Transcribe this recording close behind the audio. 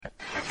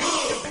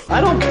I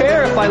don't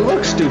care if I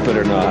look stupid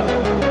or not.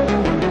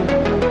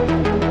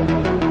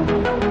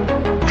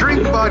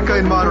 Drink vodka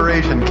in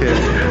moderation, kid.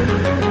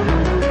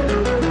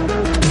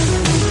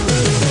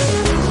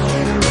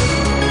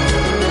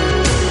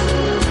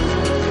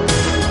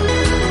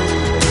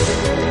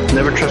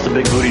 Never trust a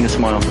big booty and a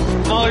smile.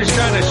 I'm always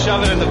trying to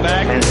shove it in the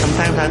back. And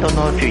sometimes I don't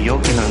know if you're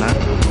joking or not.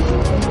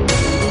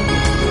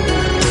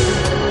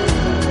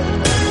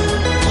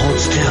 Hold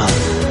still.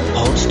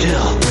 Hold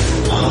still.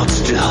 Hold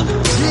still.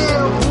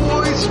 Yeah,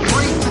 boy,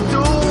 straight to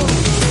door.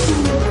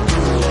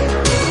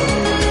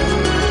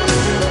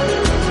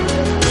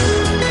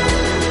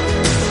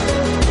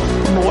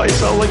 Why you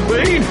sound like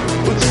Bane?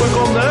 What's stuck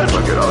on that?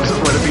 Look at all,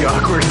 just want to be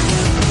awkward.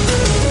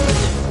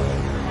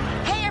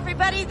 Hey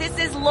everybody, this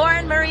is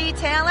Lauren Marie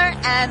Taylor,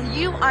 and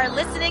you are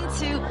listening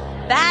to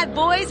Bad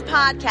Boys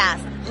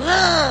Podcast.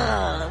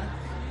 Ugh.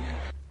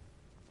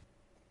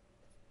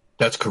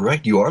 That's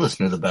correct. You are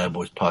listening to the Bad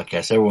Boys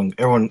Podcast.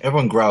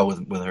 Everyone growl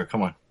with her.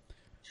 Come on.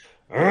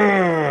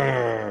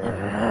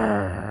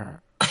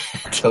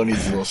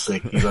 Tony's a little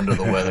sick. He's under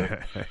the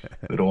weather.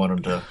 We don't want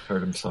him to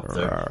hurt himself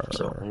there.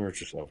 So Hurt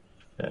yourself.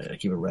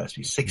 keep it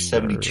raspy.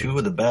 672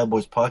 of the Bad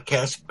Boys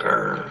Podcast.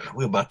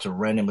 We're about to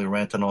randomly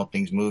rant on all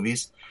things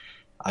movies.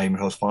 I am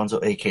your host, Fonso,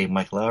 a.k.a.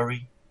 Mike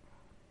Lowry.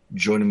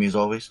 Joining me as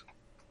always,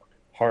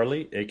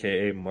 Harley,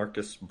 a.k.a.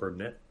 Marcus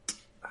Burnett.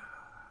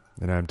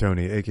 And I'm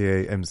Tony,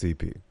 a.k.a.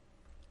 MCP.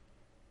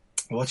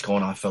 What's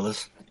going on,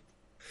 fellas?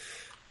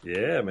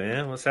 Yeah,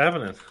 man. What's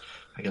happening?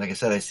 Like I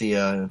said, I see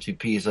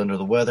MCP is under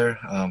the weather.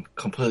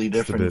 Completely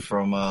different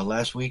from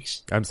last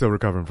week's. I'm still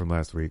recovering from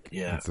last week.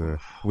 Yeah. It's a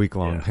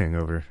week-long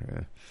hangover.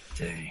 Yeah.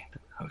 Dang.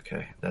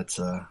 Okay. That's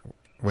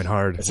Went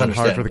hard. It's Went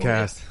hard for the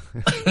cast.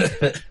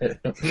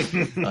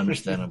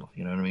 understandable.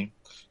 You know what I mean?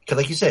 Because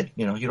like you said,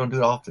 you don't do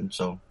it often,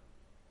 so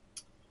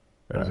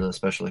it was a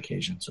special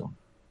occasion. So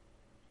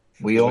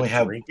we only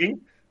have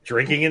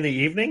drinking in the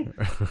evening.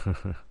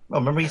 Oh,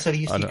 remember he said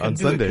he on couldn't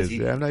do Sundays.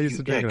 it I'm not used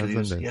to drinking on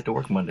Sundays. He had to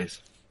work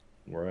Mondays.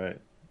 Right.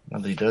 Now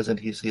that he doesn't,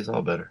 he's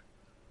all better.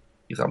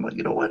 I'm like,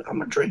 you know what? I'm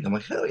gonna drink. I'm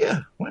like, hell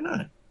yeah, why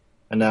not?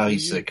 And now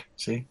he's sick.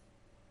 See,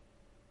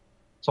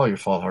 it's all your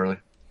fault, Harley.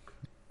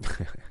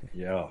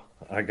 Yeah,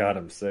 I got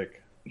him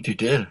sick. You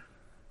did,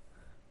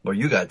 or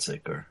you got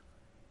sick, or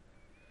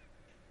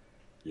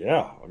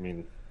Yeah, I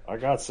mean, I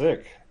got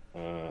sick.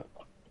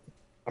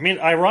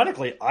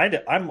 Ironically,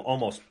 I'm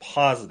almost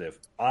positive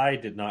I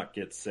did not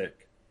get sick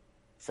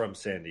from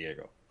San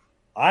Diego.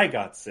 I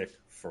got sick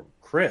from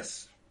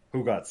Chris,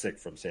 who got sick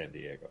from San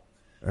Diego.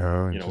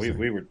 Oh,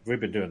 we've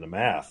been doing the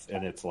math,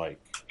 and it's like,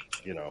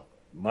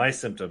 my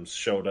symptoms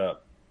showed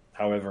up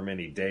however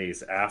many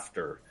days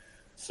after.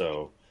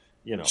 So,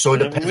 So it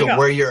depends on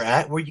where you're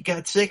at, where you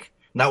got sick,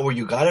 not where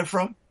you got it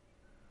from.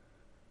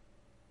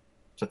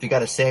 So if you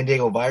got a San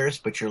Diego virus,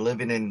 but you're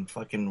living in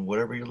fucking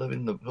whatever you're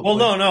living, no.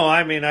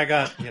 I mean, I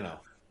got You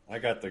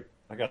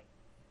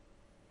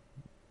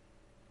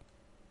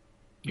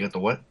got the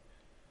what?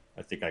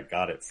 I think I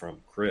got it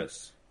from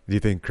Chris. Do you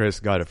think Chris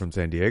got it from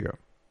San Diego?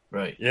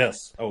 Right.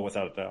 Yes. Oh,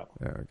 without a doubt.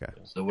 Oh, okay.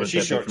 So what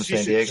from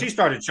San Diego? She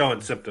started showing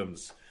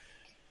symptoms,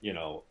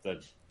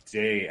 the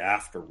day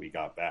after we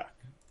got back.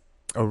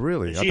 Oh,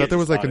 really? I thought there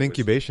was like an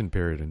incubation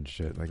period and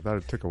shit. Like, I thought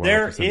it took a while.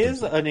 There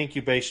is an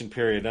incubation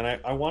period, and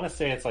I want to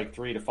say it's like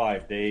 3 to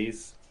 5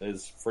 days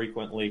is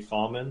frequently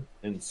common.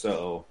 And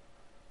so,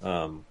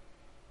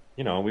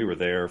 we were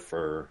there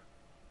for.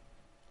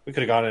 We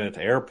could have gotten it at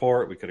the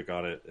airport. We could have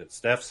got it at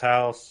Steph's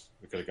house.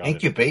 We could have got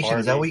incubation.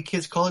 Is that what you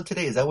kids call it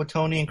today? Is that what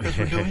Tony and Chris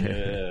were doing?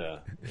 Yeah.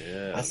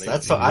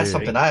 That's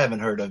something I haven't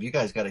heard of. You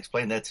guys got to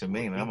explain that to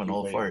me, man. I'm an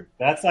old fart.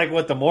 That's like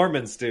what the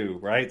Mormons do,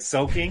 right?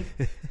 Soaking.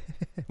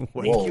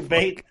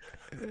 Incubate.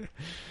 Didn't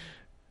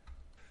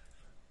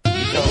we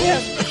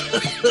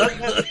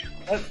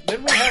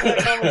have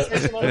that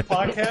conversation on the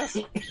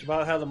podcast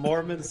about how the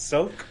Mormons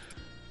soak?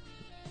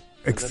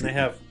 And then they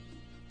have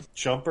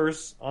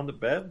jumpers on the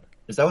bed?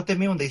 Is that what they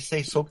mean when they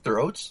say soak their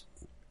oats?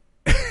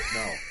 No.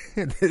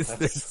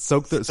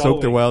 soak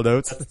their wild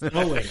oats.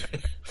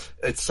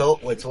 That's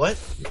sowing. It's what?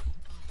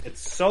 It's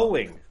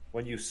sowing.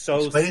 When you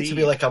sow Explain seed. it to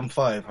me like I'm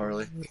 5,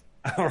 Harley.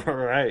 All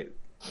right.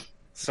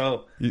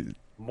 So some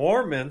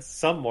Mormons,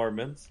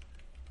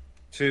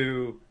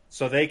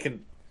 so they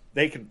can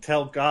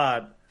tell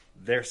God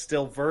they're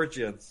still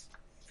virgins.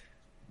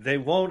 They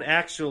won't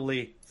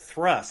actually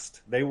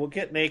thrust. They will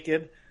get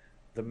naked.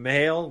 The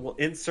male will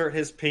insert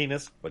his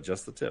penis, but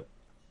just the tip,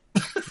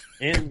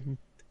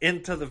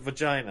 into the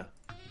vagina.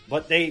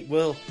 But they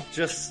will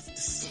just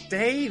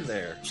stay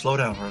there. Slow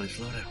down, Harley.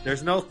 Slow down.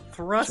 There's no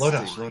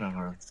thrusting. Slow down,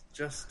 Harley. It's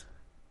just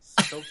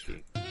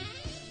soaking.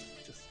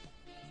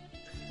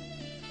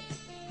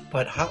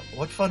 But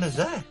what fun is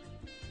that?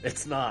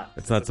 It's not.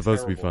 It's not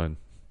supposed to be fun.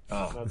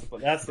 Oh,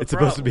 that's the It's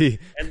supposed to be.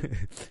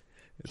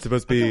 It's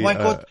supposed to be why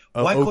go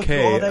okay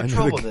through all that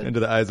trouble, then? under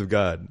the eyes of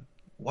God.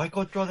 Why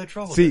go through all that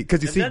trouble? See,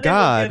 because you And see, then they will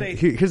God.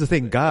 get Here's the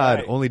thing: God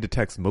Right. only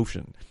detects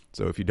motion.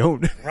 So if you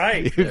don't,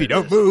 right, if you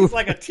don't move, it's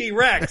like a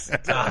T-Rex.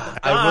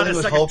 I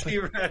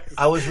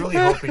was really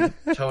hoping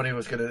Tony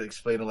was going to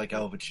explain it like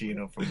Al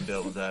Pacino from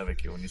Devil's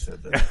Advocate when he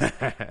said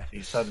that.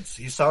 He sounds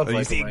like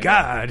you see right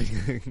God,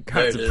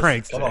 God's a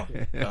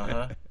prankster. Come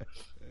on.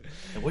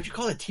 And what'd you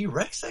call it?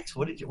 T-Rex sex?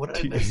 What did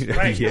I miss?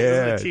 Right,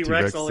 yeah, the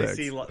T-Rex only sex.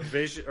 see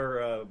vision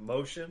or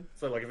motion.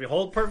 So like if you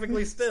hold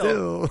perfectly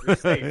still. You're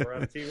safe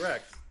around a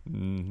T-Rex.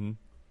 Mm-hmm.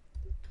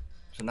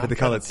 So but they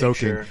call it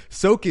soaking.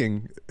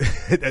 Soaking.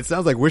 That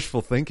sounds like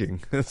wishful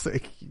thinking. It's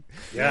like,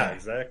 yeah,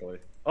 exactly.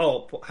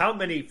 Oh, how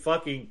many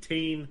fucking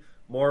teen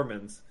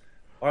Mormons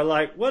are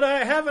like, "When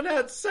I haven't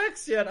had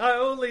sex yet, I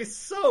only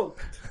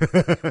soaked."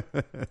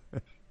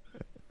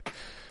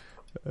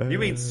 You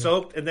mean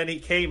soaked and then he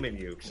came in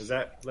you? Is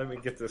that? Let me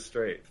get this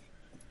straight.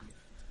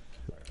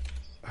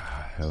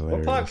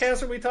 hilarious. What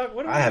podcast are we talking?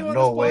 What are we I have doing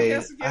no on way.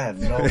 this podcast again? I have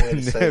no way to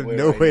segue.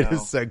 No way right to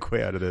now.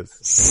 segue out of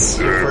this.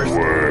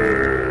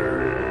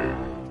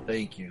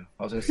 Thank you.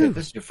 I was going to say, if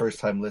this is your first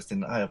time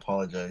listening, I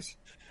apologize.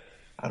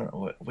 I don't know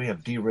what we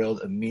have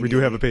derailed immediately. We do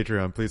have a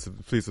Patreon. Please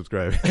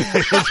subscribe.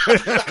 It's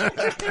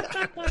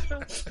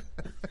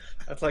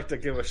I'd like to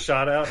give a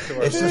shout out to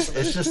our.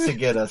 it's just to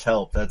get us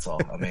help. That's all.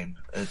 I mean,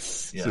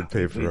 it's To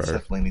pay for we our...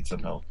 definitely need some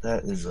help.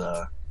 That is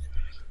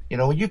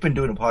when you've been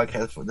doing a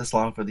podcast for this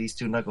long for these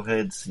two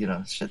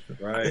knuckleheads, shit.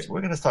 Right.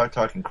 We're gonna start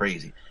talking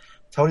crazy.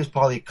 Tony's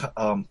probably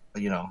all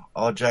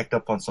jacked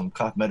up on some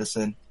cough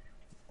medicine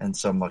and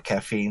some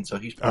caffeine, so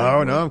he's.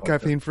 Oh no, I'm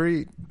caffeine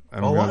free.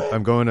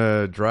 I'm going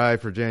to dry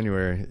for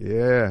January.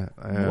 Yeah.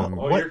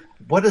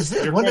 What is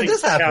this? When did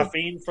this happen?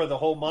 Caffeine for the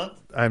whole month?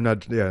 I'm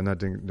not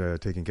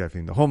taking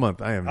caffeine the whole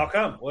month. I am. How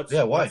come? Why?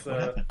 What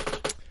happened?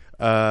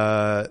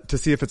 To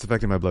see if it's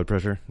affecting my blood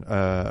pressure.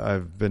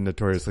 I've been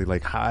notoriously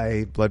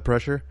high blood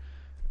pressure,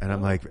 and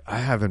I'm like, I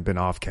haven't been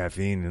off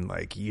caffeine in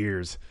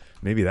years.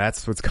 Maybe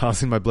that's what's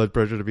causing my blood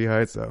pressure to be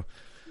high. So,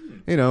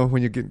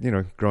 when you get,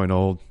 growing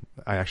old,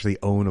 I actually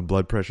own a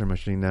blood pressure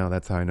machine now.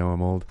 That's how I know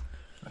I'm old.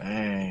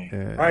 Hey.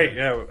 Yeah. Right,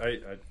 yeah.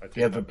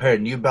 You have a pair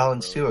of New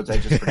Balance too, or is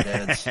that just for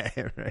dads?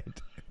 Right.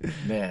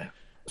 Man.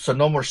 So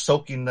no more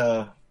soaking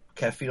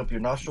caffeine up your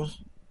nostrils?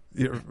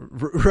 Yeah,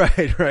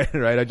 right.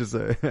 I just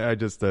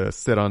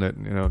sit on it,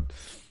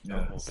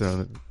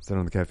 sit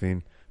on the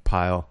caffeine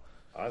pile.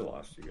 I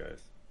lost you guys.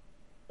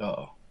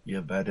 Uh-oh. You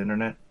have bad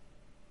internet?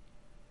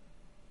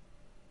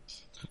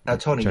 Now,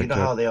 Tony, Check.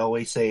 how they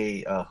always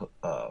say,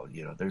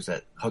 there's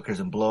that hookers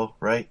and blow,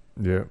 right?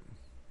 Yeah.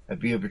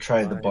 Have you ever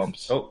tried the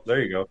bumps? Oh,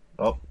 there you go.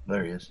 Oh,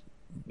 there he is.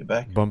 You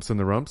back? Bumps in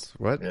the rumps?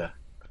 What? Yeah.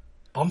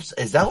 Bumps?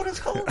 Is that what it's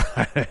called?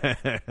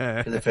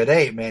 Because if it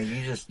ain't, man,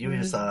 you just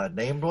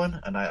named one,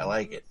 and I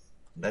like it.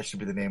 That should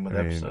be the name of the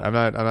episode. I'm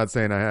not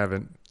saying I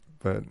haven't,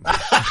 but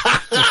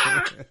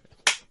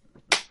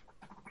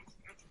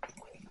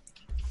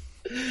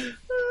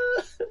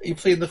You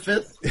played the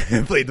fifth?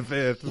 Played the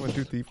fifth. 1,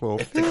 2, 3,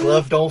 4. If the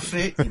glove don't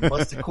fit, you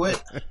must have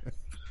quit.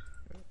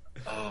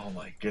 Oh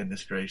my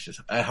goodness gracious!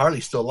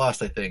 Harley still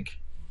lost, I think.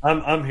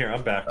 I'm here.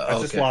 I'm back. I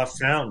just Okay. lost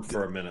sound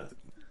for a minute.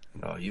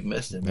 Oh, you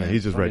missed it, Yeah, man.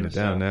 he's just writing it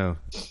down now.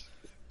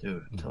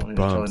 Dude, Tony was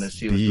Bumps, telling us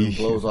he was doing D.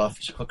 blows off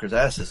hookers'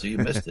 asses, so you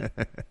missed it.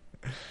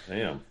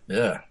 Damn.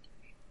 Yeah.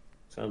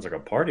 Sounds like a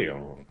party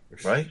on.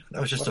 Right?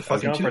 That was just a I was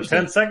fucking gone for Tuesday.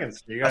 10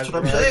 seconds. You guys That's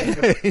what I'm saying.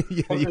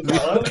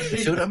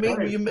 See See what I mean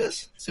when you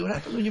miss? See what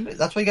happens when you miss?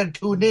 That's why you got to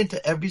tune in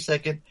to every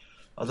second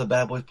of the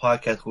Bad Boys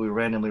podcast where we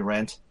randomly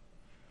rant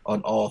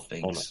on all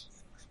things.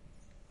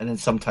 And then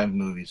sometimes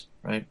movies,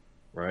 right?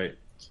 Right.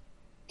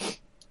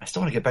 I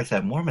still want to get back to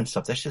that Mormon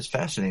stuff. That's just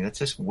fascinating. That's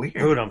just weird.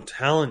 Dude, I'm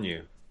telling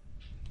you.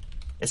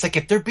 It's like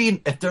if they're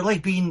being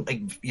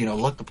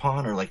looked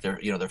upon or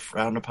they're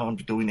frowned upon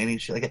for doing any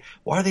shit like that,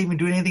 why are they even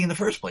doing anything in the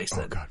first place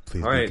then? Oh God,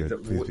 please. All right. Be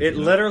good. Please be It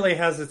good. literally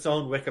has its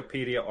own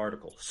Wikipedia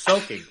article.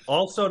 Soaking,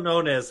 also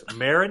known as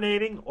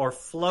marinating or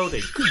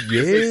floating,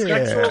 is a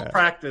sexual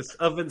practice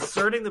of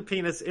inserting the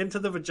penis into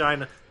the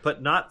vagina,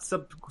 but not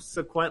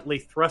subsequently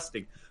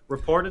thrusting.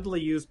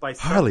 Reportedly used by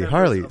some Harley,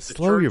 members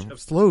of the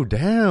slow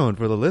down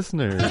for the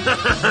listeners.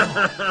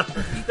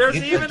 There's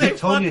even a Give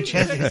Tony a fucking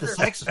chance to get the picture.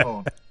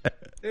 saxophone.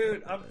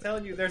 Dude, I'm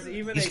telling you, there's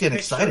even He's a getting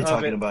picture excited of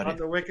talking it about on it.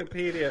 the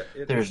Wikipedia.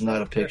 There's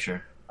not a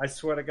picture. I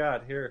swear to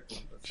God, here.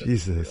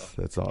 Jesus,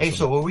 that's awesome. Hey,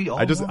 so were we all?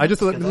 I just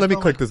Mormons? let me I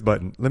click thought- this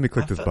button. Let me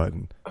click this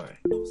button. All right.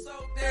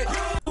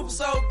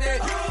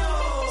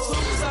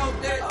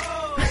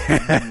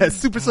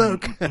 Super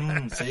soak.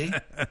 See,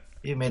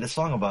 you made a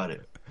song about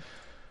it.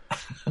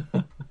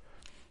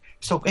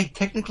 So, hey,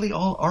 technically,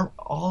 all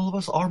of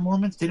us are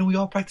Mormons. Didn't we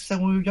all practice that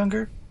when we were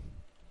younger?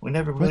 We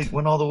never really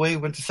went all the way.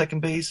 Went to second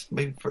base,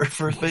 maybe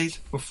first base.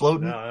 We're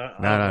floating. No.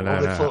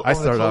 Over I the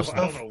started close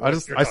off.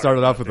 stuff? I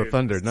started off with the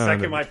Thunder. No,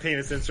 Second, my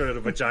penis inserted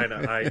a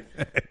vagina.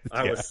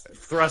 I was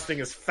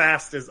thrusting as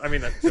fast as. I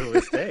mean, to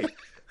this day,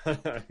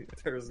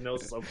 there is no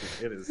soaking.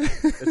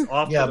 It's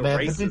off Yeah, to the man.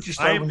 races. Didn't you I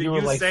start am when the you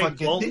were like Usain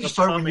fucking? Bolt Didn't you of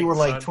start when you were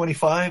coming, like son.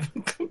 25?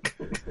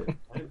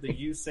 I'm the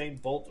Usain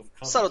Bolt of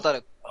coming.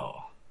 Salutare. Oh,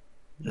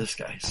 This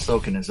guy's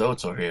soaking his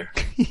oats over here.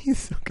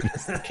 He's soaking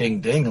his...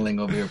 King Dingling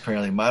over here,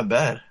 apparently. My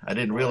bad. I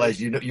didn't realize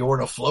you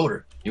weren't a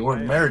floater. You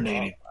weren't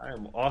marinating. I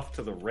am off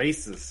to the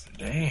races.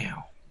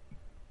 Damn.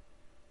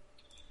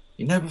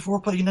 You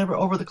never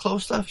over the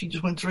close stuff? You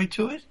just went straight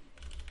to it?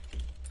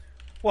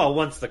 Well,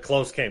 once the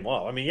close came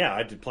off. I mean, yeah,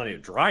 I did plenty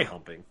of dry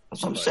humping.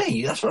 That's what I'm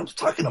saying. That's what I'm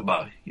talking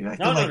about. You're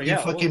acting like you yeah,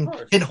 fucking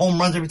hit home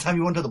runs every time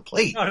you went to the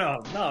plate.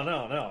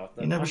 No.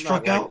 You never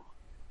struck out?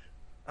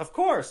 Of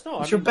course, no.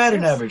 What's your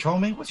batting average,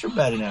 homie? What's your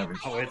batting average?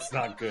 Oh, it's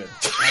not good.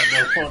 I have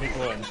no funny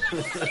going.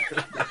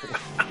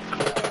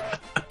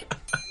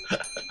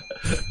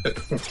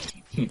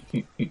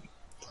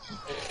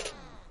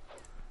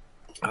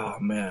 Oh,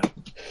 man.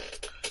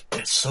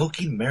 It's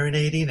soaking,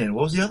 marinating, and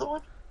what was the other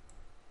one?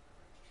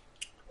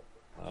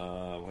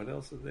 What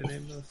else did they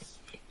name this?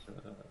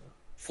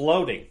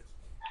 Floating.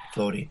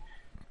 Floating.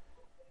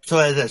 So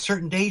at a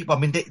certain age, I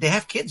mean, they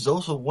have kids though.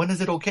 So when is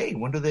it okay?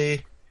 When do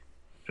they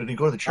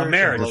go to the church?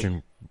 Marriage.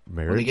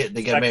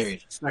 They get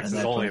married. Sex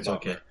is only about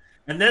okay.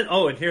 And then,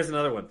 and here's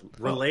another one.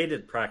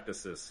 Related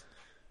practices.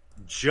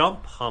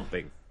 Jump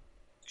humping.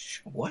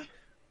 What?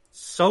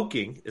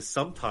 Soaking is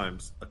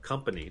sometimes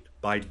accompanied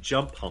by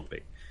jump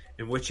humping,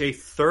 in which a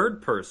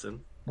third person,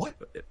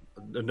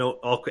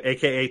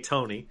 aka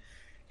Tony,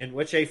 in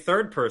which a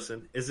third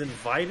person is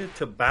invited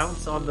to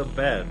bounce on the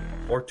bed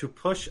or to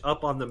push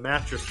up on the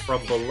mattress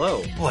from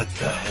below. What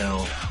the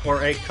hell?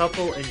 Or a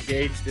couple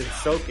engaged in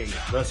soaking,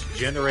 thus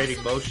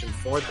generating motion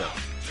for them.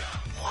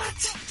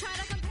 What?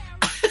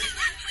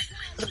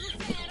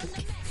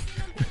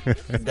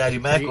 Daddy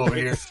Mac over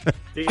here.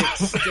 The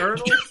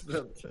external...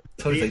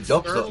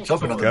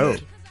 jumping on the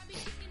bed.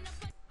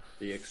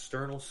 The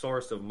external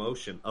source of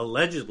motion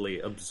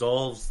allegedly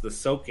absolves the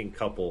soaking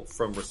couple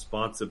from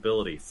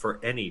responsibility for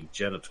any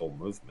genital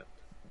movement.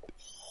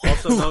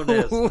 Also known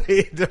as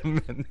wait a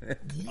minute.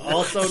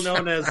 Also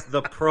known as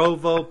the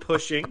provo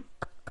pushing.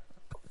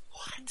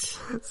 What?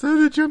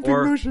 So the jumping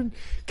motion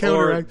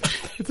counteract.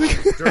 It's like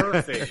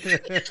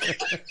surfing.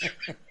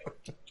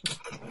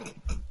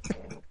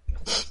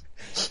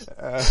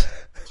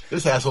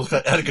 This asshole's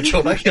got out of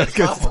control. I can't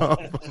stop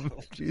him.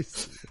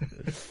 Jesus.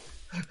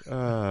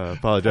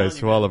 Apologize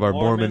to all of our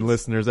Mormon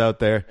listeners out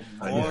there.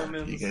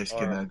 You guys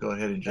can go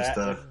ahead and just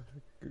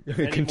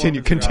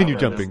continue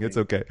jumping. It's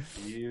okay.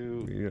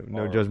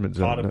 No judgment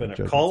zone. Caught up in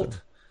a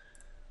cult,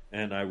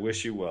 and I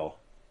wish you well.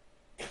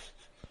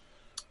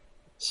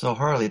 So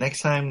Harley,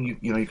 next time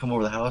you come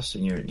over the house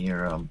and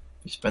you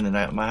spend the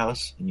night at my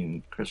house and you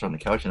and Chris are on the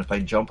couch, and if I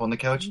jump on the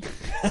couch,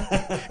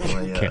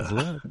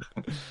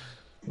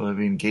 will I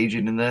be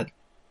engaging in that?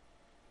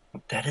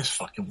 That is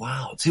fucking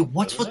wild. See,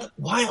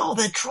 why all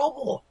that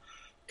trouble?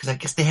 Because I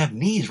guess they have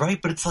knees,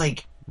 right? But it's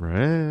like,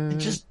 right?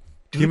 Just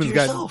do it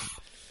yourself,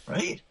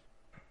 right?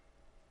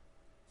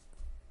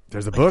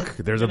 There's a book.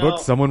 There's a book.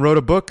 Someone wrote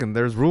a book, and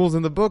there's rules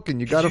in the book, and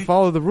you got to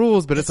follow the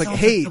rules. But it's like,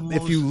 hey,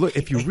 if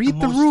you read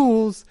the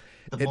rules,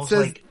 it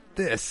says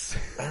this.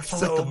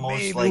 So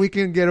maybe we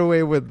can get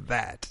away with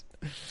that.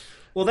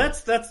 Well,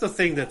 that's the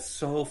thing that's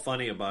so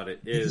funny about it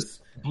is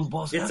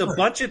it's a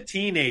bunch of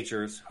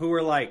teenagers who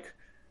are like,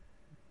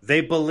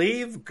 they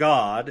believe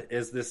God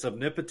is this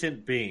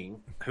omnipotent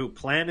being who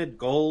planted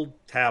gold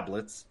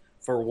tablets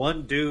for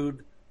one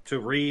dude to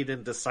read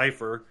and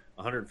decipher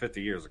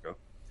 150 years ago,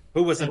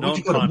 who was a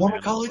known con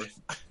man. College?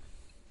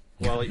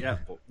 Well, yeah,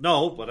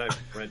 no, but I've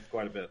read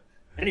quite a bit.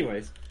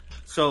 Anyways,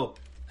 so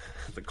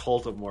the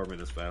cult of Mormon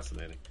is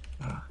fascinating,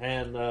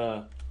 and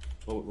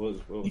what was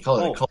you call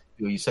it a cult?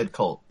 You said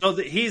cult. So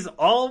he's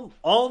all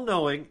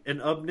knowing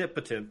and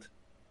omnipotent,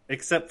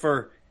 except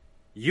for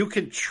you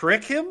can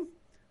trick him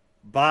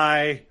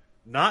by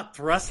not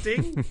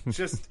thrusting,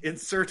 just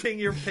inserting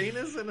your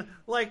penis, and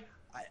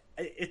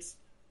it's.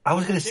 I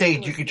was going to say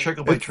you could trick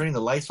him by turning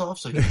the lights off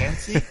so he can't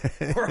see.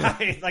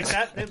 Right, like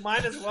that. It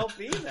might as well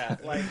be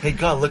that. Like, hey,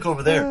 God, look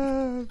over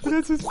there.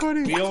 That's just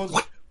funny.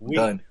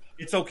 Done.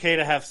 It's okay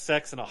to have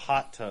sex in a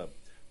hot tub,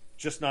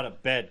 just not a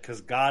bed,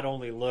 because God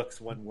only looks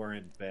when we're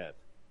in bed.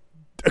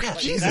 Yeah,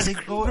 Jesus,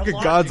 look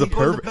at God's a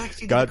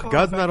pervert.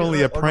 God's not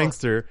only a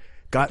prankster.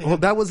 God, well,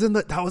 that was in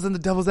the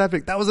Devil's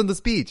Advocate. That was in the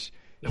speech.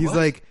 He's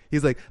like,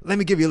 let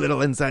me give you a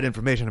little inside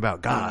information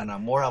about God.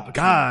 More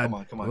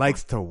opportunity. God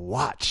likes to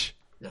watch.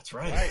 That's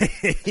right.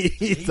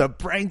 He's a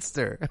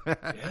prankster.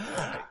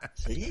 Yeah.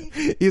 See?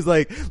 He's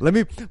like, let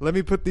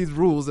me put these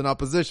rules in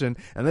opposition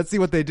and let's see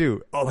what they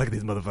do. Oh, look at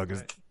these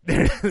motherfuckers.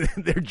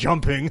 They're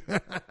jumping.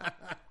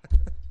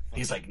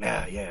 He's like,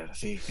 nah, yeah.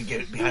 See, if you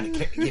get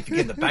if you get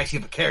in the backseat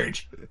of a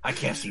carriage, I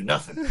can't see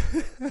nothing.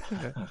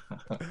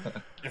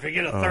 If you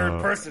get a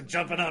third person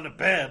jumping on the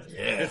bed,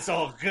 it's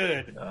all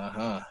good.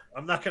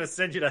 I'm not going to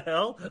send you to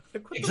hell.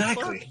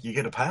 Exactly. You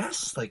get a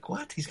pass? Like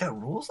what? He's got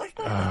rules like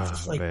that? It's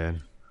just like,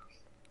 man.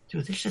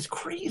 Dude, this shit's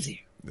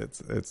crazy.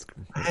 It's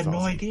I had no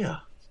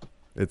idea.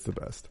 It's the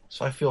best.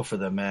 So I feel for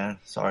them, man.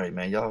 Sorry,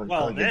 man.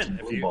 Y'all get some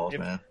blue balls,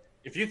 man.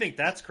 If you think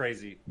that's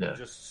crazy,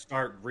 just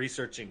start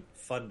researching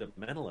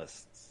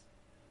fundamentalists.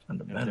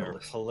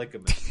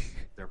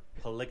 They're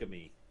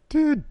polygamy.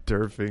 Dude,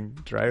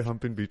 derfing. Dry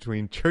humping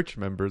between church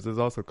members is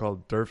also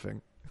called derfing.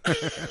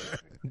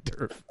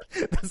 Derf.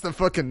 That's the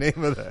fucking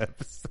name of the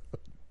episode.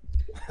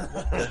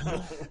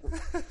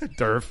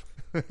 Derf.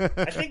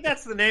 I think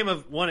that's the name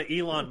of one of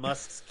Elon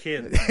Musk's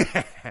kids.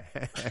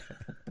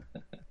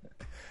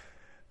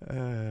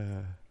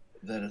 That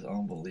is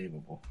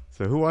unbelievable.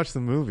 So who watched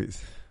the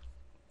movies?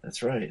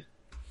 That's right.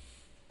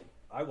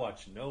 I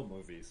watch no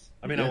movies.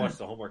 I mean, I watched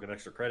the homework and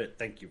extra credit.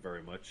 Thank you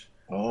very much.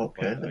 Oh,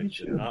 okay. But I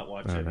did not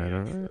watch any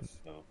extras.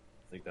 So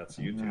I think that's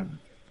YouTube.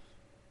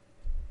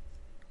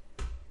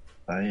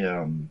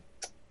 I'm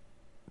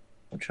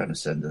trying to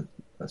send a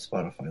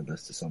Spotify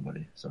list to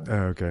somebody. Sorry.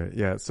 Okay,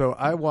 yeah. So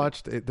I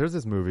watched it. There's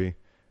this movie.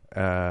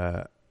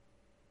 I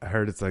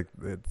heard it's like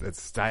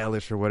it's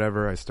stylish or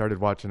whatever. I started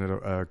watching it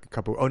a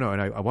couple. Oh no,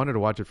 and I wanted to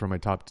watch it for my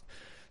top.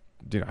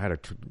 I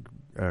had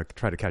to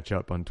try to catch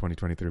up on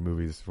 2023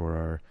 movies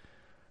for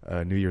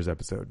our New Year's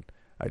episode.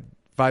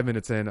 5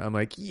 minutes in, I'm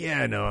like,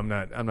 yeah, no, I'm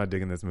not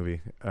digging this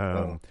movie.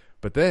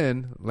 But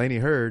then Lainey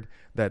heard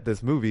that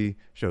this movie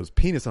shows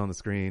penis on the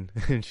screen,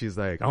 and she's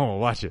like, I want to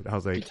watch it. I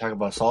was like, you talk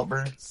about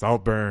Saltburn?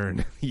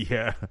 Saltburn,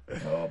 yeah.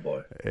 Oh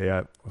boy,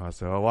 yeah.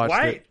 So I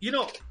watched it.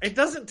 It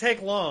doesn't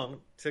take long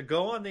to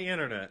go on the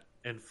internet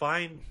and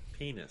find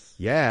penis.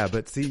 Yeah,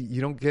 but see,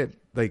 you don't get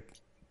like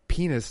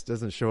penis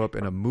doesn't show up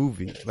in a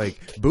movie.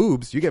 Like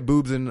boobs, you get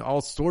boobs in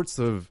all sorts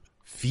of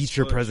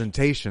feature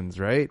presentations,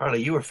 right?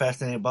 Harley, you were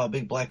fascinated about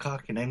Big Black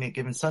Cock and any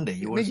given Sunday.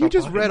 You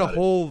just read a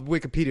whole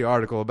Wikipedia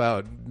article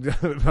about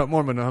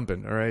Mormon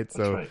humping, all right?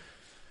 So,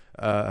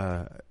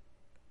 right.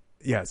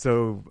 Yeah.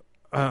 So,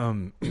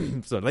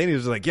 so Lainey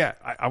was like, "Yeah,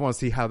 I want to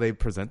see how they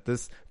present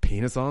this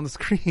penis on the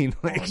screen."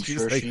 Like, I'm she's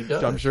sure like, she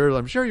does. I'm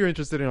sure you're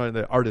interested in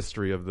the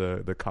artistry of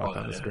the cock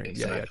on the screen.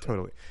 Exactly. Yeah,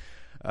 totally.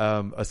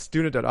 A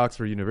student at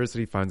Oxford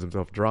University finds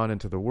himself drawn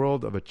into the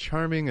world of a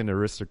charming and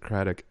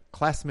aristocratic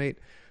classmate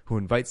who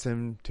invites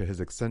him to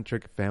his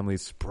eccentric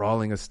family's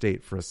sprawling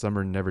estate for a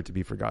summer never to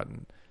be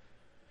forgotten.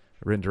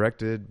 Written and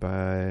directed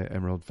by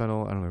Emerald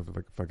Fennell. I don't know what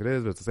the fuck it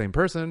is, but it's the same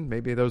person.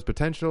 Maybe there was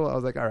potential. I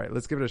was like, all right,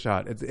 let's give it a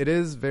shot. It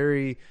is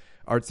very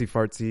artsy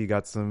fartsy,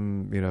 got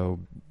some,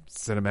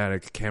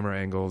 cinematic camera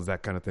angles,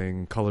 that kind of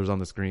thing, colors on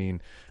the screen.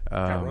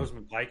 Got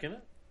Rosamund Pike in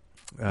it?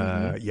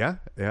 Yeah.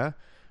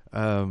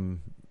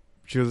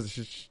 She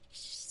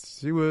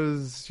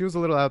was a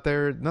little out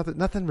there.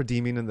 Nothing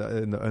redeeming in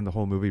the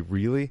whole movie,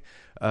 really.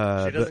 She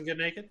doesn't get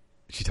naked?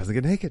 She doesn't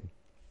get naked.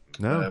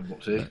 No.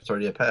 See, it's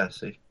already a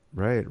pass. See,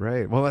 right.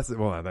 Well, that's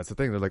the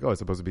thing. They're like, oh, it's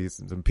supposed to be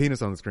some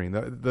penis on the screen.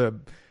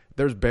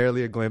 There's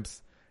barely a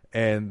glimpse,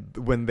 and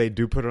when they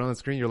do put it on the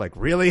screen, you're like,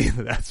 really?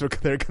 That's what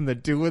they're gonna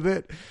do with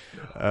it?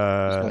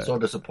 I'm so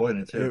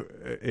disappointed too.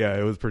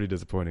 It was pretty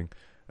disappointing.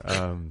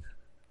 But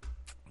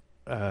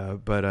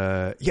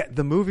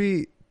the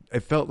movie,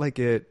 it felt like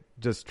it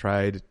just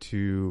tried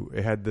to.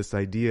 It had this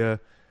idea,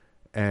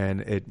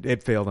 and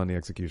it failed on the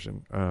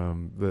execution.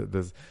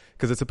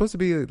 Because it's supposed to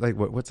be like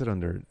what's it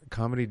under?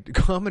 Comedy,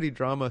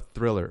 drama,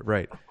 thriller,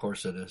 right? Of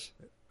course it is.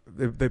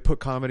 They put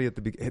comedy at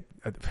the beginning.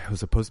 It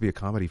was supposed to be a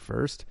comedy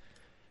first.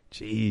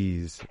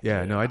 Jeez,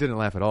 yeah, no, I didn't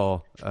laugh at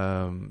all.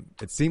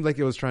 It seemed like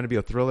it was trying to be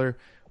a thriller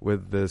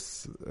with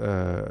this.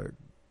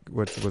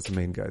 What's the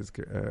main guy's?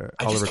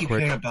 I Oliver just keep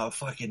Quick. hearing about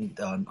fucking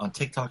on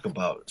TikTok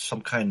about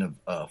some kind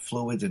of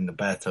fluids in the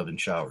bathtub and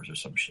showers or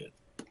some shit.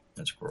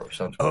 That's gross.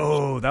 Sounds gross.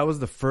 Oh, that was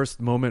the first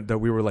moment that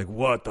we were like,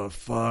 "What the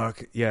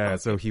fuck?" Yeah.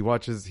 So he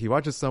watches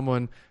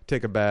someone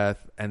take a bath,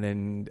 and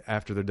then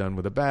after they're done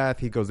with the bath,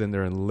 he goes in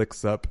there and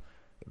licks up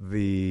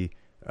the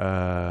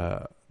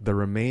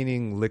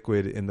remaining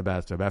liquid in the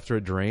bathtub. After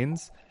it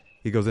drains,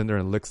 he goes in there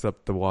and licks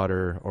up the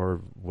water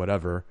or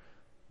whatever.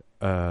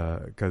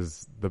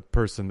 Because the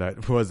person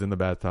that was in the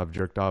bathtub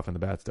jerked off in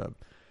the bathtub.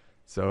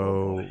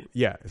 So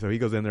so he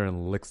goes in there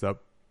and licks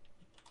up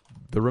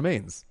the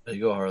remains. There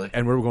you go, Harley.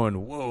 And we're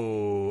going,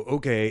 whoa,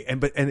 okay.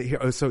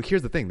 So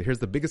here's the thing. Here's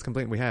the biggest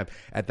complaint we have.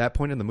 At that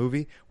point in the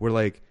movie, we're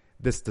like,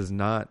 this does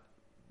not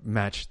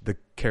match the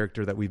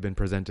character that we've been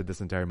presented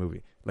this entire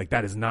movie. Like,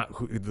 that is not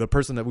the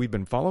person that we've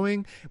been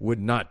following would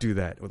not do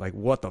that. We're like,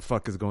 what the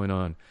fuck is going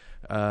on?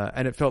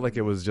 And it felt like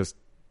it was just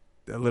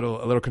a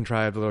little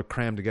contrived, a little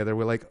crammed together.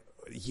 We're like,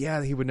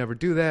 yeah, he would never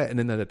do that. And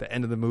then at the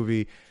end of the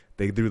movie,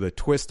 they threw the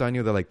twist on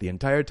you. They're like, the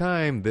entire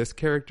time, this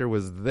character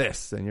was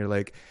this. And you're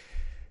like,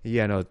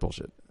 yeah, no, it's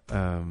bullshit.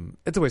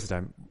 It's a waste of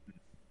time.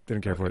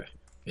 Didn't care for it.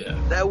 Yeah.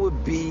 That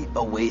would be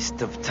a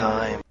waste of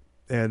time.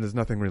 And there's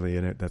nothing really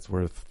in it that's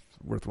worth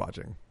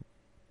watching.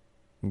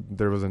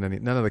 There wasn't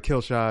none of the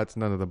kill shots,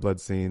 none of the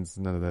blood scenes,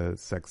 none of the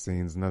sex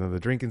scenes, none of the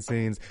drinking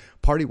scenes.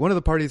 One of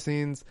the party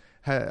scenes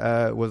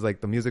was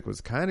like the music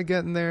was kind of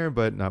getting there,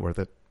 but not worth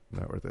it.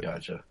 Not worth it.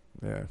 Gotcha.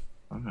 Yeah.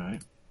 All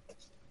right.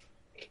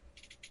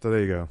 So there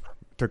you go.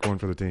 Took one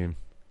for the team.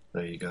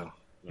 There you go.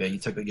 Yeah, you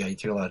took a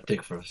lot of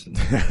dick for us.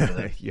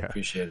 Yeah.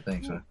 Appreciate it.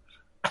 Thanks, man.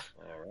 All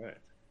right.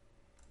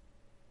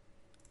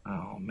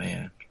 Oh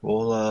man.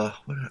 Well,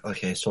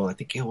 okay. So I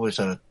think it was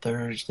on a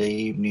Thursday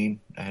evening.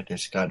 I had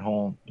just gotten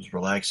home, was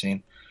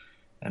relaxing,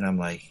 and I'm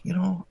like,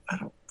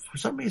 for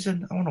some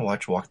reason, I want to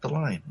watch Walk the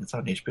Line. It's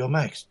on HBO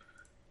Max.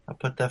 I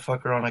put that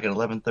fucker on like at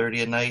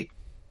 11:30 at night,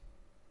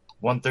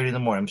 1:30 in the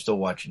morning. I'm still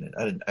watching it.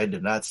 I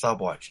did not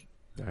stop watching.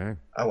 Dang.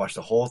 I watched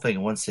the whole thing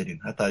in one sitting.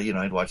 I thought,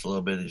 I'd watch a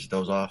little bit and just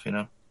doze off,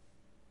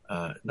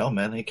 No,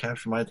 man, they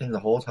captured my attention the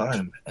whole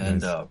time.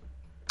 And Nice.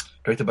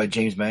 Directed by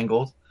James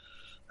Mangold,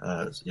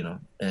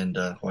 and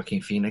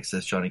Joaquin Phoenix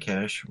as Johnny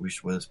Cash,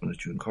 Reese Witherspoon as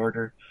June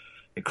Carter.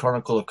 A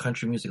chronicle of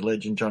country music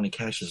legend Johnny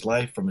Cash's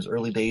life from his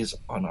early days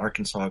on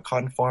Arkansas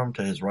cotton farm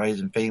to his rise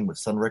in fame with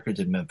Sun Records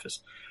in Memphis,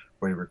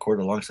 where he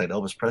recorded alongside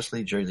Elvis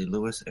Presley, Jerry Lee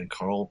Lewis, and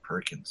Carl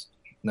Perkins.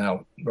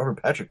 Now,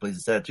 Robert Patrick plays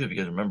his dad too, if you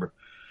guys remember.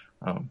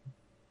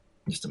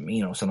 Just a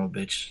mean son of a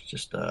bitch.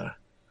 Just at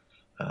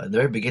the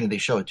very beginning, they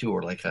show it too,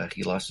 where like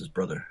he lost his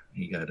brother.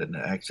 He got in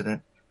an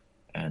accident,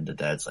 and the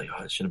dad's like,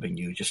 "Oh, it should have been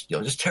you." Just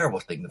terrible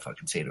thing to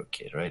fucking say to a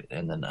kid, right?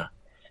 And then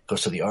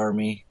goes to the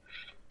army,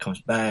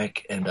 comes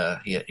back, and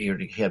he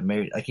had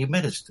married. Like he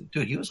met his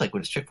dude. He was like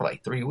with his chick for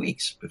like 3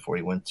 weeks before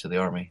he went to the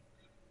army.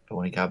 But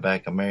when he got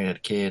back, got married, had a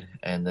kid,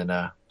 and then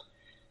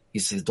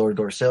he's his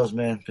door-to-door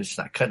salesman. But it's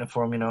not cutting it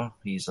for him,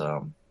 He just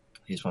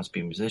wants to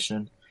be a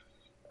musician.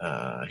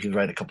 He would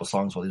write a couple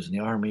songs while he was in the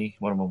army.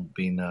 One of them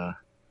being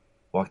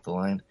 "Walk the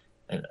Line,"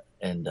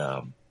 and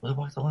was it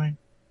 "Walk the Line"?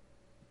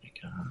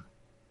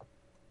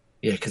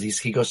 Yeah, because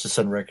he goes to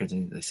Sun Records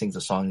and he sings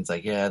a song. And he's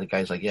like, yeah, the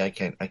guy's like, yeah, I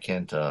can't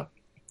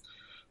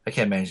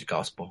manage the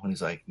gospel. And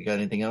he's like, you got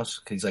anything else?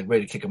 Because he's like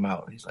ready to kick him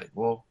out. And he's like,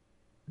 well,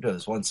 we're doing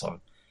this one song.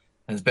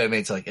 And his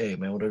bandmate's like, hey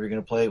man, whatever you're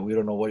gonna play, we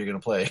don't know what you're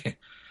gonna play.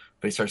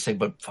 But he starts saying,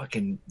 but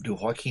fucking dude,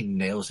 Joaquin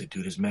nails it,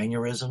 dude. His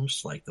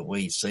mannerisms, like the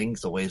way he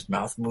sings, the way his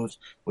mouth moves,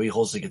 the way he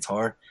holds the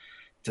guitar.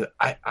 Dude,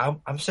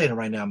 I'm saying it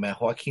right now, man.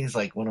 Joaquin's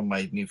like one of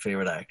my new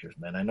favorite actors,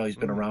 man. I know he's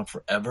been around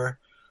forever,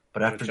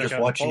 but after just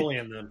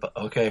watching,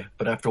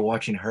 but after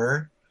watching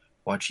her,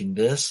 watching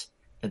this,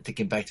 and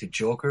thinking back to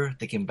Joker,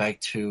 thinking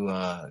back to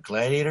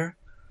Gladiator,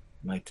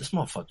 I'm like, this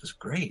motherfucker's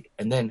great.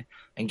 And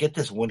get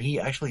this, when he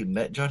actually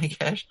met Johnny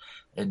Cash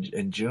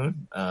in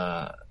June, he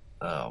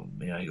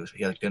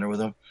had dinner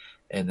with him,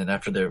 and then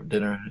after their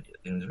dinner,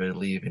 he was ready to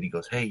leave, and he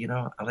goes, hey,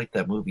 I like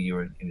that movie you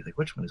were in. And he's like,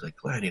 which one? He's like,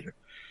 Gladiator.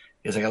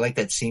 He's like, I like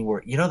that scene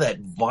where, that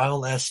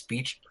vile ass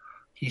speech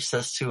he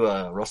says to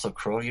Russell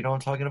Crowe, you know what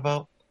I'm talking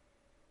about?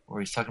 Where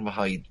he's talking about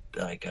how he,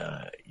 like,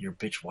 your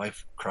bitch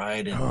wife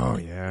cried.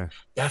 And, yeah.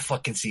 That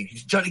fucking scene.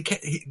 Johnny Cash,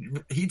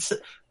 he'd said,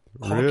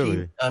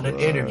 really? On an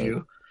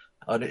interview,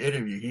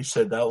 he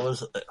said that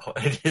was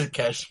his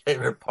Cash's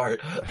favorite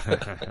part.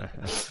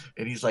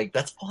 And he's like,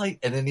 that's probably,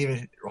 and then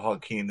even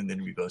Joaquin in the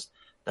interview goes,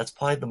 that's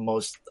probably the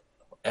most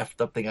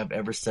effed up thing I've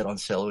ever said on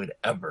celluloid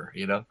ever,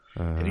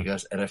 And he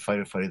goes, and I find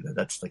it funny that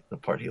that's like the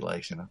part he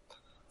likes,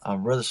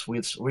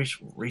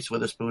 Reese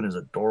Witherspoon is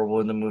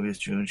adorable in the movie as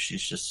June.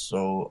 She's just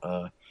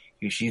so,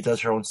 she does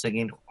her own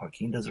singing.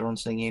 Joaquin does her own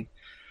singing.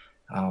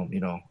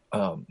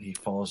 He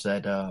follows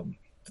that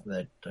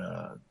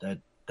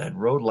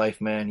road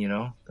life,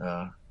 man,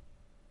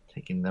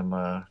 taking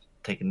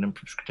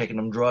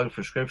them drug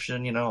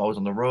prescription, always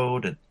on the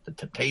road, and the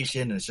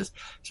temptation, and it's just,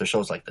 so it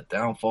shows like the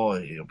downfall,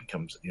 it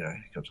becomes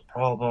a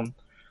problem,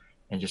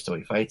 and just the way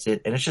he fights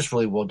it, and it's just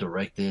really well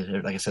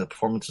directed. Like I said, the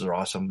performances are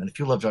awesome, and if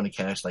you love Johnny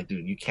Cash, like,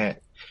 dude, you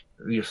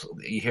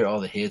hear all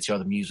the hits, you hear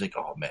all the music,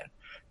 oh man,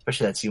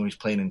 especially that scene when he's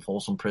playing in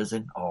Folsom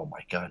Prison, oh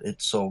my god,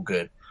 it's so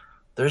good.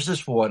 There's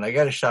this one, I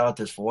gotta shout out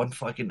this one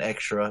fucking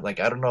extra,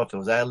 like, I don't know if it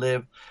was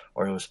ad-lib,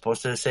 or it was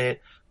supposed to say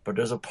it, but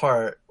there's a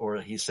part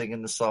where he's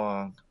singing the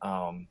song,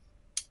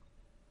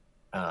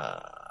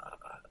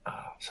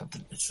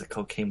 something. It's the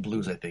Cocaine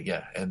Blues, I think.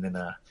 Yeah, and then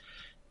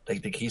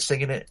he's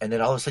singing it, and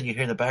then all of a sudden you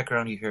hear in the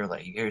background, you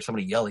hear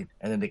somebody yelling,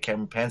 and then the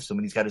camera pans to him,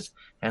 and he's got his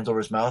hands over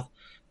his mouth,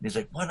 and he's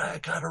like, "When I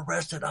got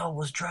arrested, I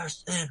was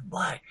dressed in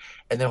black."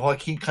 And then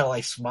Joaquin kind of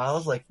like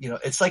smiles, like,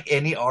 it's like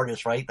any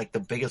artist, right? Like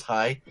the biggest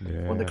high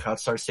when the crowd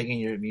starts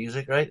singing your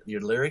music, right? Your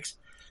lyrics.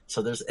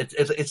 So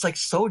it's like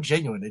so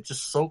genuine. It's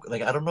just so,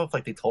 like, I don't know if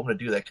like they told him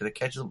to do that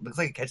because looks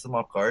like it catches them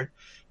off guard.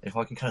 And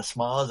Joaquin kind of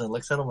smiles and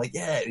looks at him like,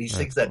 yeah, and he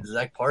sings that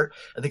exact part,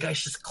 and the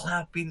guy's just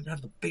clapping and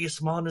have the biggest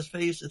smile on his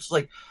face. It's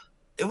like,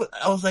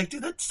 I was like,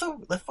 dude, that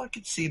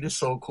fucking scene is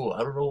so cool. I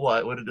don't know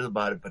what it is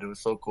about it, but it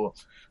was so cool.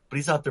 But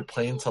he's out there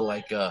playing to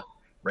like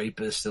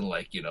rapists and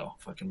like,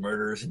 fucking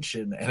murderers and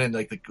shit, and then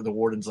like the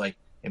warden's like,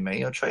 hey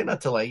man, try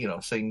not to like,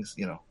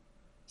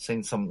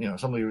 sing some,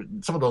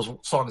 some of those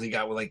songs he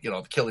got with like,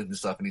 the killings and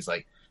stuff. And he's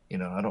like, I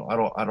don't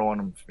want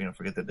them,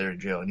 forget that they're in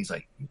jail. And he's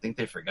like, you think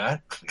they forgot?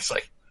 He's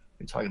like,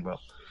 what are you talking about?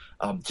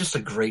 Just a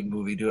great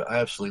movie, dude. I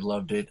absolutely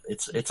loved it.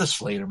 It's a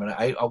Slater, man.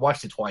 I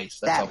watched it twice.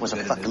 That was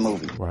a fucking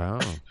movie. Wow.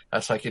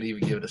 That's how I could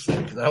even give it a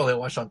second. Because I only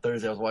watched on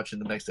Thursday. I was watching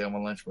the next day on my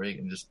lunch break,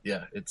 and just,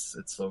 yeah, it's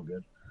so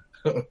good.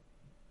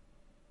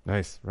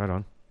 Nice. Right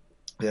on.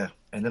 Yeah.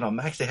 And then on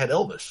Max, they had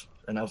Elvis.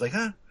 And I was like,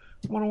 I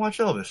want to watch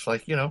Elvis.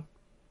 Like,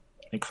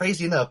 And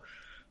crazy enough,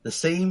 the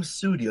same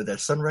studio that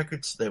Sun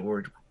Records that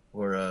were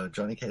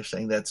Johnny Cash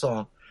sang that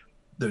song,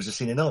 there's a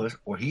scene in Elvis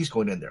where he's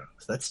going in there.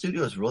 So that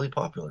studio is really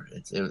popular.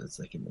 It's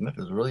like in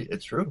Memphis,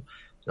 it's true.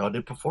 They all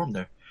did perform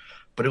there,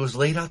 but it was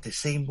laid out the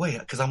same way.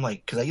 Because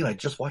I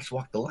just watched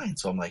Walk the Line,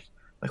 so I'm like,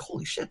 like,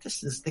 holy shit,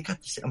 they got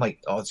this. I'm like,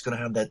 oh, it's gonna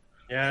have that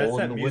Yeah, it's hole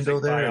in that the music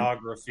window there.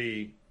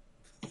 biography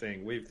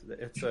thing.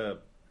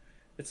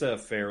 It's a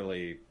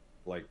fairly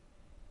like.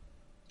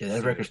 Yeah,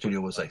 that record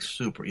studio was like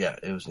super. Yeah,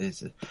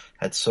 it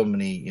had so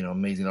many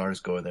amazing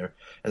artists going there.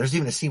 And there's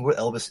even a scene where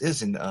Elvis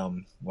is in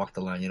Walk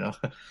the Line,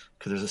 because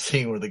there's a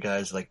scene where the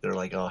guys they're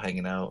like all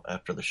hanging out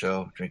after the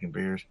show, drinking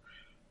beers,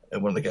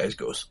 and one of the guys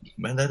goes,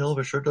 "Man, that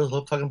Elvis sure does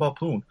love talking about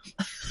poon."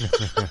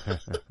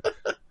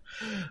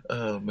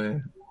 Oh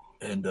man,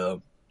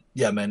 and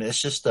yeah, man,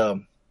 it's just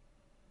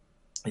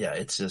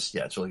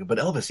it's really good. But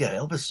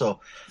Elvis.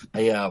 So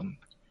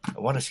I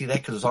want to see that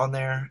because it's on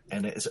there,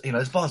 and it's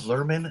it's Baz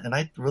Luhrmann, and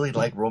I really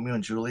like Romeo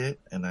and Juliet,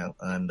 and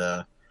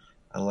I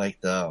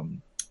liked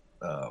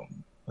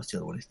what's the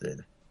other one he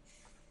did?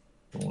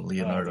 The one with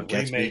Leonardo the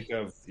Gatsby. remake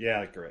of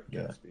correct,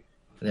 Yeah. Gatsby.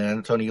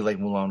 And Tony, you like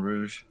Moulin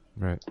Rouge,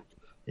 Right.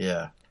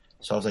 yeah.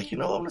 So I was like, I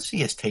want to see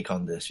his take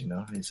on this.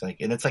 He's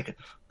like, and it's like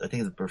I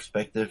think the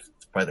perspective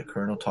by the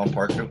Colonel Tom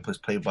Parker, was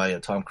played by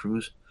Tom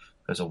Cruise.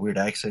 Has a weird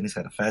accent. He's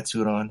got a fat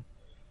suit on,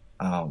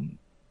 and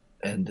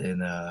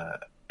then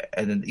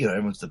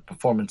everyone's the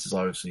performance is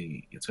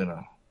obviously it's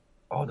gonna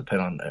all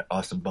depend on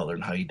Austin Butler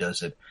and how he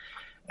does it.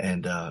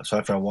 And so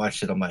after I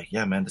watched it, I'm like,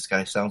 yeah, man, this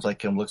guy sounds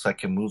like him, looks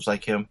like him, moves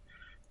like him.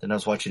 Then I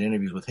was watching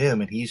interviews with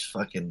him, and he's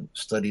fucking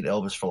studied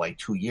Elvis for like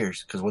 2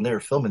 years because when they were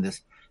filming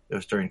this, it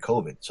was during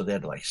COVID, so they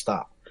had to like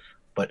stop.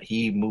 But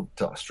he moved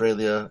to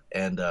Australia,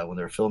 and when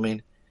they were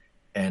filming,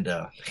 and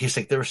he's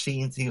like, there were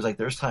scenes. He was like,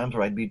 there's times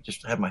where I'd be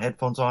just have my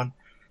headphones on,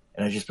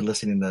 and I'd just be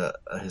listening to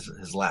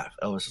his laugh,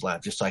 Elvis'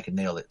 laugh, just so I could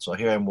nail it. So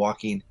here I'm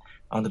walking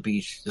on the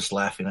beach, just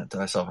laughing to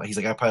myself. He's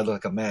like, I probably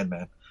look like a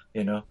madman,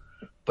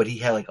 But he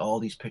had like all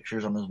these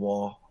pictures on his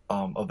wall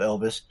of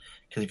Elvis.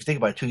 Because if you think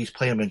about it too, he's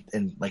playing them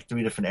in like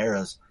 3 different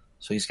eras.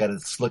 So he's got to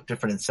look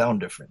different and sound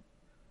different.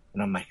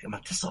 And I'm like,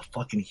 this is a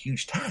fucking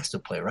huge task to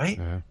play, right?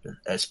 Yeah.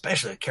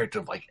 Especially a character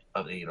of like,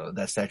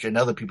 that stature. And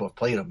other people have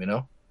played him,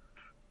 So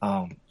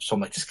I'm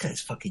like, this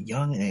guy's fucking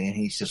young, and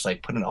he's just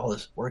like putting all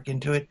this work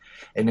into it.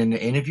 And in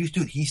the interviews,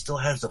 dude, he still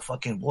has the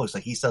fucking voice.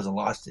 Like he still hasn't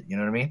lost it. You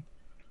know what I mean?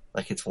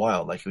 Like it's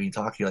wild. Like when you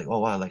talk, you're like, oh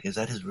wow, like is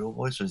that his real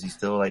voice, or is he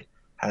still like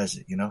has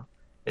it? And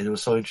it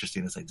was so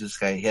interesting. It's like this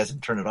guy, he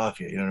hasn't turned it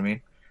off yet. You know what I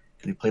mean?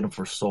 Because he played him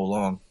for so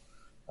long.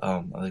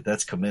 Like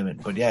that's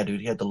commitment. But yeah, dude,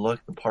 he had the look,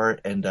 the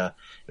part, and it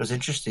was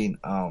interesting.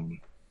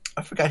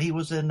 I forgot he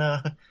was in.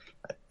 When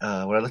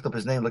I looked up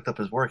his name, looked up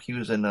his work, he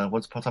was in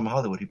Once Upon a Time in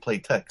Hollywood. He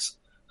played Tex.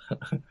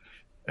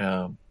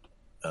 But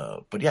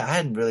yeah, I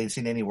hadn't really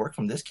seen any work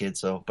from this kid.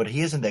 So, but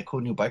he is in that cool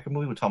new biker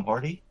movie with Tom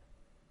Hardy.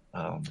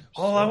 I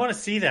want to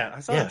see that. I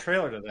saw the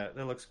trailer to that.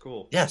 That looks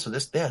cool. Yeah, so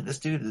this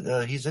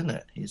dude, he's in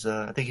that. He's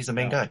I think he's the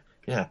main guy.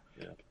 Yeah.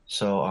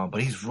 So,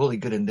 but he's really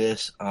good in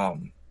this.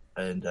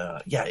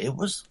 It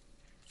was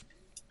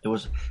a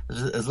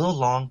little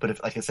long,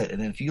 but like I said,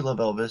 and then if you love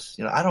Elvis,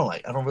 I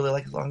don't really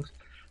like his songs,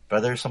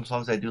 but there's some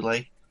songs I do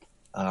like.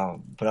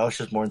 But I was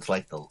just more into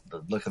like the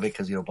look of it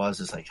because Buzz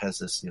is like has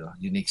this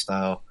unique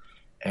style,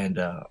 and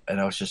I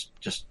was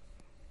just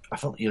I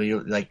felt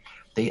you're like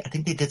I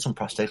think they did some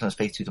prosthetics on his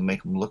face too to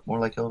make him look more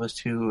like Elvis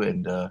too,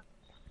 and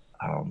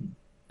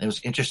it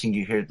was interesting.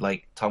 You hear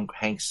like Tom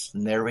Hanks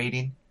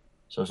narrating,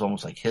 so it's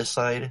almost like his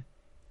side.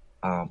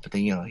 But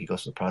then he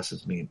goes through the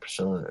process of meeting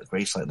Priscilla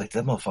Graceland. Like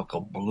that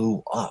motherfucker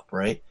blew up,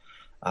 right?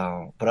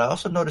 But I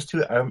also noticed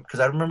too, because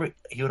I remember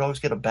he would always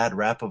get a bad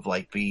rap of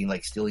like being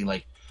like stealing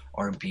like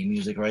R&B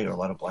music, right? Or a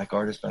lot of black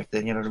artists back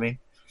then, you know what I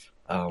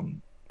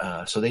mean?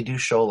 So they do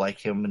show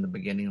like him in the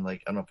beginning,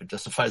 like I don't know if it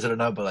justifies it or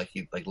not, but like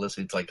he like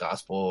listening to like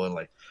gospel and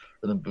like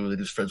rhythm blues. He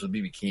was friends with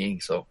B.B.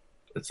 King, so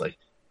it's like,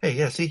 hey,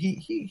 yeah, see,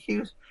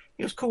 he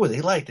was cool with it.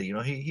 He liked it,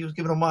 He was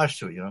giving homage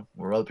to it,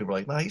 Where other people are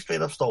like, nah, he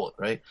straight up stole it,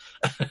 right?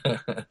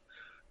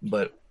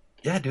 But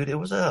yeah, dude, it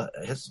was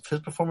his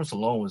performance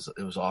alone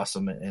was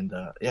awesome, and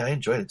I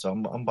enjoyed it. So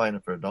I'm buying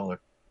it for $1.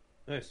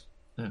 Nice.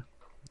 Yeah.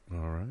 All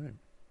right.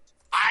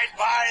 I'd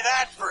buy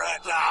that for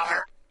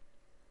 $1.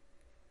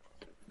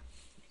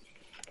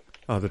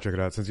 I'll have to check it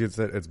out since you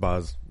said it's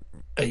Boz.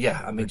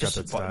 Yeah, I mean, Got just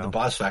that style. the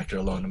boss factor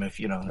alone. I mean, if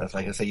that's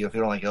like I say, if you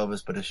don't like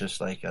Elvis, but it's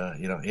just like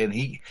and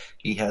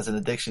he has an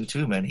addiction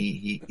too, man.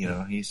 He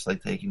he's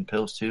like taking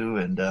pills too,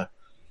 and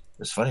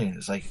it's funny.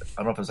 It's like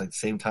I don't know if it's like the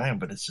same time,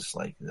 but it's just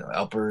like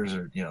uppers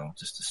or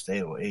just to stay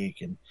awake.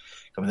 And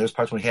I mean, there's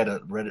parts when he had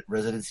a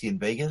residency in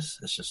Vegas.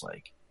 It's just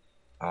like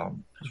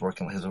he's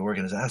working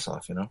his ass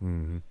off,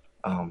 Mm-hmm.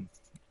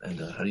 And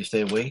how do you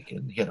stay awake?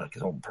 And he had like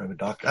his own private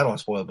doctor. I don't want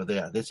to spoil it, but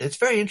yeah, it's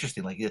very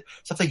interesting. Like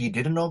something you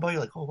didn't know about. You're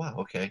like, oh wow,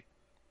 okay,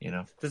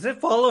 Does it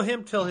follow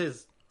him till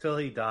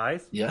he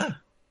dies? Yeah.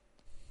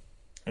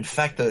 In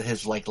fact,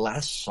 his like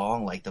last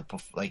song, like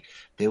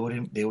they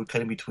would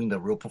cut in between the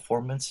real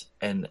performance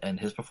and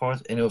his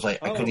performance, and it was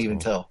like I couldn't even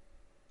tell.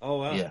 Oh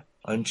wow. Yeah,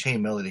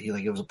 Unchained Melody.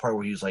 It was a part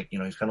where he's like,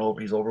 he's kind of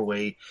he's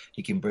overweight.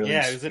 He can barely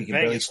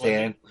barely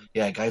stand.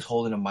 Yeah, guys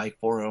holding a mic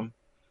for him.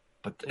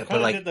 But did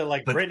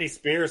the Britney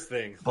Spears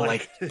thing.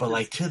 But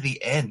to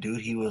the end,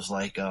 dude, he was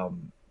like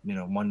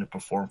wanting to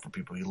perform for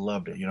people. He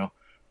loved it,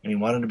 and he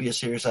wanted to be a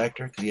serious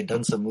actor because he had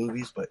done some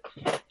movies, but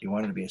he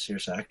wanted to be a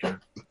serious actor.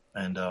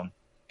 And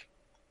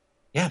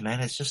yeah, man,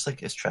 it's just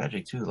like it's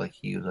tragic too. Like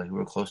he was like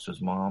real close to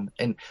his mom.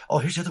 And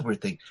here's the other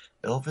weird thing: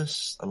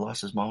 Elvis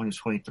lost his mom when he was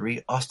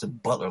 23. Austin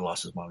Butler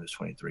lost his mom when he was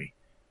 23.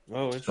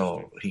 Oh, interesting.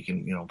 So he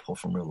can pull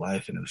from real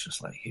life, and it was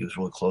just like he was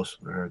really close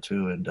with her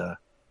too. And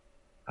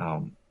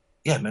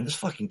yeah, man, this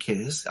fucking kid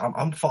is.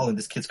 I'm following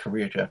this kid's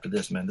career too after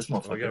this, man. This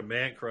motherfucker. I got a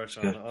man crush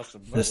on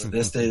Austin Butler.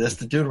 That's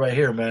the dude right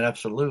here, man.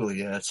 Absolutely,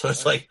 yeah. So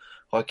it's like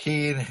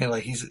Joaquin, and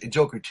like he's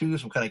Joker too.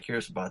 So I'm kind of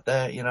curious about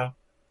that,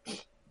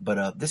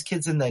 But this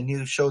kid's in that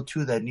new show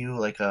too. That new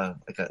like a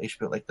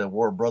HBO, like the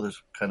War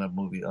Brothers kind of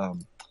movie.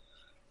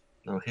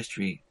 Little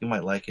history. You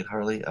might like it,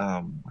 Harley.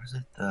 What is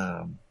it?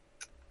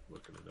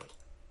 Looking it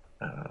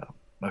up.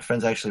 My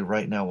friend's actually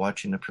right now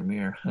watching the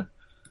premiere.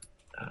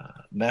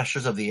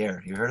 Masters of the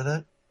Air. You heard of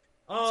that?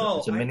 Oh,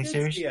 it's a miniseries.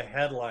 I did see a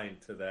headline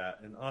to that,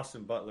 and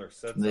Austin Butler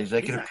said the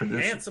executive he's a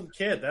producer. handsome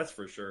kid, that's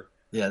for sure.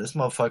 Yeah, this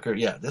motherfucker.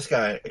 Yeah, this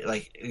guy.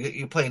 Like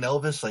you playing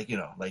Elvis,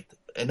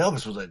 and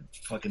Elvis was a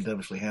fucking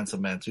devilishly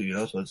handsome man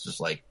too. So it's just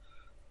like,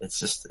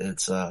 it's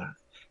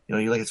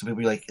you look at some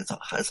people, you're like, it's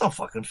not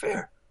fucking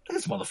fair. Look at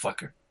this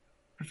motherfucker.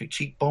 Perfect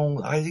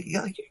cheekbone.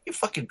 You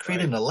fucking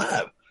created in a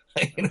lab.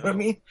 You know what I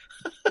mean?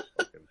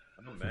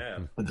 I'm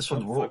mad. But this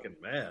I'm one's fucking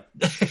mad.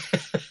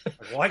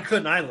 Why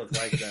couldn't I look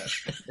like that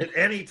at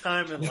any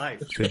time in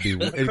life? Could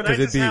I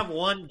just have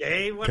one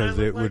day when I look because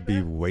it like would be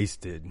that?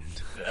 wasted.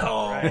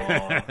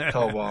 Oh,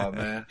 come on,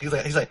 man. He's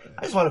like,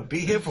 I just want to be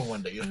here for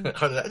one day. I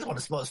just want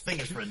to smell his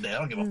fingers for a day. I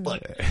don't give a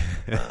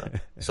fuck.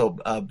 So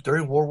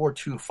during World War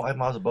II, 5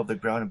 miles above the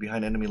ground and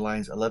behind enemy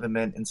lines, 11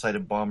 men inside a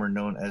bomber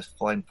known as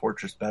Flying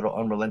Fortress battle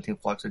unrelenting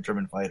flocks of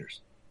German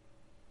fighters.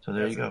 So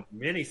there you go.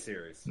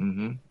 Miniseries.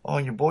 Mm-hmm. Oh,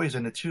 and your boy's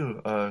in it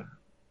too,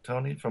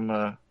 Tony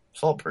from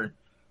Saltburn,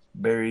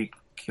 Barry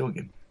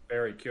Keoghan.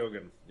 Barry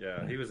Keoghan.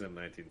 Yeah, he was in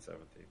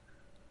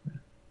 1917.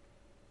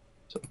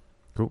 So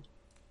cool.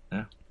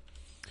 Yeah.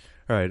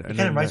 All right. It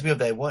kind of reminds me of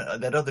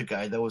that other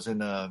guy that was in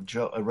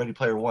Ready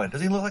Player One.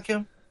 Doesn't he look like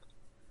him?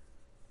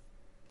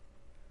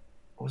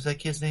 What was that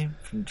kid's name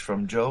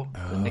from Joe,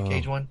 the Nick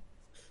Cage one?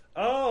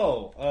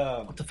 Oh,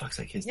 what the fuck's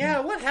that kid's name?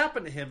 Yeah, what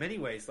happened to him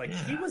anyways? Like,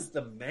 he was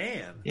the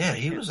man. Yeah,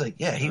 he was like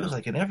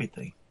in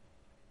everything.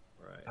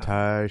 Right.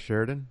 Ty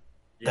Sheridan?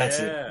 That's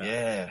it.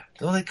 Yeah.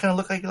 Don't they kind of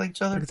look like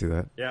each other? I can see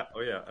that. Yeah. Oh,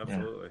 yeah.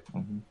 Absolutely.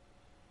 Yeah. Mm-hmm.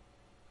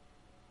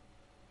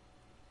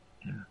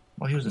 Yeah.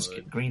 Well, he was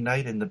in Green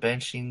Knight and the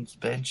Banshees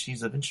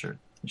of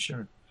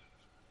Inisherin.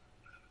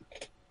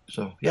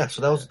 So yeah,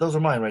 so those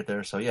are mine right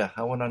there. So yeah,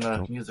 I went on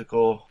a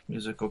musical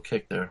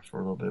kick there for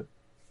a little bit.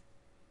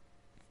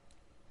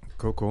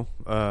 Cool.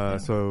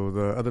 So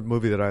the other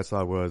movie that I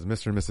saw was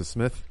Mr. and Mrs.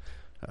 Smith.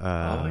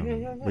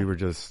 We were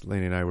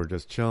Lainey and I were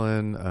just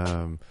chilling.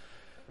 We're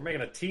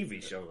making a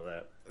TV show of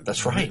that.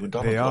 That's right.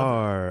 They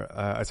are.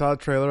 I saw a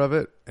trailer of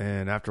it,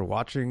 and after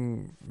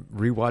rewatching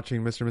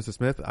Mr. and Mrs.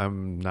 Smith,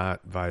 I'm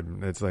not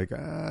vibing. It's like,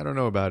 I don't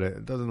know about it.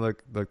 It doesn't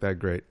look that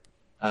great.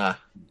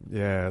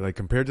 Yeah, like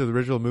compared to the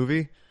original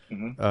movie,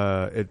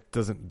 it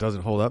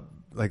doesn't hold up.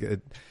 Like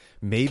it,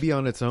 maybe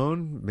on its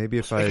own. Maybe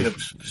if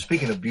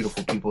speaking of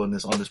beautiful people on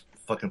this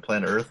fucking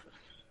planet Earth,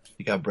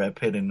 you got Brad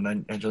Pitt and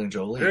Angelina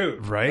Jolie.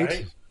 Dude,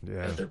 right?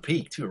 Yeah, at their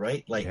peak too,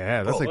 right? Like,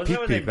 yeah, that's like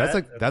peak.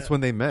 That's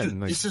when they met. Dude,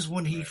 like, this is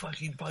when he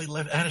fucking probably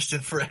left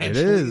Aniston for Angelina.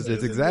 It is.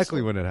 It's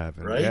exactly when it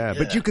happened. Right? Yeah,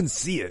 but you can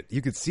see it.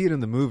 You could see it in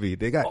the movie.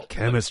 They got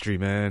chemistry,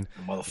 man.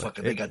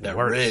 Motherfucker, they got that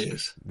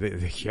Riz.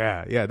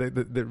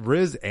 The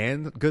Riz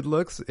and good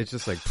looks. It's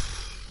just like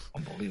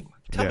unbelievable.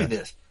 Tell me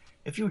this: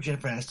 if you were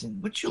Jennifer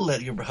Aniston, would you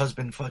let your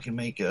husband fucking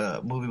make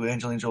a movie with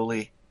Angelina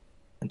Jolie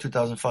in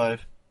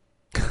 2005?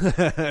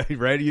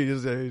 Right? You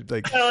just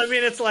like. Well, I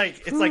mean, it's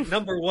like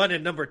number 1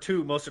 and number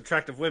 2 most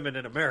attractive women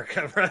in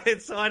America,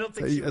 right? So I don't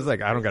think it's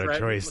like I don't got a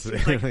choice.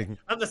 Like,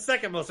 I'm the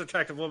second most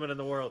attractive woman in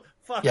the world.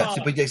 Fuck off.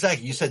 But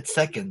exactly. You said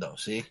second though.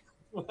 See.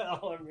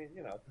 Well, I mean,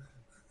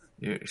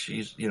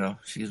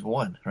 she's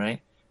one, right?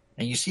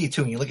 And you see it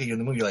too. When you look at you in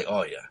the movie, you're like,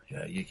 oh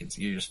yeah. You can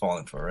see you're just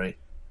falling for it, right?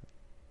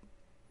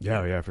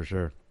 Yeah, for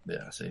sure.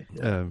 Yeah, see,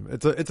 yeah.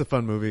 It's a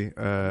fun movie.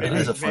 It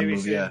is a fun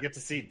movie. Yeah, get to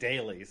see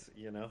dailies,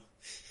 Yeah,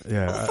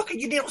 motherfucker,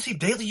 you didn't see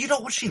Daily. You know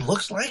what she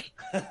looks like?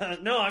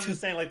 No, I'm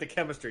just saying, like the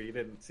chemistry. You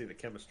didn't see the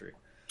chemistry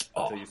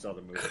until you saw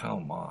the movie.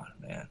 Come on,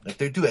 man! Like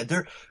they're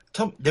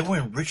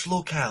wearing rich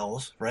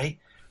locales, right?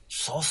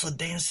 Salsa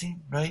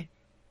dancing, right?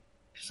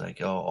 She's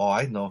like, oh,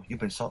 I know. You've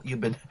been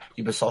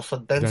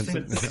salsa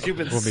dancing. You've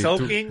been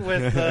soaking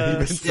with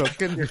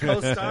your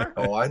co-star.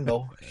 Oh, I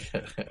know.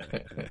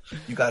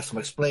 You got some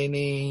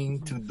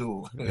explaining to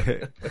do.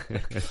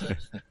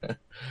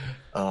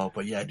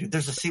 But yeah, dude,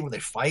 there's a scene where they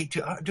fight.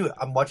 Dude,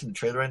 I'm watching the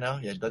trailer right now.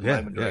 Yeah, Doug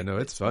Liman directed. No,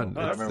 it's fun.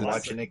 I remember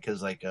watching it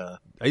because like I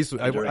used to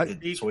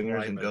directed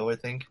Swingers and Go, I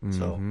think.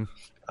 So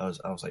I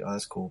was like, oh,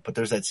 that's cool. But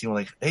there's that scene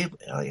where like, hey,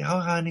 how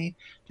honey,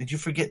 did you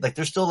forget? Like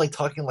they're still like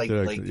talking like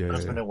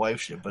husband and wife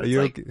shit. But are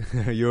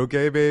you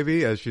okay,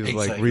 baby? As she's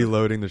like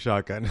reloading the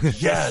shotgun.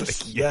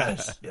 Yes,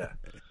 yeah.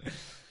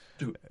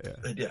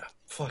 Dude,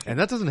 fuck. And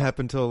that doesn't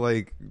happen until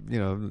like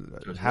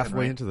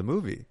halfway right. into the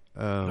movie.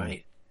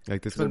 Right.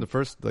 Like they spend the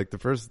first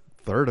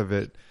third of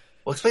it.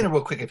 Well, explain it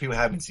real quick if you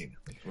haven't seen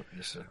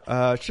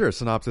it. Sure.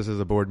 Synopsis is: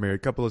 a bored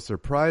married couple is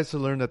surprised to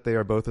learn that they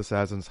are both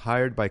assassins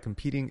hired by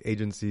competing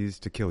agencies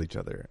to kill each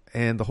other.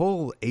 And the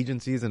whole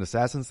agencies and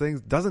assassins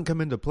thing doesn't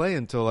come into play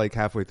until like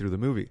halfway through the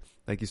movie.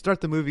 Like you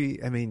start the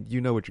movie, I mean,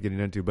 you know what you're getting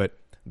into, but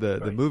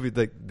the movie,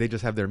 like they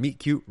just have their meet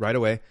cute right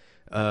away.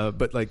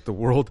 But like the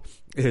world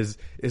is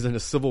in a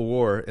civil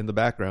war in the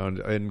background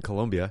in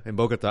Colombia, in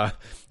Bogota,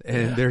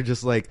 and they're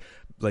just like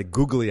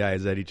googly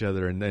eyes at each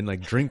other and then like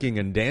drinking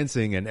and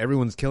dancing, and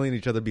everyone's killing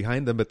each other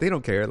behind them, but they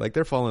don't care. Like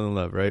they're falling in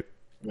love, right?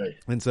 Right.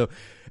 And so,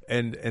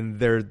 and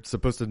they're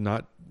supposed to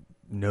not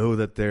know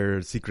that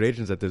they're secret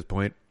agents at this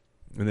point.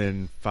 And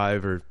then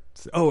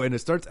and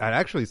it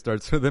actually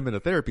starts with them in a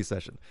therapy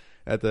session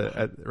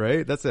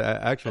right? That's the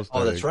actual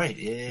story. Oh, that's right.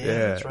 Yeah,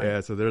 that's right.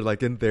 Yeah. So they're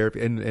like in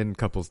therapy, in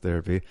couples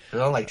therapy.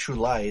 But unlike True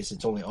Lies,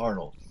 it's only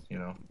Arnold,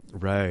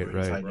 Right.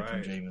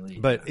 From Jamie Lee.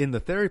 But in the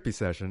therapy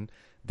session,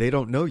 they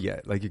don't know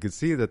yet. Like you could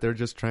see that they're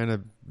just trying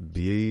to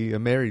be a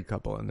married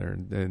couple, and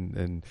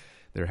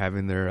they're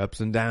having their ups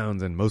and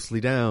downs, and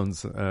mostly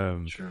downs.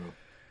 True.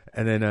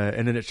 And then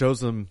it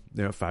shows them,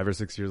 5 or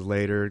 6 years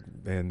later,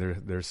 and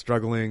they're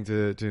struggling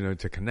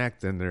to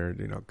connect, and they're,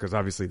 because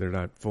obviously they're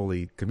not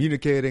fully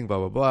communicating, blah,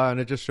 blah, blah.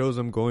 And it just shows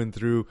them going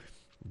through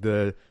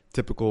the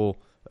typical,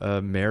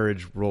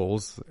 marriage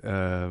roles,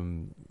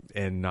 and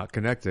not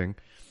connecting.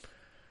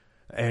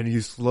 And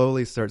you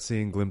slowly start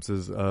seeing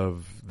glimpses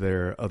of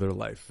their other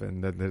life,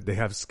 and that they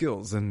have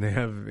skills, and they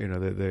have,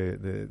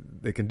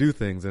 they can do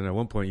things. And at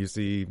one point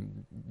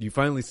you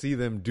finally see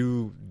them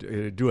do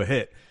a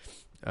hit.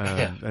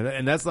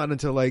 And that's not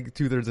until like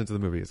 2/3 into the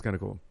movie. It's kind of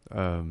cool.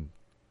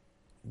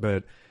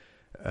 But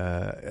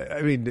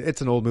I mean,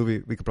 it's an old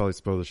movie. We could probably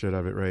spoil the shit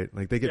out of it, right?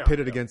 Like they get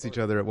pitted against each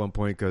other at one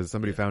point because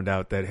somebody found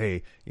out that,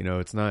 hey,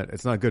 it's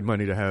not good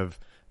money to have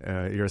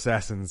your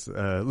assassins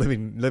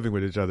living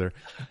with each other.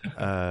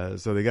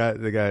 So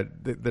there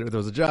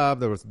was a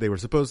job. They were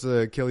supposed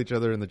to kill each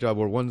other in the job,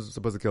 or one's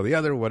supposed to kill the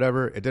other.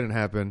 Whatever, it didn't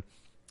happen.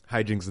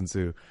 Hijinks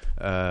ensue.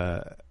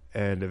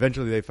 And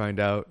eventually they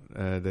find out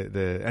and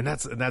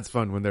that's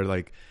fun when they're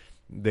like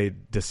they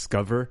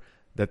discover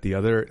that the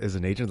other is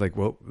an agent. Like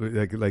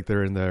like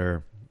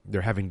they're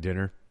having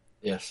dinner.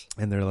 Yes.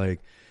 And they're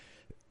like,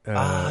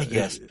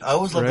 yes. I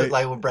always love it,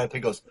 like when Brad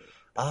Pitt goes,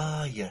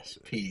 yes,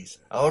 peas.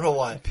 I don't know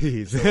why.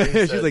 Peas. So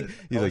he's like,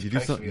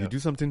 you do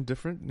something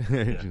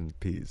different.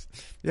 Peas.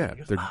 Yeah,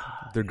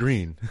 they're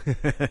green.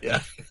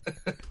 Yeah.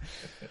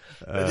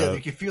 But then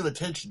you can feel the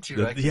tension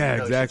too, right?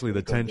 Exactly.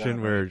 The tension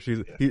down, where right?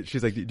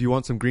 she's like, do you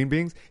want some green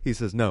beans? He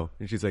says no,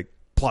 and she's like,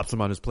 plops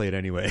them on his plate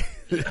anyway.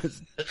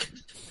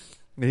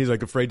 And he's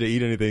like afraid to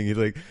eat anything. He's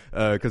like,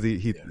 because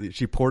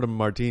she poured him a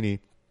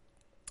martini,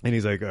 and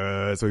he's like,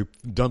 so he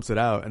dumps it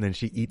out, and then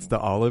she eats the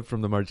olive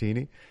from the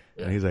martini.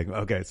 Yeah. And he's like,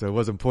 okay, so it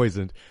wasn't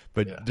poisoned,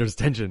 but there's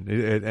tension,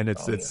 and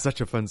it's such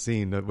a fun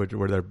scene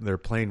where they're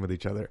playing with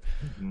each other.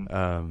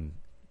 Mm-hmm.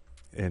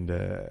 And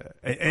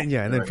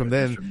then from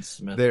then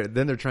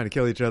they're trying to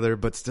kill each other,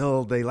 but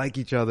still they like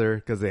each other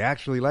because they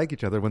actually like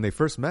each other. When they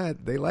first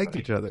met, they liked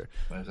each other.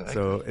 Exactly.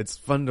 So it's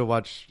fun to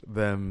watch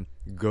them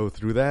go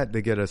through that.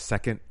 They get a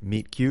second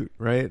meet cute,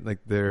 right? Like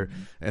their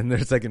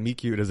second meet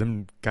cute is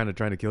them kind of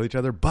trying to kill each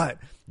other, but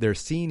they're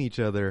seeing each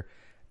other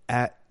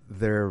at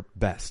their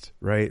best,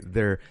 right?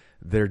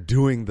 They're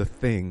doing the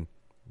thing,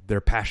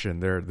 their passion,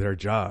 their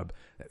job,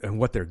 and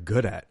what they're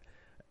good at.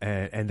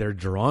 And they're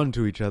drawn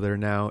to each other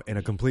now in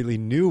a completely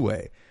new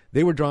way.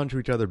 They were drawn to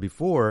each other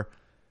before,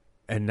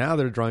 and now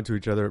they're drawn to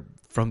each other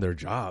from their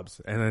jobs.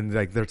 And then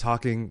like they're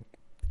talking.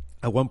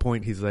 At one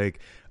point, he's like,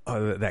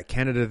 "Oh, that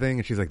Canada thing,"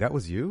 and she's like, "That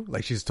was you?"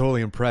 Like she's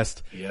totally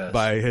impressed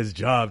by his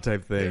job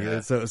type thing.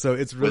 Yeah. So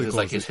it's really cool.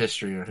 Like his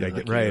history, or his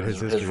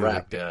history, his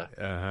rap.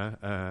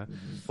 Yeah.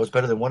 What's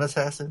better than one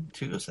assassin?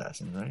 Two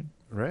assassins, right?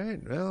 Right.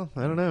 Well,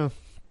 I don't know.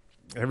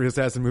 Every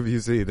assassin movie you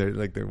see, they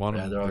want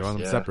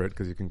them separate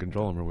because you can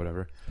control them or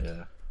whatever.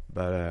 Yeah.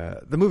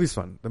 But the movie's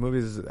fun. The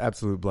movie's an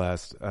absolute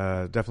blast.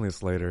 Definitely a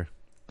Slater.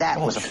 That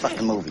was a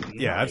fucking movie.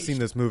 Yeah, nice. I've seen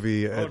this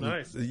movie.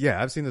 Nice.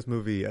 Yeah, I've seen this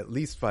movie at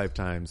least 5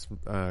 times,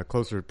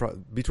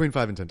 between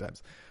 5 and 10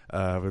 times.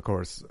 Of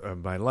course,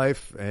 my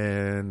life,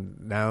 and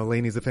now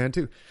Lainey's a fan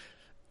too.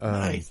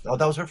 Nice. Oh,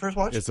 that was her first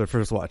watch? It's her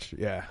first watch,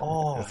 yeah.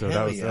 Oh, so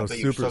that was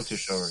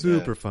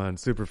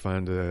super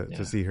fun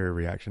to see her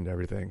reaction to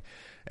everything.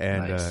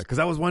 And because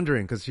I was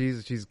wondering, because she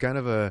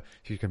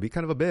can be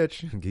kind of a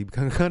bitch and be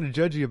kind of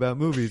judgy about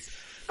movies,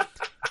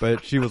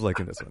 but she was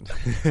liking this one.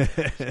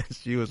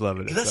 She was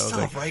loving it. That's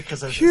tough, right?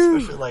 Because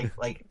especially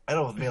like I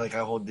don't mean like I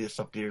hold this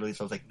stuff dearly,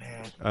 so I was like,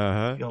 man,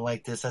 you don't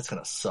like this, that's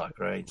gonna suck,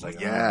 right? It's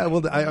like,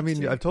 I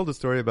mean, I've told the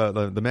story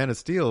about the Man of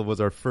Steel was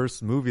our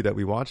first movie that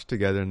we watched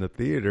together in the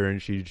theater, and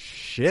she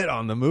shit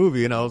on the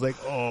movie, and I was like,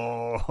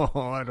 oh,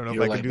 I don't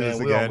know if I can do this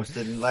again. We almost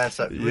didn't last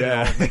that.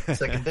 Yeah, make the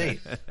second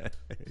date.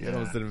 You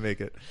almost didn't make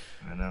it.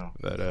 I know,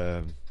 but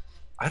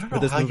I don't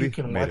know how you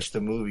can watch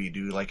the movie,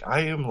 dude. Like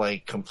I am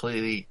like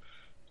completely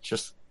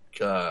just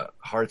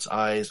heart's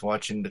eyes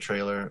watching the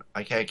trailer.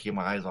 I can't keep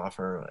my eyes off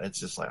her. It's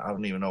just like I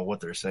don't even know what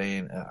they're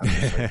saying. I'm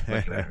just like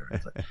looking at her.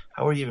 It's like,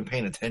 how are you even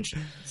paying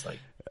attention? It's like,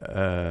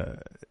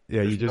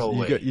 yeah, you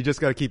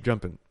just got to keep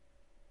jumping.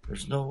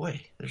 There's no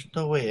way. There's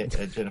no way.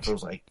 Jennifer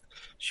was like,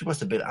 she must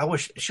have been. I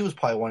wish she was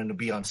probably wanting to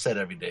be on set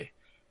every day.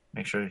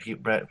 Make sure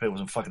Brad Pitt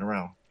wasn't fucking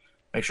around.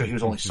 Make sure he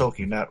was only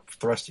soaking, not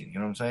thrusting. You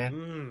know what I'm saying?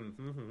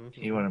 Mm-hmm.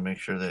 You want to make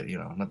sure that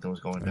nothing was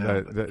going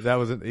down. That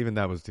wasn't even.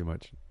 That was too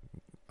much.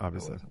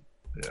 Obviously,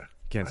 yeah.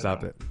 Can't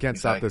stop it. Can't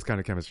stop this kind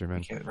of chemistry,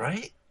 man.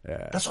 Right?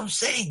 Yeah. That's what I'm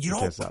saying. You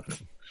can't stop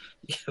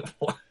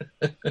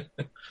it.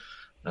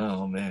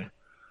 Oh man.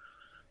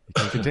 You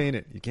can't contain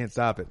it. You can't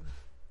stop it.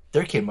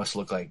 Their kid must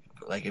look like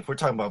if we're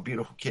talking about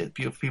beautiful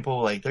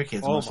people, like their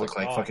kids must look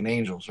like fucking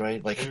angels,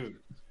 right? Like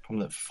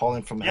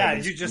falling from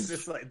heaven. Yeah,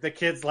 it's like the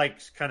kid's like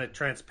kind of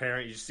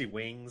transparent. You just see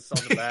wings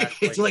on the back.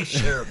 It's like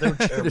cherub.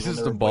 It's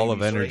just a ball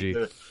of energy.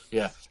 Right?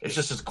 Yeah, it's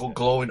just this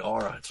glowing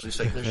aura. It's just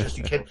like there's just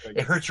you can't.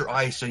 It hurts your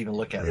eyes so you can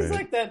look at it. It's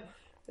like that.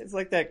 It's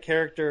like that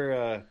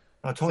character.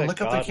 Tony,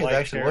 look up the kids.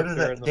 Actually, what is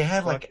that? They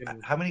have like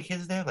how many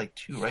kids? They have like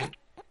 2, right?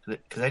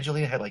 Because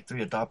Angelina had like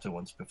 3 adopted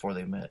ones before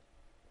they met,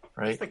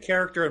 right? It's the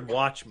character in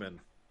Watchmen.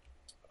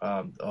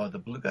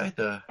 The blue guy.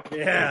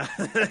 Yeah,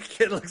 that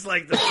kid looks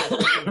like the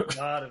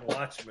god in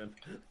Watchmen.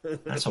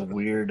 That's a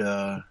weird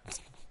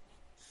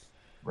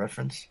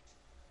reference.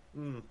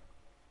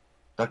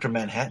 Dr.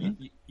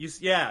 Manhattan. You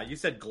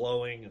said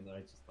glowing, and I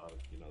just thought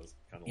it's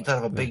kind of. You thought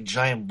of a big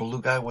giant blue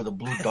guy with a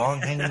blue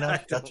dong hanging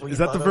out. That's what. Is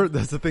that the first?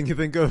 That's the thing you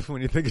think of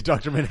when you think of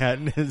Dr.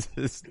 Manhattan? Is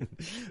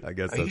I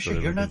guess. Are you sure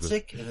you're not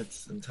sick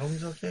and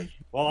Tony's okay?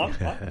 Well, I'm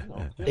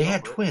fine. They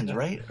had twins,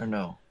 right? Or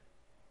no?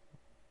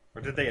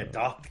 Or did they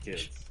adopt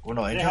kids? Well,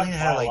 no. Angelina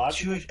had like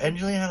 2.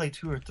 Angelina had like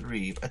 2 or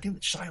 3. I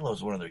think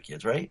Shiloh's one of their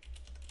kids, right?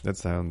 That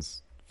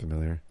sounds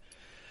familiar.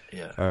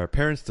 Yeah.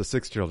 Parents to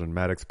 6 children: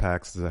 Maddox,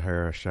 Pax,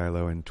 Zahara,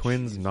 Shiloh, and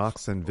twins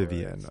Knox and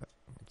Vivian.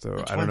 So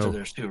the I don't know. Twins are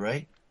theirs too,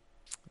 right?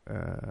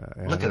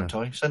 Look at them,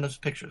 Tony. Send us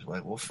pictures.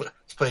 Like,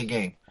 let's play a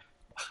game.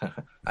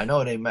 I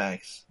know it ain't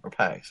Max or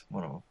Pax.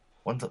 One of them.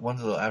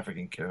 One's a little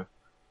African kid.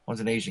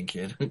 One's an Asian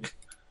kid.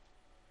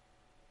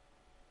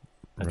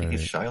 I think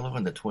it's Shiloh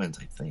and the twins.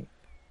 I think.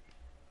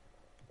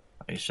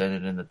 I sent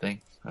it in the thing.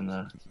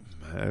 I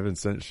haven't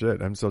sent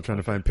shit. I'm still trying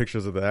to find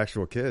pictures of the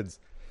actual kids.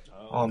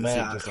 Oh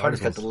man, Carter's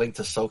got the link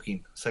to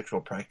soaking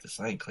sexual practice.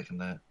 I ain't clicking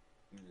that.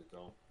 You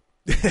don't.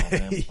 Oh,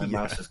 man.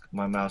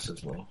 My mouse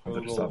is low. I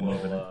better stop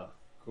moving it.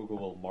 Google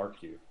will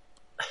mark you.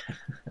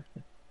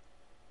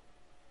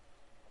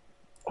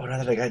 Oh, now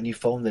that I got a new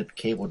phone, that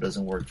cable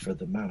doesn't work for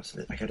the mouse.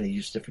 I got to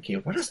use different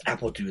cable. Why does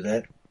Apple do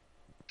that?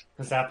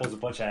 Because Apple's a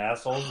bunch of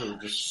assholes who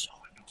just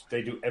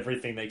they do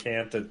everything they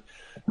can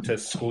to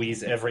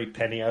squeeze every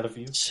penny out of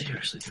you.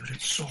 Seriously, dude,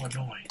 it's so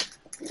annoying.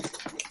 You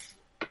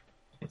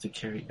have to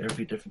carry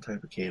every different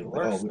type of cable.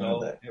 We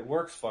know that. It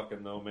works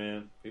fucking though,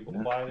 man. People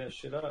buy that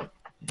shit up.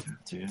 Yeah,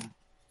 dude.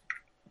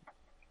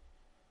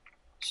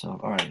 So,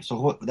 all right.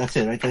 So that's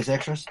it, right? That's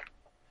extras?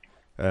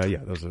 Yeah,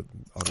 those are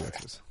all the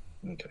extras.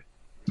 Okay.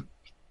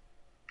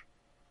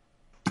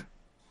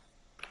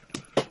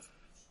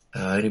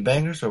 Any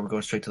bangers, or we're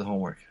going straight to the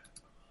homework?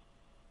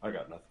 I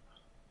got nothing.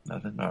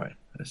 Nothing? All right.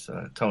 It's,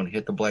 Tony,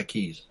 hit the black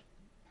keys.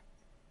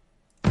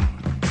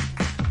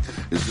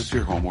 Is this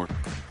your homework?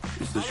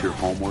 Is this your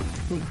homework?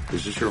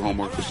 Is this your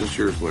homework? Is this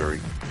yours, Larry?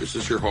 Is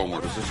this your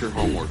homework? Is this your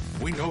homework?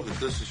 We know that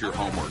this is your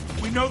homework.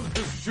 We know that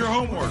this is your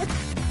homework.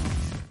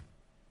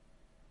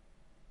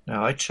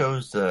 Now, I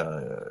chose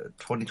the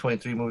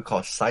 2023 movie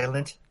called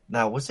Silent.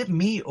 Now, was it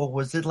me, or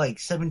was it like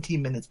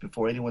 17 minutes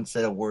before anyone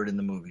said a word in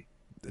the movie?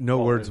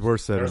 No words were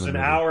said. There's an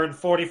hour and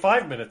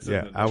 45 minutes.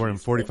 Yeah, hour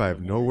and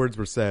 45. No words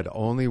were said.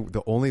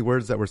 The only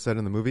words that were said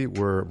in the movie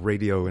were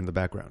radio in the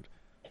background.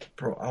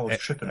 Bro, I was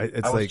tripping.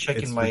 I was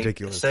checking my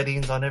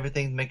settings on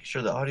everything, making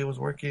sure the audio was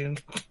working.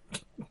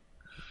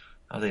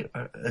 Am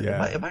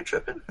I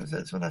tripping?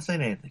 That's not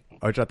saying anything.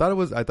 Which I thought it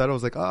was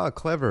like,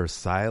 clever,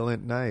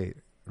 Silent Night,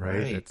 right?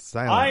 It's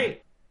silent.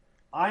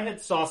 I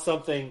had saw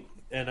something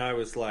and I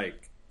was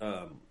like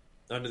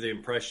under the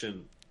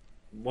impression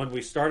when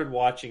we started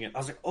watching it, I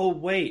was like, oh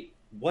wait,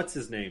 what's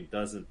his name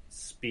doesn't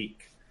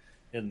speak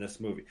in this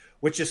movie,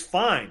 which is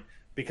fine.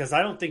 Because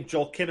I don't think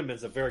Joel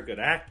Kinnaman's a very good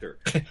actor.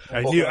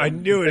 I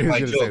knew it. He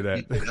was going to say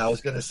that. I was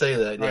going to say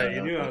that. Yeah,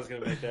 you knew I was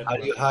going to make that. How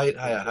do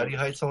you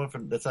hide someone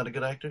that's not a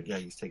good actor? Yeah,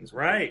 you take his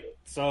word. Right.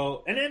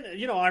 So, and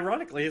then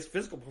ironically, his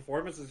physical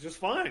performance is just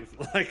fine.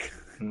 Like,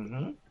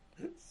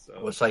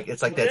 so it's like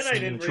that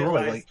scene in True.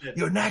 Like,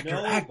 you're an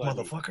actor, act,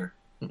 motherfucker.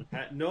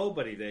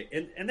 Nobody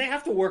they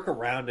have to work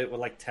around it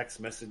with like text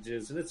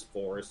messages, and it's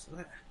forced.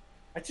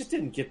 I just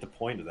didn't get the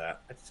point of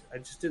that. I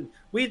just didn't.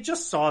 We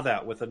just saw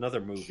that with another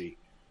movie.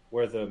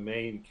 Where the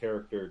main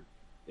character,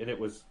 and it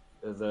was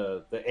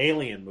the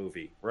Alien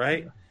movie,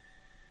 right? Yeah.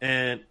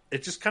 And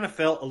it just kind of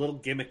felt a little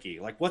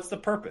gimmicky. Like, what's the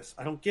purpose?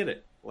 I don't get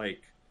it.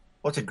 Like,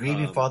 what's a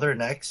grieving father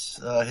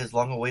enacts his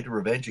long-awaited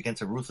revenge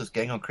against a ruthless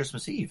gang on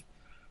Christmas Eve?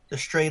 The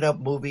straight-up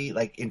movie,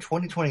 like in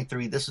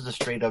 2023, this is a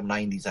straight-up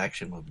 '90s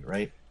action movie,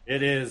 right?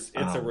 It is.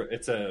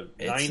 It's a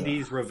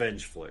 90s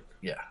revenge flick.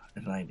 Yeah,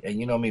 and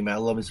you know me, man. I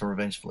love me some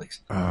revenge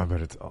flicks.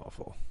 But it's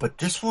awful. But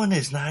this one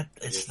is not.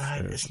 It's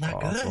not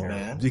good,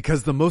 man.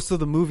 Because most of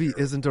the movie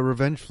isn't a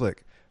revenge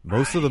flick.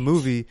 Most of the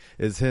movie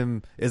is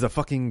a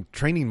fucking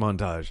training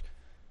montage.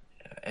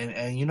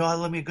 And you know I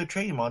love me a good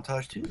training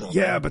montage too, though.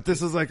 Yeah, but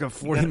this is like a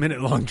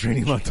 40-minute long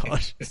training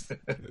montage.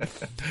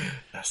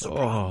 That's the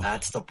problem.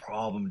 That's the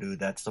problem, dude.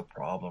 That's the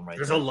problem, right?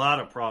 There's a lot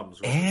of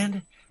problems.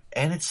 And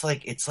it's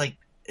like it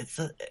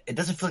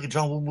doesn't feel like a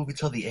John Woo movie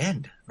till the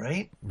end,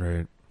 right?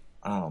 Right.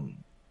 No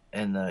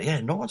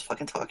one's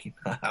fucking talking.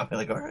 I'm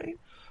like, all right.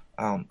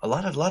 A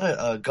lot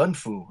of gun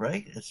fu,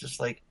 right? It's just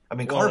like,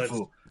 car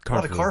fu. A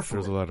lot of car fu.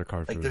 There's a lot of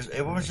car fu. Like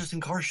everyone's just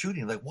in car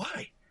shooting. Like,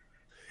 why?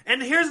 And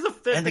here's the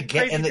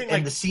crazy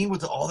thing, the scene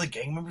with all the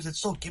gang members, it's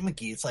so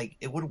gimmicky. It's like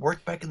it would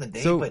work back in the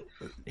day, but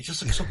it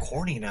just looks so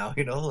corny now.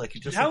 You know, like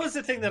it just. That was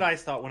the thing that I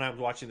thought when I was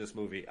watching this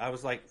movie. I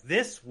was like,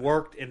 this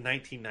worked in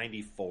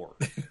 1994.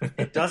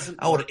 It doesn't.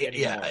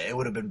 It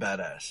would have been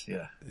badass.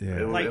 Yeah.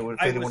 It would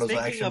fit in one of those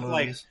action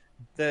movies.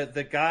 Like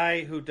the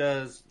guy who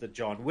does the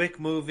John Wick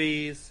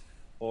movies,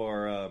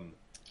 or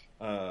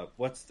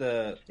what's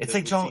the? It's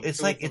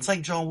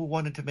like John Woo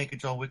wanted to make a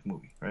John Wick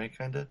movie, right?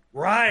 Kind of.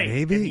 Right.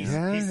 Maybe. He's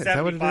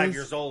 75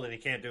 years old and he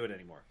can't do it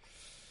anymore.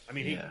 I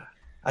mean,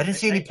 I didn't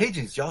see any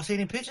pigeons. Y'all see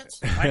any pigeons?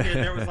 I did.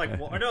 There was like,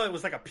 it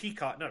was like a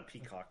peacock, not a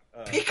peacock.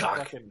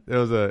 Peacock. It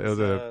was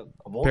a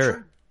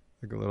parrot.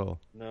 Like a little.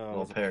 No, it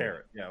was a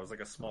parrot. Yeah, it was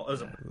like a small. It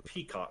was a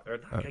peacock.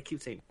 I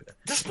keep saying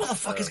this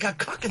motherfucker's got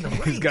cock in the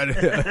brain. He's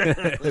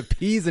got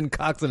peas and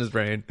cocks in his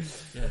brain.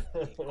 Yeah.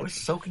 We're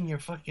soaking your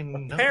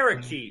fucking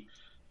parakeet.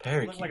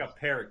 Parakeet. It looked like a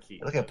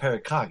parakeet. Look at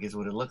parrot cock is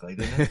what it looked like,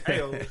 didn't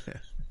it?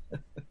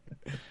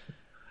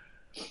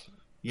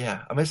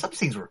 Yeah, I mean, some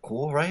scenes were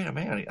cool, right? I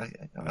mean,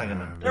 I'm not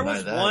gonna. There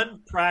was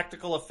one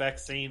practical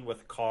effects scene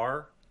with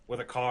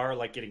a car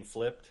like getting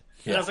flipped.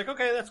 Yeah. And I was like,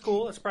 okay, that's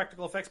cool. That's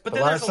practical effects. But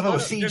then there's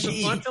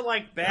a bunch of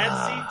like bad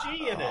CG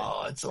in it.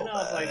 Oh, it's so bad. I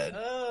was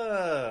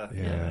like,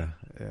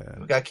 Yeah.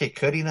 We got Kid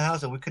Cudi in the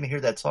house, and we couldn't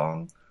hear that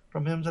song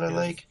from him that I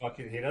like.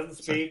 He doesn't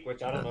speak,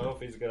 which I don't know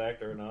if he's a good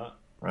actor or not.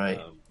 Right.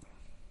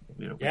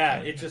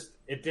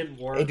 It didn't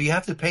work. Hey, do you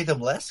have to pay them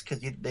less because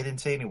they didn't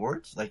say any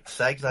words? Like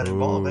SAG's not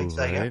involved. Like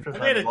SAG actors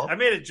not involved. I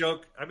made a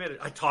joke.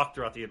 I talked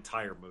throughout the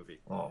entire movie.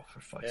 Oh, for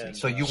fuck's sake!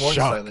 So you weren't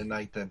Silent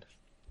Night then?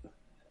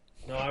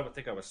 No, I would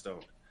think I was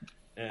stoned.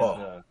 And,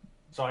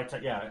 so I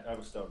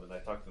was stoned and I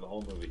talked through the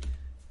whole movie,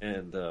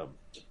 and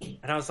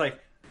I was like,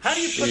 "How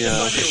do you put this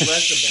on your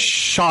resume?"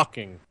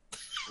 Shocking.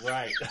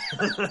 Right.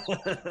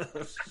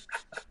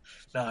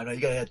 No,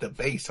 you gotta have the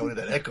bass, only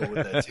that echo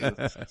with that too.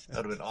 That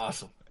would have been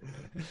awesome.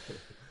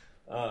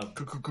 I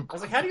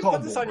was like, how do you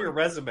put this on your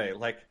resume?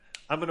 Like,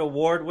 I'm an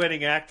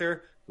award-winning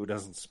actor who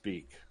doesn't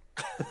speak.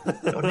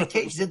 Nick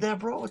Cage did that,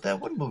 bro, with that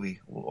one movie,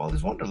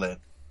 Willy's Wonderland.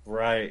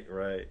 Right.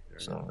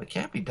 So it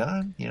can't be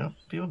done. You know,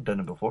 people have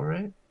done it before,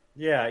 right?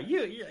 Yeah.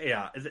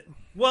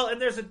 Well,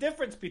 and there's a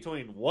difference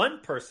between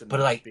one person, but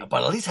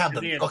at least have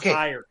the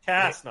entire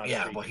cast. Not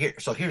yeah. Well,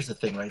 here's the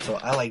thing, right? So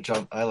I like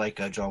John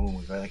Woo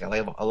movies, right? Like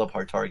I love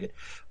Hard Target.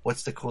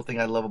 What's the cool thing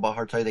I love about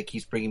Hard Target that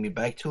keeps bringing me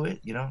back to it?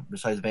 You know,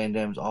 besides Van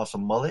Damme's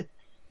awesome mullet,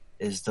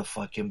 is the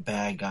fucking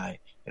bad guy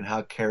and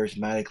how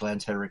charismatic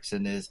Lance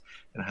Henriksen is,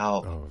 and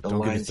how the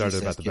lines he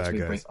says gets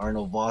me bring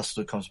Arnold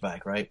Vosloo comes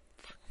back, right?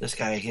 This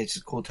guy gets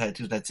his cool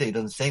tattoos. That's it. He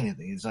doesn't say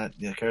anything. He's not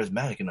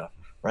charismatic enough,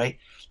 right?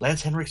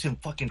 Lance Henriksen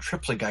fucking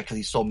trips a guy because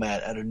he's so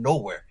mad out of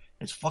nowhere.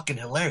 It's fucking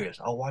hilarious.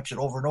 I'll watch it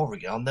over and over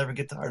again. I'll never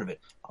get tired of it.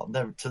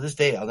 To this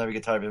day, I'll never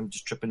get tired of him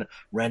just tripping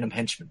random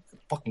henchmen.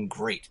 Fucking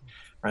great,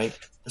 right?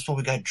 This one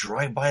we got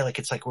drive by like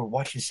it's like we're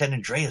watching San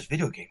Andreas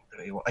video game.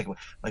 Like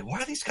why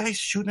are these guys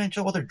shooting at each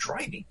other while they're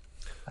driving?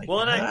 Like,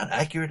 they're not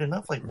accurate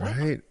enough. Like, what?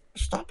 Right.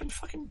 Stop and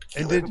fucking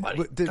kill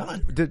everybody.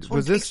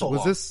 Was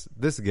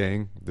this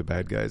gang, the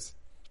bad guys?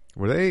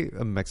 Were they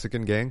a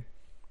Mexican gang?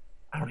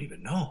 I don't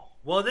even know.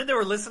 Well, then they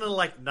were listening to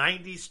like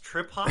 '90s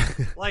trip hop,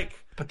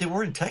 But they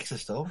were in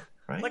Texas, though,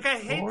 right? Like I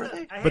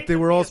hate but they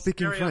were all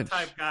speaking French.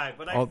 Guy,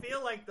 but I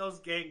feel like those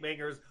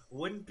gangbangers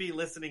wouldn't be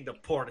listening to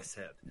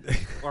Portishead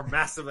or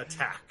Massive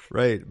Attack,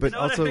 right? But you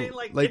know also, I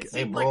mean?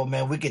 Hey, bro,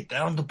 man, we get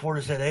down to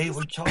Portishead. Hey,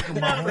 we're talking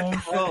about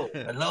home.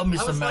 I love me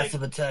some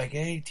Massive Attack.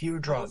 Hey,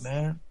 teardrop,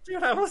 man.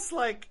 Dude, I was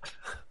like,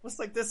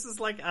 this is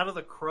like out of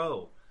The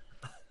Crow.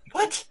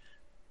 What?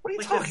 What are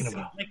you talking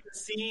about? Like the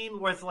scene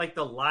with like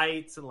the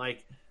lights and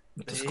like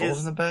the skulls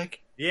in the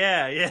back.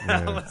 Yeah.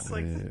 I was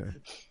like,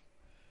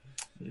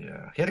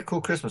 yeah. He had a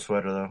cool Christmas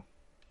sweater though.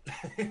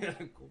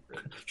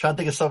 Trying to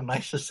think of something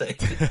nice to say.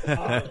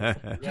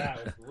 Yeah,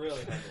 it was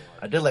really nice.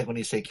 I did like when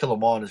he said "kill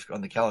them all"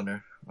 on the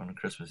calendar on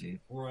Christmas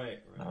Eve.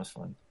 Right. That was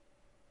fun.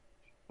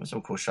 There's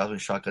some cool shots when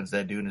shotguns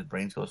that dude and his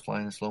brains goes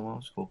flying in slow mo.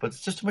 It's cool, but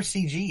it's just too much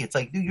CG. It's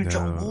like, dude, you're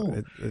John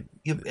Woo.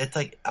 It's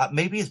like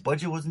maybe his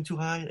budget wasn't too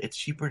high. It's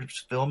cheaper to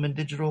film in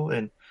digital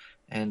and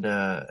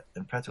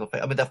practical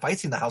effects. I mean, that fight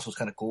scene in the house was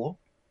kind of cool,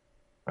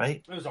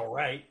 right? It was all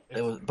right.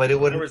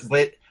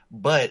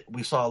 But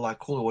we saw a lot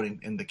cooler one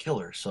in The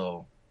Killer.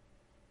 So,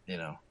 you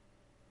know,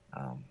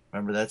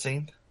 remember that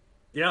scene?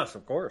 Yes,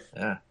 of course.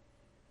 Yeah.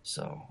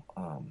 So,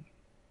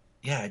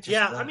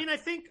 yeah, I mean, I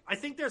think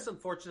there's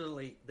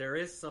unfortunately there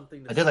is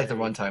something. I did like the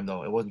runtime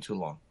though; it wasn't too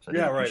long. So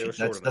right. It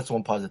was that's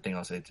one positive thing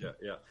I'll say too.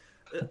 Yeah.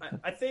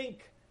 I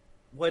think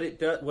what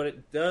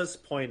it does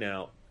point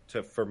out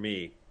for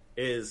me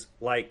is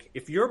like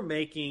if you're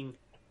making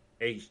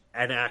an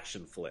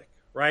action flick,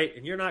 right,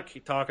 and you're not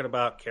talking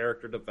about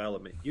character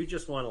development, you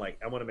just want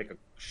to I want to make a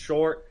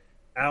short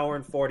hour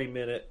and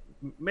 40-minute.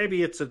 Maybe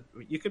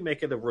you can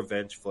make it a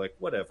revenge flick,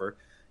 whatever.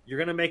 You're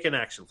going to make an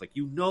action flick.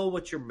 You know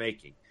what you're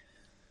making.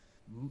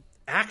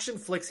 Action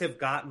flicks have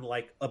gotten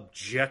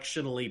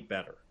objectionably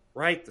better,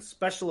 right? The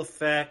special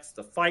effects,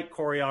 the fight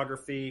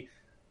choreography,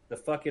 the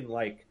fucking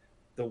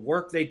the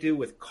work they do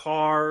with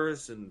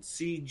cars and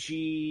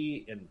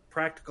CG and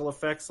practical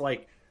effects.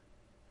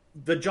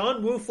 The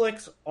John Woo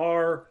flicks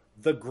are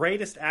the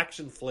greatest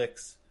action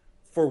flicks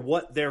for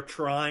what they're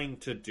trying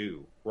to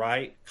do,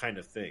 right? Kind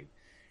of thing.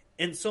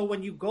 And so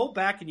when you go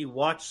back and you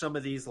watch some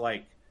of these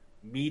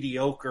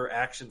mediocre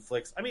action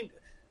flicks, I mean,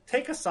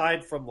 take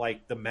aside from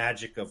the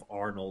magic of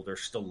Arnold or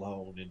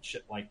Stallone and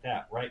shit like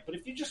that, right? But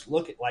if you just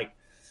look at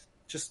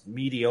just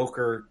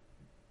mediocre,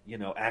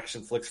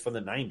 action flicks from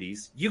the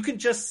 90s, you can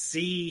just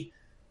see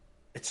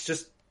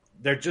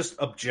they're just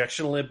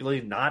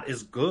objectionably not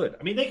as good.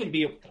 I mean, they can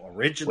be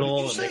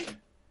original. What did you say?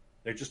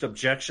 They're just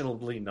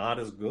objectionably not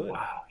as good.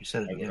 Wow, you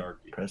said it again.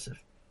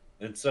 Impressive.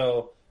 And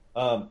so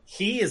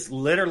he is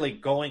literally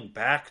going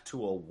back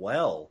to a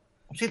well.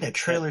 I'm seeing that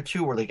trailer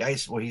too, where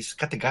he's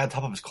got the guy on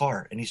top of his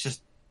car and he's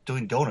just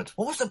doing donuts.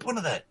 What was the point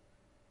of that?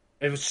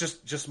 It was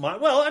just my.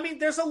 Well, I mean,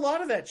 there's a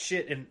lot of that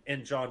shit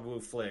in John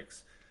Woo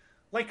flicks.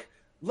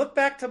 Look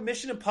back to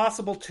Mission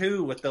Impossible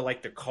 2 with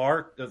the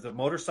car, the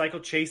motorcycle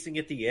chasing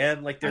at the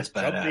end, they're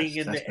jumping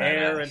in the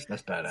air, and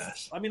that's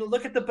badass. I mean,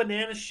 look at the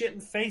banana shit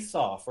in Face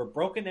Off or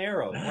Broken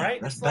Arrow,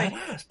 right? That's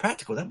badass.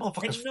 Practical. That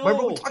motherfucker's.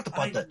 Remember we talked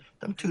about that?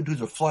 Them two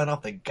dudes were flying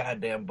off the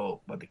goddamn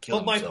boat, about to kill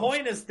themselves. But my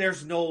point is,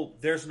 there's no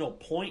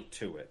point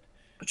to it.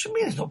 What you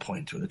mean? There's no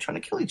point to it? They're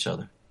trying to kill each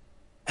other.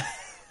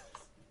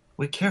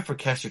 We care for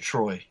Castor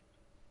Troy,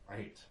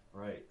 right,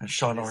 and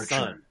Sean Archer.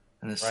 Son.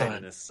 And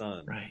his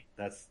son. Right.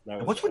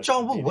 What's with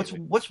John Woo?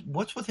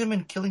 What's with him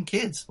and killing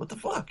kids? What the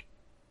fuck?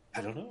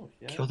 I don't know.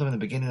 Yeah. Killed him in the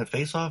beginning of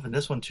Face Off, and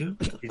this one too.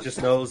 He just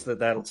knows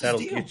that'll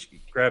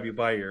grab you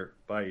by your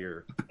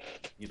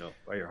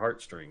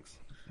heartstrings,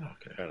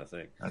 kind of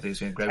thing. I think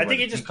he's gonna grab. I think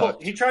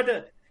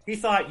he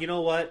thought, you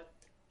know what?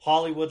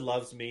 Hollywood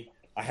loves me.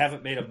 I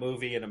haven't made a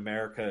movie in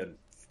America in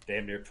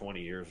damn near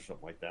 20 years or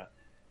something like that,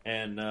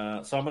 and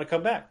so I'm going to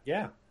come back.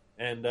 Yeah,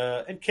 and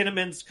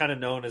Kinnaman's kind of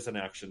known as an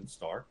action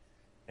star.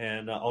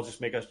 And I'll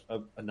just make a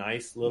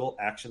nice little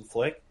action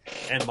flick.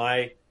 And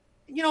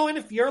and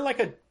if you're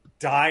a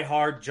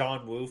diehard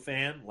John Woo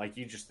fan,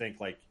 you just think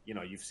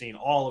you've seen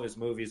all of his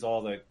movies,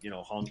 all the,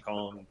 Hong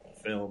Kong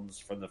films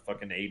from the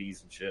fucking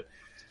 80s and shit.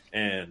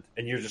 And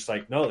you're just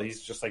no,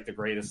 he's just the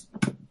greatest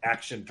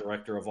action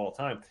director of all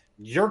time.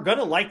 You're going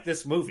to like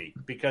this movie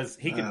because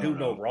he can do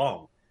no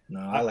wrong.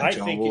 No, I like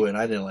John Woo and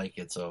I didn't like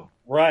it, so.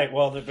 Right.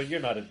 Well, but you're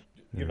not a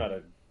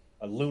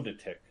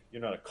lunatic.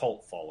 You're not a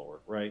cult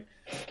follower, right?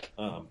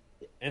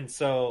 And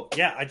so,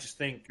 yeah, I just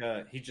think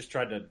he just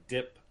tried to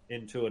dip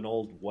into an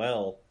old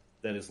well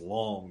that is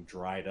long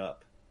dried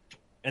up.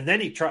 And then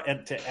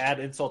and to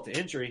add insult to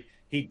injury,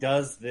 he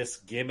does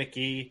this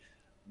gimmicky,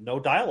 no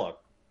dialogue.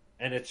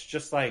 And it's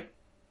just I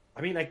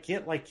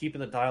get keeping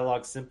the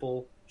dialogue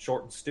simple,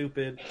 short and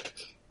stupid,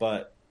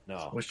 but no.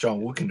 I wish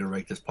John Woo can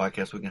direct this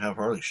podcast. We can have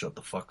Harley shut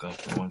the fuck up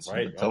for once.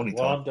 Right. Tony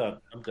I'm done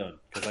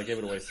because I gave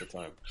it a waste of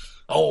time.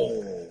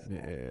 Oh.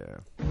 Yeah.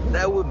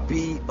 That would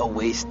be a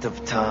waste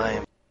of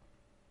time.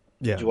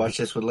 Yeah. Did you watch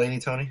this with Lainey,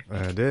 Tony?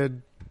 I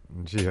did.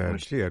 And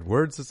she had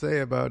words to say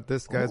about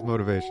this guy's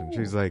motivation.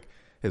 She's like,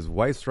 his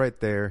wife's right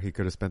there. He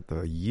could have spent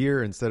the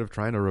year instead of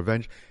trying to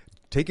revenge.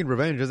 Taking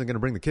revenge isn't going to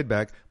bring the kid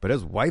back, but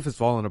his wife is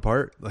falling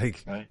apart.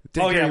 Take care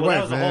of your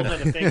wife, man. That was a whole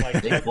other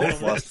thing. They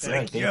both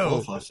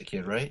lost the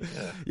kid, right?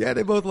 Yeah,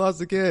 they both lost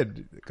the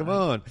kid. Come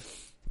on.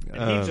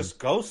 And he just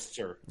ghosts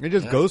her. He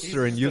just ghosts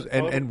her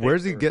and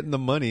where's he getting the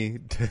money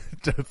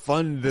to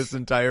fund this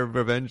entire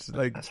revenge?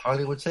 That's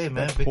Hollywood say,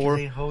 man. Bitches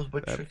ain't hoes,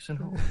 but tricks and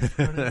hoes.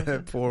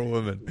 That poor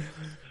woman.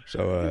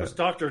 So it was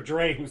Dr.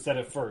 Dre who said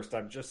it first.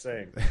 I'm just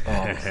saying.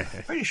 Oh,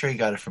 pretty sure he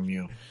got it from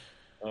you.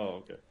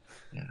 Oh, okay.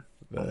 Yeah.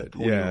 But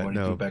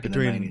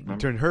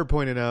between her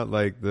pointing out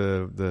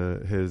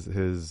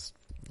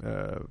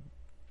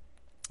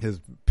his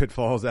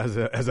pitfalls as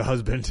a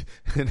husband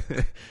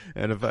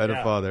and a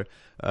father,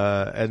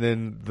 and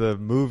then the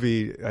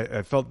movie,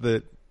 I felt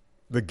that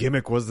the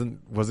gimmick wasn't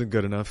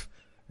good enough.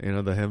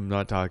 The him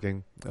not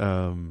talking,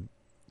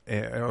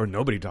 or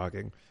nobody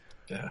talking.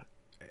 Yeah.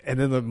 And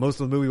then most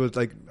of the movie was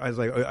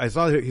I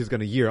saw that he's going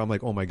to year. I'm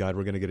like, oh my god,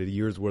 we're going to get a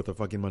year's worth of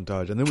fucking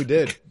montage, and then we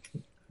did.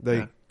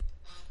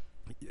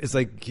 It's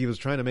like he was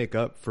trying to make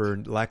up for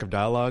lack of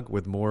dialogue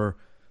with more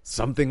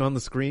something on the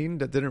screen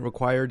that didn't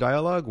require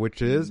dialogue,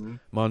 which is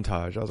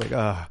montage. I was like,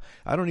 I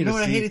don't need to see. You know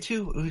what I hated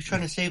too? He was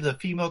trying to save the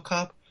female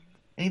cop,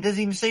 and he doesn't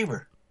even save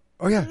her.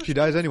 Oh yeah, she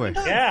dies anyway.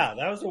 Yeah,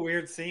 that was a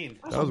weird scene.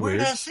 That was a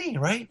weird ass scene,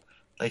 right?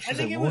 Like she's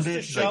like wounded. Was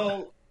to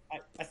show.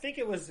 I think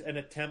it was an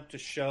attempt to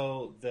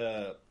show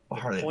the.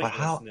 Harley, but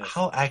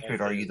how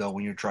accurate are you though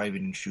when you're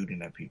driving and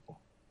shooting at people?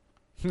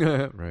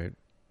 Right.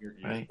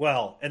 Right.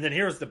 Well, and then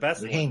here's the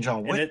best one. He ain't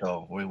John Wick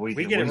though.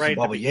 We get it right.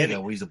 Baba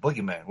Yaga, where he's a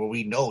boogeyman, where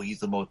we know he's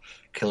the most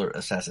killer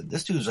assassin.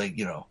 This dude's like,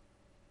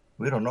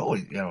 we don't know.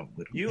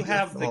 You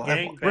have the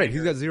gang. Right.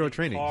 He's got zero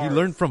training. He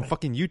learned from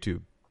fucking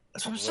YouTube.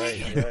 That's what I'm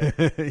saying. Right.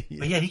 But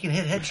yeah, he can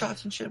hit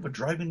headshots and shit with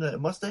driving the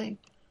Mustang.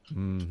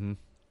 Mm-hmm.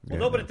 Well,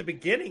 no, but at the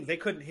beginning they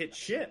couldn't hit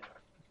shit.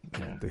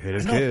 Yeah. They hit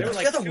his They kids. were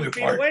like 2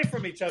 feet away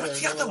from each other.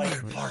 That's the other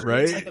weird part.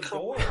 Right? Come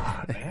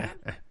on, man.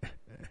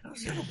 That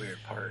was the other weird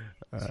part.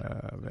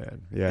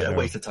 Man. Yeah,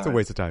 waste of time. It's a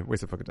waste of time.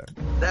 Waste of fucking time.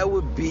 That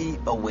would be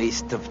a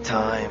waste of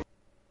time.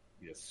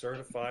 Be a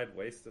certified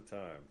waste of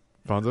time.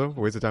 Fonso,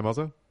 waste of time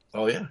also?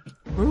 Oh, yeah.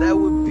 That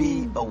would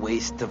be a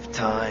waste of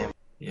time.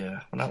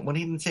 Yeah. When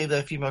he didn't save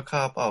that female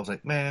cop, I was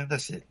like, man,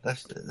 that's it.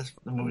 The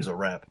movie's a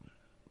wrap.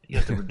 You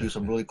have to do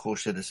some really cool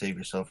shit to save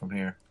yourself from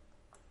here.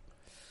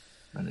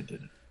 And they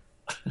didn't.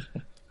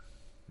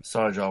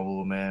 Sorry, John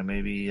Woo, man.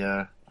 Maybe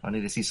I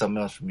need to see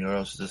something else from you, or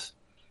else this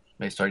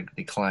may start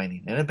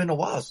declining. And it's been a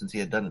while since he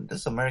had done it.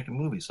 This is an American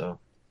movie, so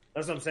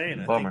that's what I'm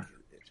saying. Bummer.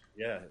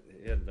 He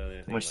hadn't done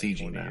anything. Too much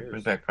CG, man. Years.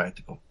 Bring back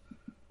practical.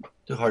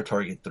 Do Hard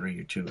Target 3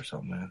 or 2 or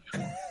something, man.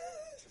 Come on.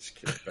 Just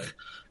kidding.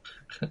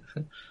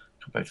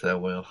 Come back to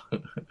that whale.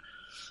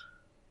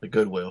 The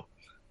good whale.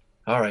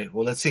 All right.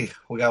 Well, let's see.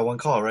 We got one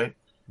call, right?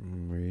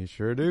 We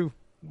sure do.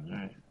 All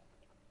right.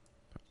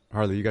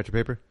 Harley, you got your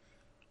paper?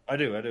 I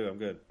do. I'm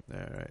good. All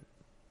right.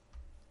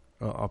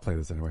 Well, I'll play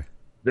this anyway.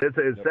 This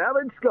is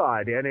Savage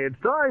Scott, and it's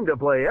time to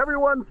play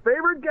everyone's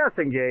favorite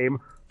guessing game.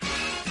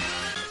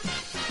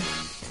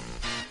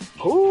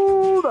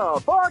 Who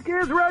the fuck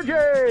is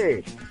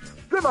Reggie?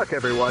 Good luck,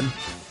 everyone.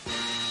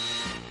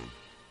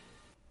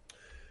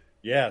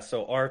 Yeah,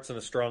 so Art's in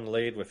a strong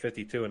lead with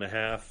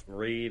 52.5.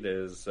 Reed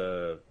is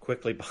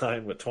quickly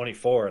behind with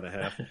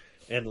 24.5.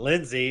 And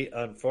Lindsay,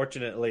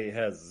 unfortunately,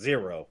 has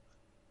 0.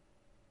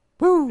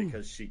 Woo!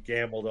 Because she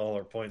gambled all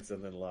her points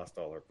and then lost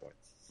all her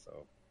points.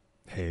 So,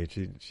 hey,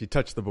 she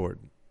touched the board.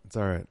 It's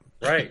all right.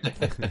 Right.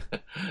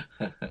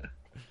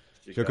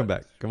 She'll come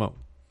back. Come on.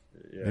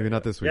 Yeah, maybe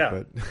not this week,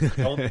 but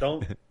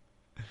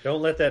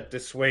don't let that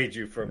dissuade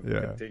you from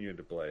continuing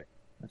to play.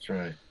 That's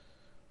right.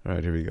 All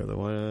right, here we go. The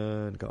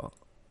one call.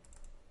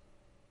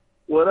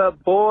 What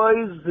up,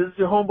 boys? This is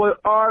your homeboy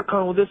R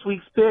coming with this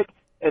week's pick,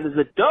 and it's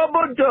a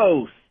double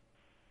dose.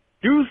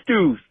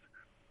 Deuce.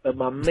 Of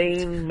my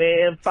main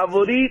man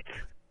favorite,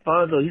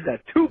 Fonso. He's got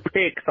 2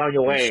 picks on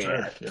your way.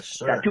 Yes,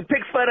 sir. Got 2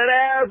 picks for that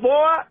ass,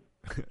 boy.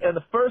 And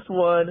the first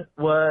one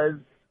was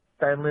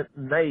Silent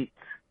Night.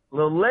 A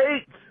little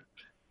late.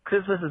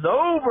 Christmas is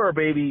over,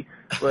 baby.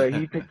 But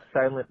he picked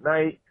Silent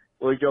Night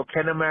with Joe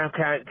Kinnaman.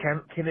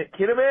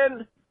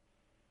 Kinnaman?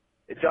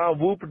 It's John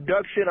Woo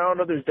production. I don't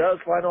know if there's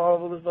dust flying all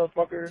over this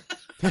motherfucker.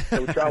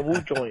 So John Woo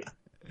joint.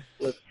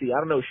 Let's see. I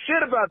don't know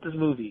shit about this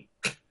movie.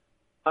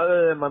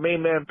 Other than my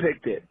main man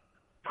picked it.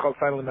 It's called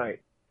Silent Night.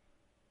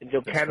 And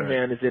Joe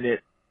Kinnaman is in it.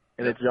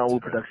 And it's John Woo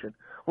production.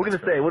 What are we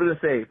gonna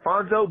say?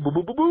 Fonso, boom,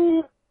 boom, boom,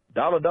 boom.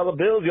 Dollar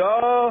bills,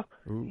 y'all.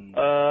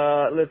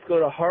 Let's go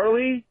to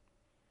Harley.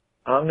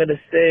 I'm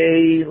gonna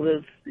say,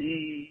 let's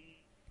see.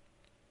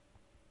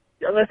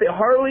 I'm gonna say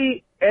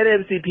Harley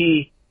and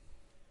MCP.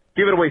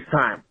 Give it a waste of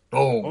time.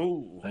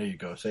 Oh, there you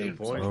go. Save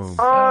points.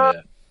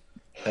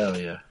 Hell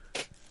yeah.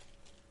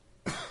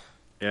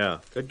 Yeah,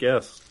 good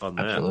guess on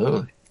that.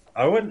 Absolutely.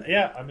 I wouldn't.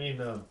 Yeah, I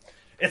mean,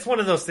 it's one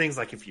of those things.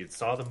 Like if you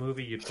saw the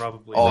movie, you'd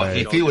probably. Oh,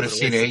 if he would have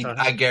seen it,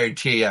 I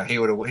guarantee you, he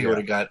would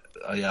have got.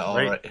 All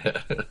right.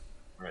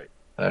 Right.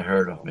 I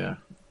heard him. Yeah.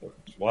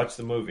 Watch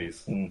the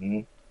movies.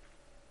 Mm-hmm.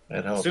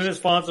 That helps. As soon as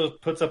Fonso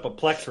puts up a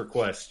Plex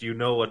request, you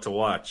know what to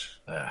watch.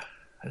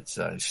 It's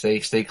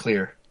stay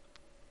clear.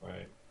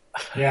 Right.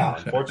 Yeah.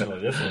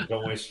 Unfortunately, this one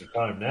don't waste your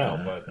time now.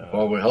 But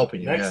well, we're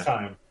helping you. Next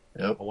time,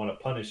 I want to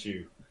punish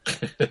you.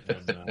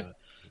 And,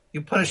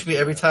 you punish me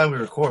every time we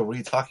record. What are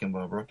you talking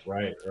about, bro?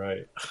 Right.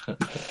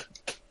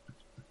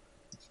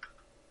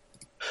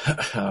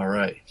 All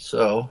right.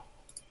 So.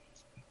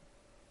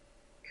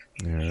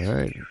 All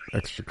right.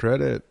 Extra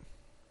credit.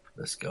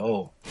 Let's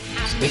go.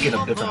 Speaking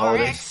of different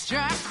holidays.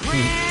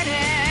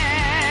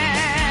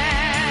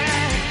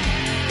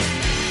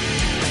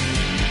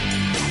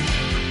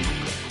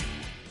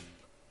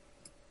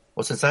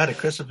 Well, since I had a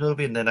Christmas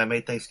movie and then I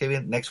made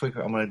Thanksgiving, next week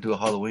I'm going to do a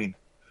Halloween.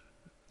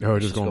 Oh,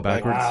 just going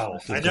backwards? Wow.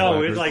 I know.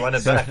 We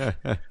back.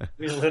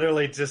 We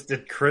literally just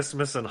did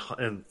Christmas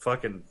and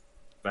fucking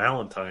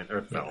Valentine's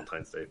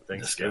Day,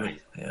 Thanksgiving.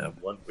 Yeah.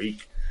 1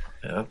 week.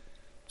 Yeah.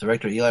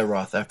 Director Eli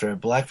Roth, after a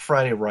Black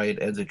Friday riot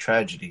ends in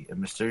tragedy, a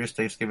mysterious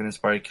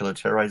Thanksgiving-inspired killer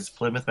terrorizes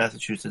Plymouth,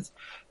 Massachusetts,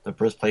 the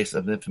birthplace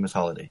of the infamous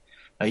holiday.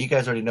 Now, you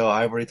guys already know.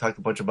 I've already talked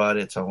a bunch about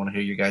it, so I want to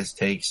hear your guys'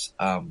 takes.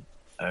 I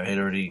had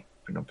already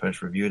pretty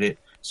much reviewed it.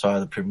 Saw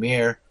the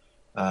premiere.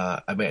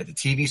 I made the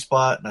TV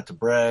spot, not to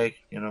brag,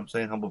 you know what I'm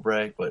saying? Humble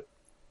brag, but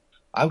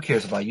I'm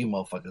curious about you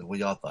motherfuckers, what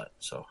y'all thought,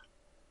 so.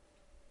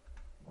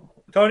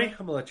 Tony, I'm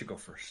gonna let you go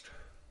first.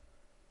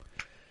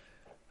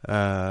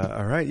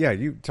 All right. Yeah,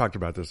 you talked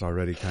about this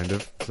already, kind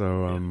of.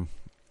 So,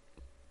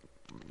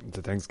 it's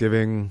a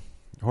Thanksgiving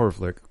horror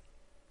flick,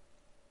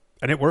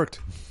 and it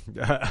worked.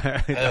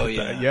 Hell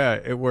yeah! Yeah,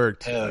 it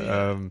worked. Hell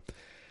yeah.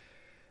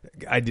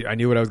 I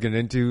knew what I was getting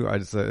into. I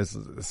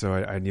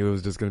knew it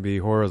was just going to be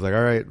horror. I was like,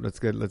 all right, let's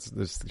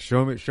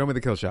show me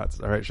the kill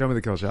shots. All right, show me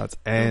the kill shots,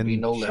 and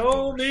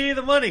show me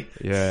the money.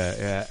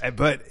 Yeah.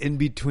 But in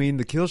between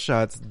the kill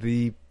shots,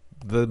 the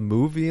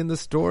movie and the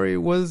story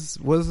was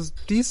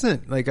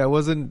decent. Like I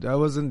wasn't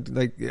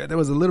like, yeah, there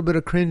was a little bit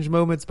of cringe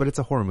moments, but it's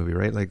a horror movie,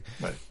 right? Like,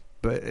 right.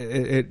 But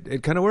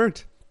it kind of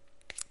worked.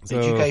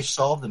 Did you guys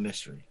solve the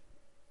mystery?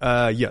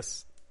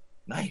 Yes.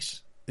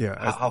 Nice.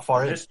 Yeah. How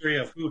far? The mystery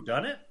of who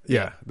done it?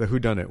 Yeah, the who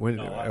done it.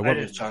 I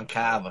didn't. John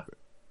Cava.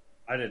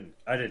 I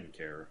didn't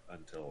care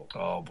until.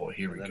 Oh boy,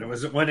 here we go. It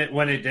was when it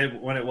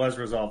was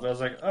resolved. I was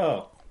like,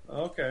 oh,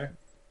 okay.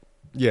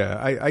 Yeah,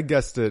 I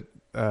guessed it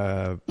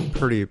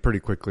pretty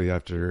quickly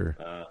after,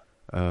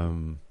 right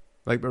in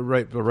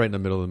the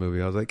middle of the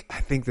movie. I was like, I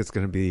think that's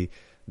going to be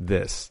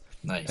this.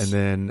 Nice. And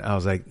then I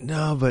was like,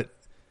 no, but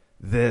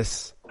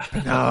this.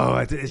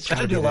 No, it's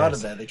got to be a lot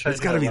of that.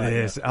 It's got to be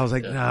this. I was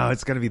like, no,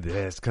 it's got to be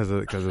this because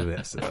of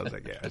this. And I was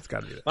like, yeah, it's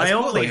got to be this. My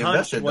only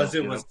hunch was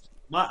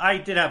I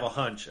did have a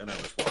hunch, and I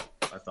was wrong.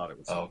 I thought it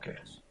was. Oh, okay.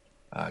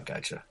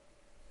 Gotcha.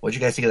 What'd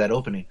you guys think of that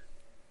opening?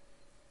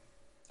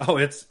 Oh,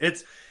 it's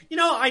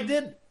I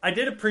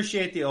did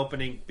appreciate the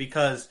opening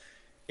because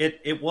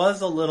it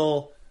was a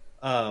little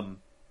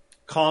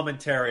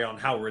commentary on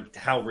how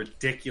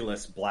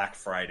ridiculous Black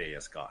Friday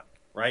has gotten.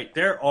 Right,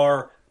 there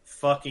are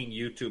fucking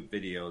YouTube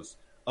videos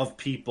of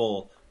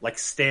people like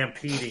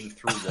stampeding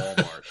through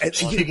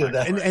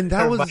Walmart. and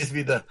that reminds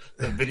me the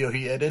video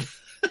he edited.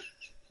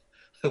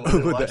 With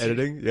the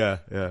editing, yeah.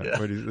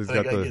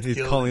 When he's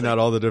calling out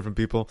all the different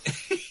people.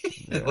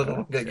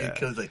 One guy get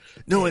killed, like,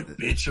 no,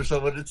 bitch, or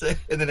someone would say,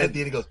 and then at the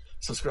end he goes,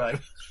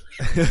 subscribe.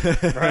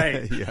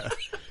 Right. Yeah.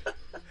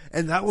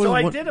 And that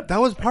was that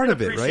was part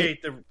of it, right?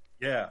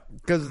 Yeah.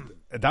 Because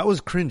that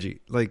was cringy.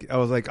 Like I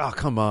was like, oh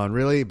come on,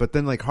 really? But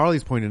then like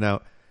Harley's pointing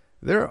out,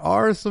 there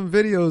are some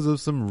videos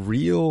of some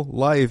real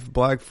life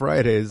Black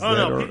Fridays. Oh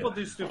no, people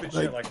do stupid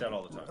shit like that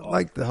all the time.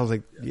 Like I was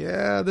like,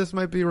 yeah, this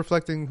might be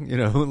reflecting,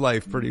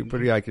 life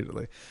pretty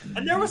accurately.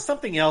 And there was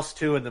something else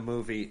too in the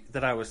movie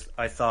that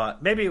I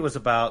thought maybe it was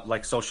about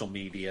like social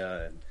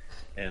media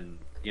and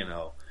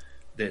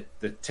the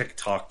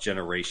TikTok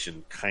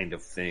generation kind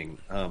of thing.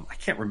 I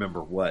can't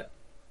remember what.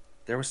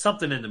 There was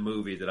something in the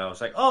movie that I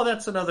was like, oh,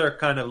 that's another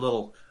kind of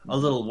a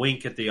little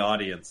wink at the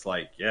audience.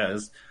 Like,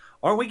 yes.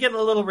 Aren't we getting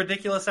a little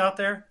ridiculous out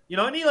there?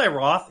 And Eli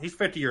Roth, he's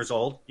 50 years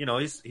old.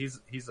 He's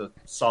a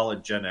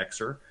solid Gen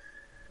Xer,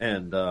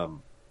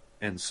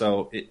 and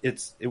so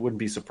it wouldn't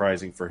be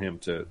surprising for him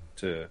to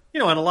and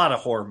a lot of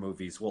horror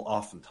movies will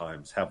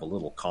oftentimes have a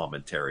little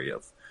commentary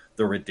of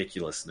the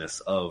ridiculousness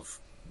of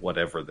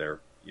whatever they're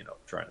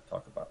trying to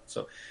talk about.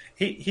 So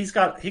he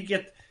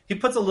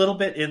puts a little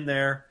bit in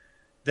there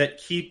that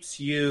keeps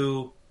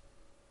you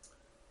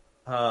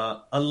a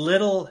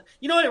little.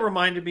 What it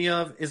reminded me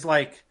of is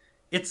like.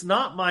 It's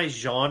not my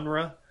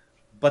genre,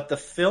 but the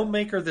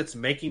filmmaker that's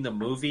making the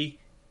movie,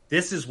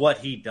 this is what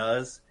he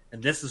does,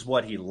 and this is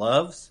what he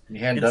loves.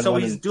 And so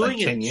he's doing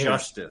it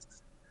justice.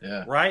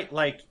 Yeah. Right?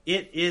 Like,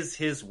 it is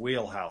his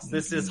wheelhouse. Mm-hmm.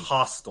 This is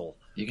Hostel.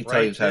 You can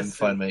tell he's having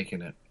fun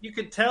making it. You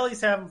can tell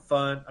he's having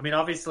fun. I mean,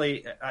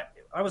 obviously,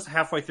 I was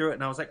halfway through it,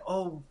 and I was like,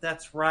 oh,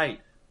 that's right.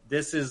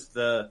 This is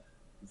the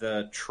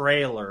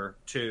trailer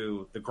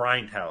to the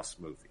Grindhouse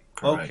movie.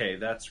 Correct. Okay,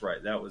 that's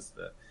right. That was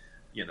the,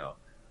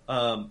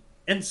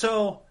 and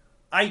so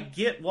I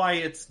get why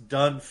it's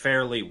done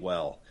fairly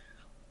well.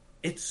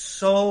 It's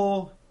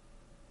so,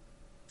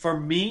 for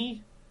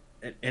me,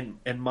 and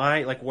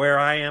my, like where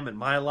I am in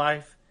my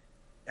life,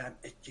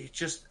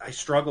 I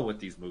struggle with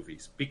these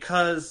movies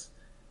because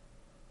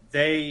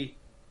it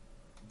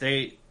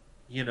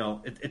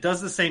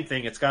does the same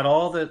thing. It's got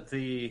all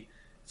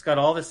it's got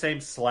all the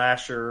same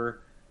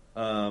slasher,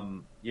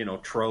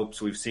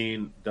 tropes we've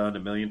seen done a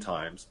million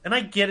times. And I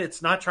get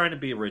it's not trying to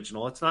be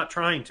original. It's not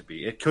trying to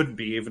be. It couldn't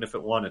be even if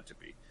it wanted to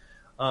be.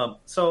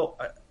 So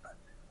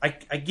I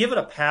give it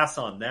a pass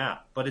on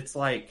that. But it's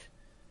like,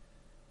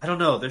 I don't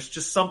know. There's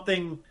just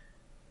something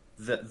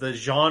that the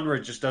genre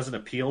just doesn't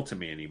appeal to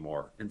me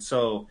anymore. And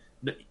so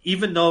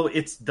even though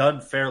it's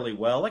done fairly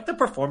well, like the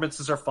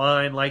performances are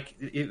fine. Like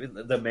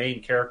the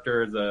main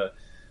character,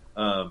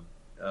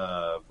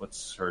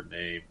 what's her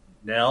name?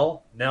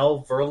 Nell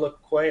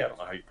Verliquay. I don't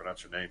know how you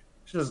pronounce her name.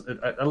 She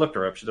doesn't. I looked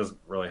her up. She doesn't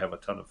really have a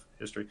ton of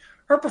history.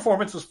 Her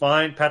performance was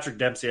fine. Patrick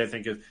Dempsey, I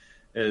think,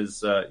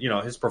 is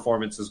his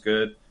performance is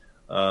good.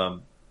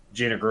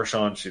 Gina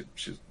Gershon,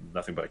 she's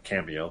nothing but a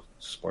cameo.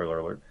 Spoiler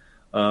alert.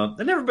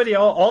 And everybody,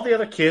 all the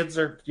other kids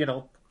are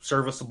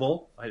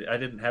serviceable. I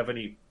didn't have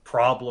any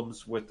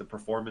problems with the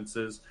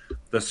performances.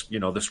 The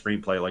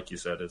screenplay, like you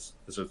said, is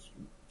a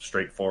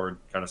straightforward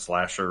kind of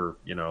slasher,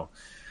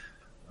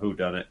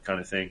 whodunit kind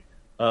of thing.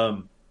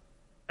 And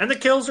the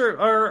kills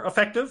are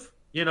effective.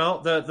 You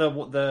know,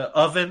 the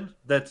oven.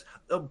 That's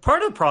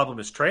part of the problem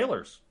is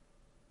trailers.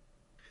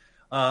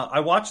 I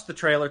watched the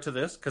trailer to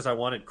this because I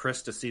wanted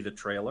Chris to see the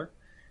trailer,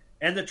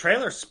 and the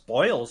trailer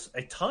spoils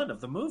a ton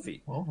of the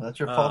movie. Well, that's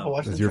your fault for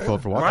watching. It's your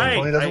fault for watching. Right.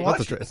 Tony doesn't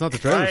watch it. It's not the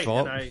trailer's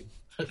fault.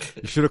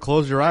 You should have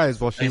closed your eyes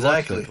while she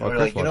watched it. We're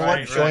like, you know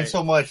what? Showing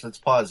so much, let's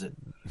pause it.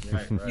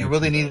 Right. You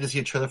really needed to see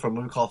a trailer for a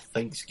movie called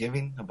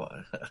Thanksgiving?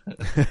 Well,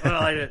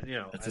 I didn't, you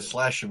know, it's a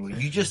slasher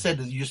movie. You just said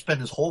that you spent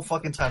this whole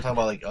fucking time talking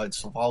about like, oh, it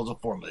follows a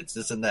formula, it's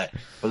this and that.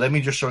 But let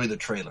me just show you the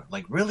trailer.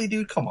 Like, really,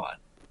 dude? Come on.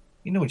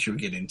 You know what you were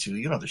getting into.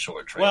 You don't have to show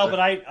a trailer. Well, but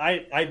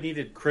I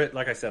needed Chris.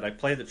 Like I said, I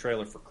played the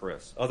trailer for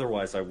Chris.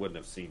 Otherwise, I wouldn't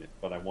have seen it.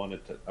 But I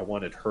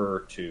wanted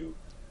her to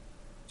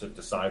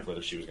decide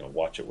whether she was going to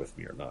watch it with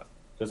me or not.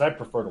 Because I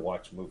prefer to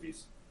watch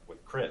movies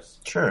with Chris.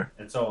 Sure.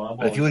 And so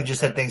but if you would have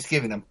just said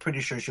Thanksgiving, I'm pretty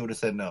sure she would have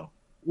said no.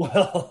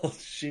 Well,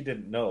 she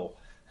didn't know.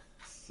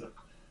 So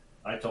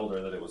I told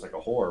her that it was like a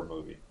horror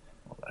movie.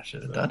 Well, I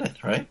should have done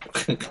it, right?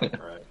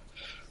 Right.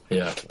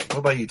 Yeah. What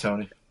about you,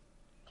 Tony?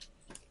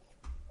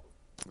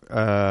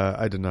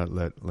 I did not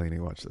let Lainey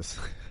watch this.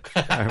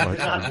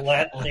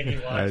 Let Lainey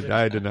watch it.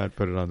 I did not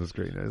put it on the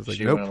screen. I was like,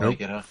 She nope.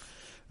 like it, huh?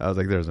 I was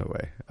like, there's no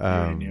way.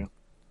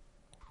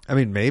 I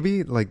mean,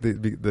 maybe like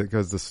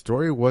because the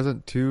story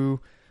wasn't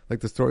too like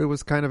the story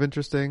was kind of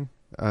interesting.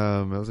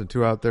 It wasn't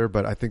too out there,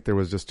 but I think there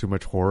was just too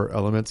much horror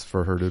elements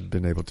for her to have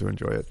been able to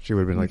enjoy it. She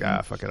would have been like,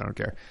 fuck it, I don't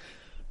care.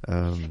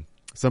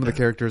 Some of the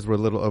characters were a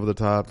little over the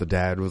top. The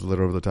dad was a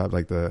little over the top,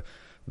 like the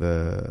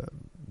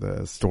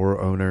store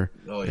owner.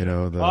 Oh, yeah. You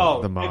know,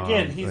 the mom.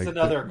 Again, he's like,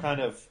 another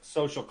kind of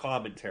social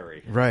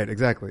commentary. Right,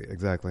 exactly,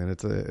 and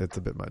it's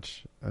a bit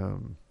much.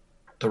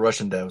 The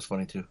Russian dad was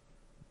funny too.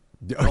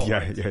 Oh,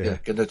 yeah.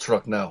 Get in the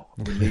truck now.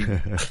 We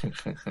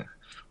leave.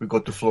 We go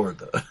to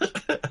Florida.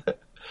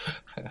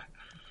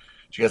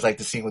 Did you guys like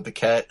the scene with the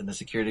cat and the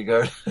security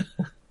guard? The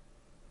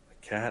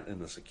cat and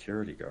the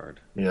security guard.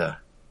 Yeah.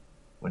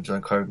 When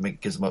John Carter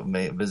gives him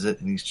a visit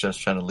and he's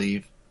just trying to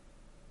leave.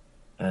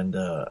 And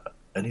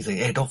he's like,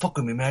 hey, don't fuck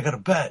with me, man. I got a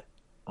bat.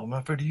 I'm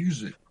not afraid to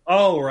use it.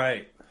 Oh,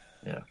 right.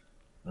 Yeah.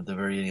 At the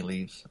very end, he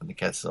leaves and the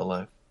cat's still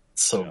alive.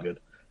 It's so good.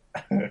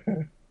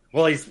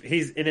 Well,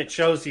 he's and it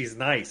shows he's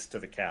nice to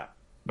the cat.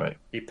 Right.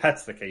 He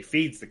pets the cat. He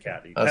feeds the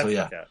cat. He pets the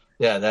cat.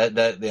 Yeah,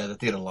 the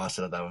theater lost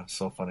it at that one. It's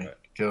so funny. Right.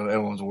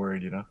 Everyone's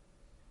worried, you know?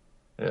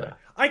 Yeah.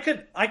 I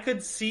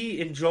could see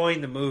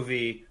enjoying the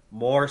movie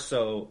more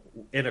so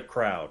in a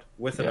crowd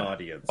with an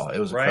audience. Oh, it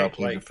was a crowd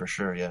pleaser for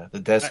sure, yeah. The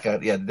desk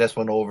the desk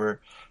went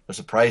over. The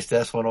surprise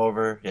desk went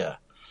over, yeah.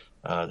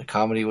 The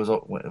comedy was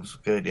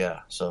good,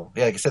 yeah. So,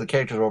 yeah, like I said, the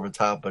characters are over the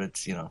top, but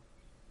it's, you know,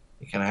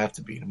 you kind of have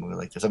to be in a movie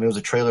like this. I mean, it was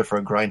a trailer for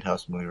a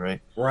Grindhouse movie,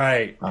 right?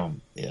 Right.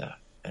 Yeah.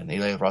 And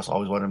Eli Ross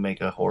always wanted to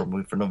make a horror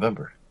movie for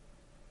November.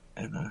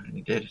 And he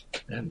did.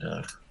 And,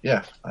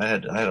 yeah, I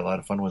had a lot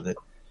of fun with it.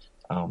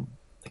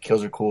 The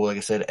kills are cool, like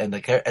I said, and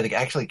like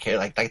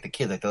the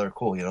kids, like they're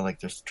cool, you know, like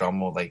there's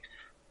drama, like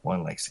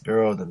one likes the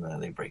girl, then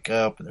they break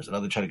up, and there's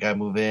another trying to guy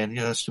move in,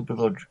 you know, stupid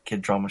little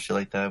kid drama shit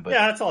like that. But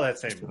yeah, that's all that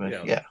same.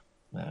 Yeah.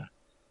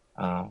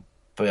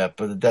 But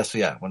the deaths,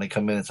 when they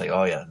come in, it's like,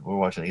 oh yeah, we're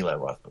watching Eli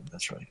Roth movie.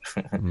 That's right.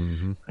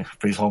 Mm-hmm.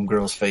 Freeze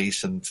homegirl's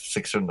face and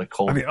sticks her in the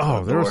cold. I mean,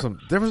 there were some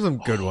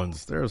good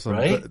ones. There were some.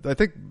 Right? I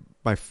think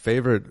my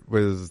favorite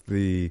was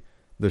the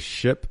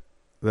ship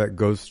that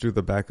goes through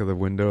the back of the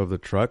window of the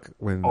truck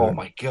when. Oh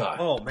my god!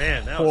 Oh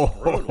man, that was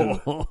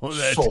brutal.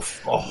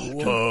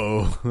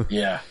 Whoa!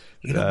 Yeah.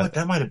 You know what?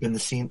 That might have been the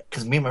scene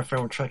because me and my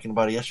friend were talking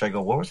about it yesterday. I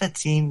go, "What was that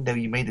scene that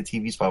you made the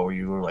TV spot where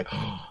you were like?"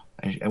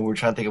 And we were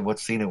trying to think of what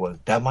scene it was.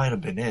 That might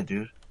have been it,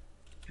 dude.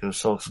 It was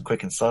so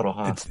quick and subtle,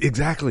 huh?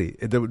 Exactly.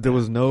 There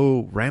was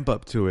no ramp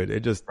up to it.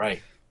 It just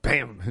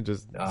bam, it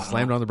just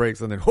slammed on the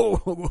brakes and then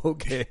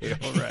okay,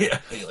 all right,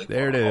 like,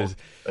 there it is.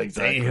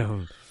 Exactly.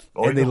 Damn.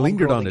 And they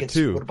lingered on it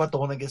too. What about the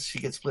one that she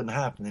gets split in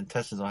half and the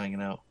intestines are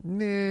hanging out?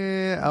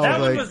 Nah,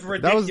 that one was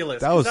ridiculous.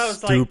 That was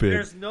stupid.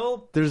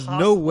 Like, there's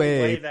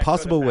no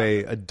possible way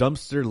a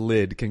dumpster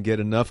lid can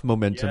get enough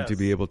momentum to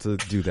be able to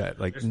do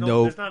that. Like there's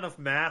not enough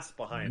mass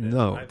behind it.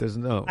 No, there's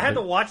no. I had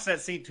to watch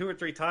that scene 2 or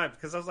 3 times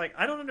because I was like,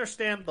 I don't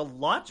understand the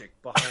logic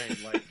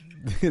behind like.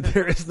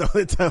 There is no.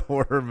 It's a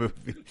horror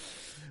movie,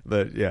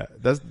 but yeah,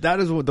 that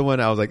is the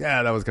one I was like,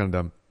 that was kind of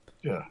dumb.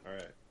 Yeah. All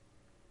right.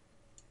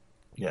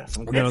 Yeah,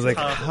 and then I was like,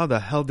 how the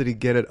hell did he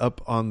get it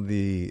up on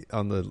the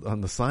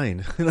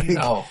sign? Like,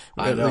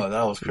 I know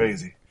that was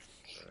crazy.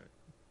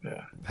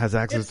 Yeah, has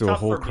access to a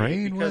whole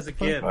crane because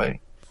again,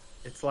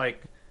 it's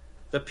like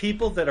the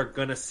people that are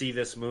going to see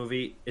this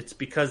movie. It's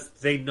because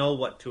they know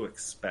what to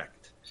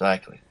expect.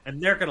 Exactly,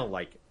 and they're going to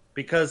like it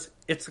because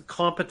it's a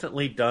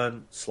competently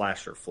done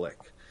slasher flick.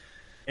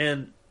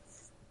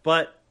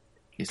 But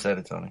he said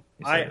it, Tony.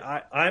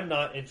 I'm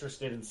not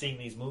interested in seeing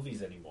these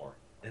movies anymore,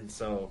 and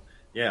so.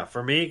 Yeah,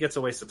 for me, it gets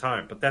a waste of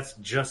time, but that's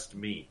just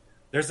me.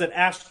 There's an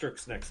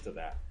asterisk next to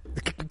that.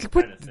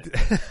 Kind of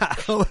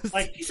thing.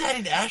 Like he's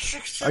adding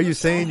asterisks. Are you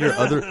saying your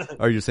other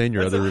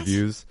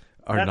reviews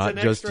are not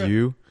just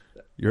you?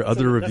 Your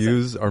other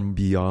reviews are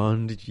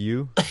beyond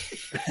you.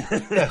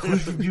 Yeah,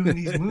 who's reviewing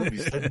these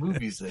movies? That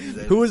movies thing.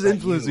 Who is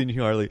influencing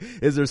you, Harley?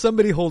 Is there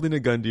somebody holding a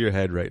gun to your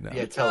head right now?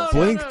 Yeah, tell us.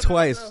 Blink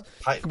twice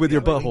with your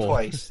blink butthole.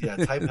 Twice. Yeah,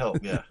 type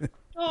help. Yeah.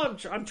 No,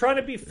 I'm trying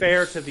to be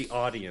fair to the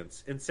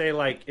audience and say,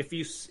 like, if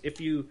you saw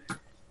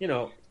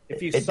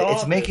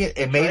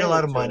it made a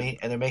lot of money,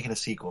 and they're making a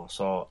sequel.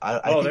 So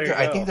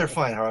I think they're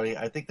fine, Harley.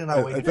 I think they're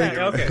not waiting.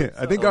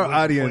 I think our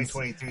audience.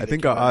 I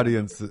think our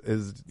audience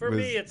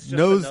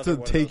knows to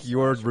take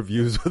your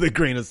reviews with a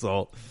grain of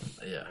salt.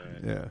 Yeah.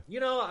 Yeah.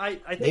 I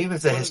think maybe if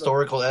it's a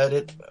historical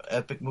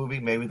epic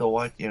movie, maybe they'll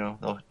watch.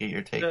 They'll get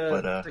your take.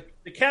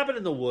 The Cabin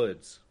in the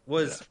Woods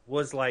was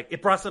like,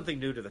 it brought something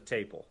new to the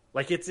table.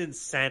 Like, it's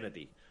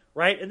insanity.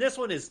 Right, and this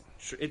one is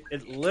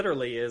it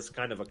literally is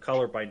kind of a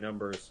color by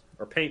numbers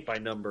or paint by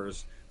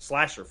numbers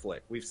slasher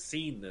flick. We've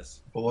seen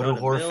this. But what do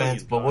horror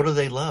fans? But what do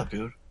they love,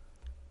 dude?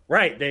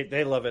 Right,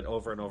 they love it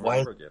over and over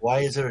and over again. Why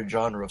is there a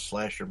genre of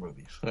slasher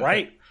movies?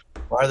 Right.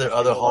 Why are there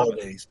other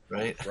holidays?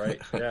 Right. Right.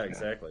 Yeah.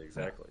 Exactly.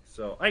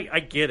 So I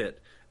get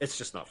it. It's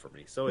just not for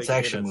me. So it's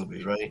action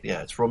movies, right?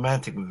 Yeah, it's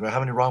romantic movies. Right? How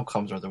many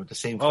rom-coms are there with the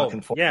same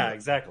fucking formula? Yeah,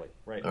 exactly.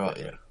 Right. Oh,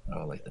 yeah, I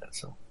don't like that.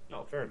 So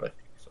no, fair enough.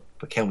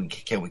 But can we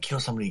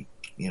kill somebody?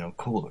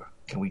 Cooler.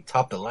 Can we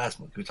top the last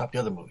movie? Can we top the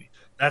other movie?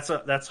 That's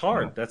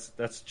hard. Yeah.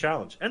 That's a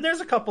challenge. And there's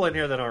a couple in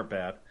here that aren't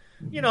bad.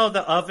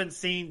 The oven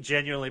scene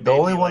genuinely. The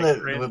only one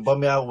that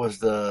bummed me out was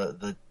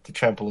the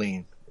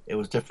trampoline. It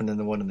was different than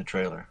the one in the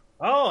trailer.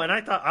 Oh, and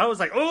I was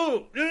like,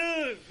 oh,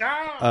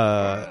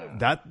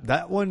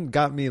 that one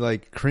got me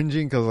like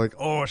cringing because like,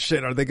 oh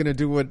shit, are they gonna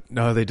do what?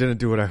 No, they didn't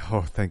do what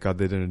oh, thank God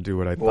they didn't do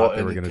what I thought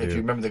they were gonna do. If you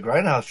remember the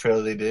Grindhouse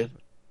trailer, they did.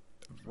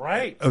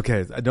 Right.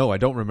 Okay. No, I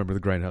don't remember the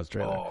Grindhouse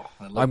trailer.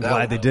 I'm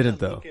glad they didn't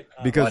though,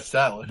 because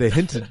they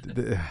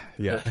hinted.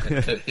 Yeah.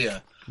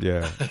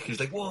 Yeah. He's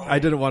like, whoa. I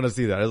didn't want to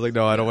see that. I was like,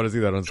 no, I don't want to see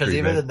that on screen. Because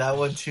even in that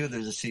one too,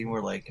 there's a scene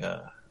where like,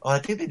 I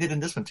think they did in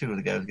this one too, where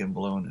the guy was getting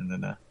blown, and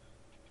then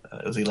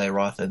it was Eli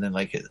Roth, and then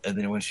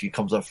when she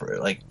comes up for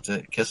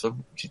to kiss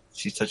him,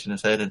 she's touching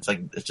his head, and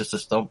it's just a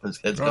stump, his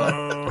head's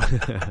gone.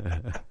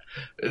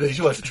 You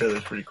should watch the trailer;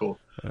 it's pretty cool.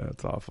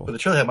 That's awful. But the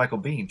trailer had Michael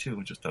Biehn too,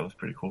 which that was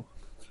pretty cool.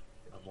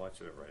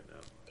 Watching it right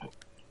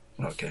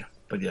now. Okay,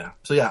 but yeah,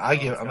 so yeah, I'm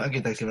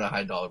giving Thanksgiving a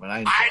high dollar, man.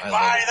 I'd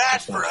buy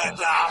that for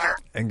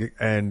 $1.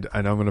 And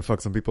I know I'm gonna fuck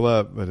some people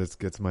up, but it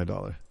gets my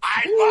dollar.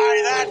 I'd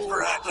buy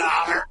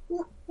that for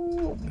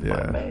 $1.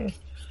 Yeah, man.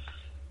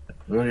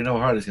 We already know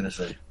what Hardy's gonna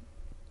say.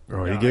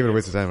 Oh, he gave it a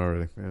waste of time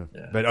already. Yeah.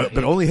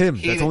 But only him.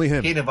 That's only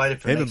him. He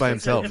invited for him and by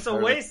himself. It's a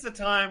waste of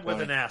time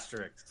with an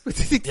asterisk.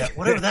 Yeah,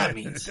 whatever that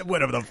means.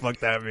 Whatever the fuck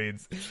that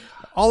means.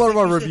 All of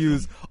our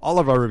reviews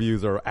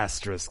are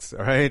asterisks.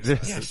 All right.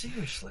 Yeah,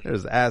 seriously.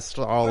 There's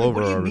asterisks all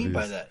over our reviews. What do you mean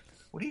by that?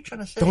 What are you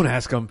trying to say? Don't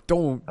ask him.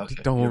 Don't.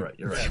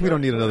 You're right. We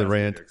don't need another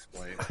rant.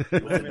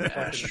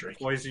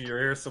 Poison your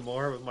ear some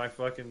more with my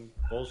fucking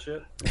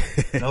bullshit.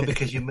 No,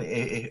 because you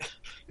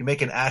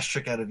make an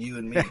asterisk out of you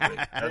and me.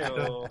 That's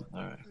good.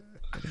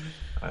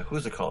 All right,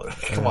 who's the caller?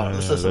 Come on,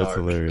 let's listen. That's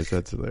hilarious.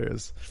 That's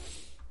hilarious.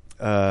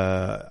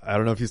 I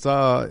don't know if you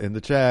saw in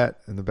the chat,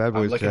 in the Bad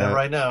Boys I'm looking chat. at it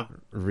right now.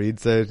 Reed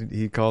said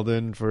he called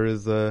in for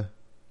his.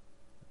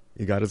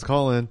 He got his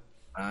call in.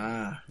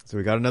 So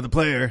we got another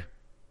player.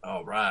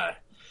 All right,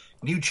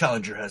 new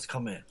challenger has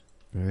come in.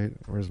 All right,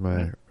 where's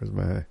my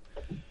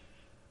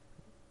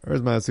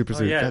super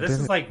suit? Yeah, God this damn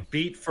is it. like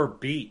beat for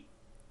beat.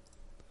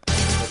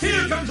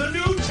 Here comes a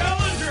new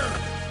challenger.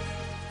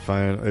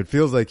 Fine. It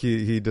feels like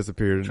he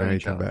disappeared and now he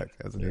came back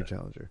as a new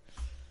challenger.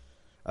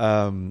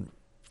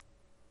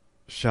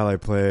 Shall I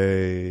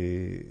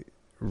play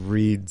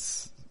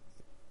Reed's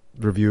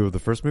review of the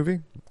first movie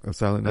of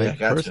Silent Night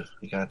first?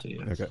 You got to.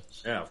 Yeah. Okay.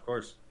 Yeah, of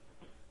course.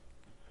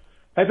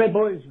 Hey, Bad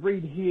Boys,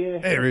 Reed here.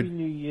 Hey, Reed. Happy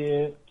New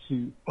Year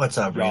to What's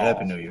up, Reed?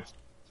 Happy New Year.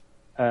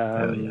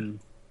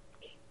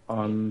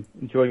 I'm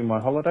enjoying my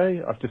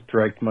holiday. I've just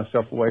dragged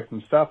myself away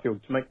from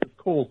Starfield to make this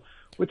call,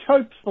 which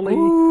hopefully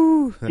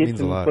gets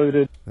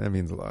included. That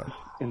means a lot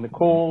in the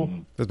call.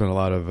 There's been a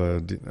lot of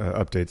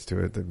updates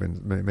to it. They've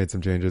been made some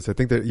changes. I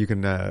think that you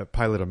can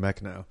pilot a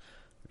mech now,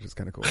 which is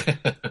kind of cool.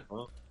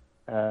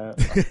 I've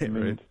been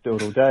meaning to do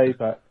it all day,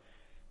 but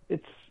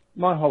it's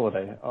my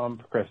holiday. I'm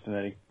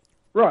procrastinating.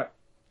 Right.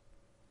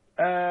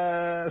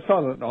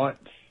 Silent Night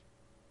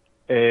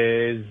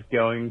is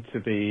going to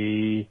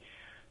be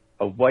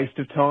a waste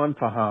of time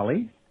for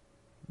Harley.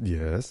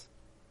 Yes.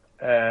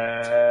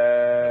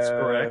 That's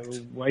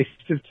correct. Waste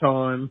of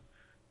time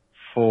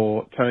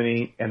for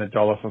Tony and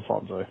 $1 for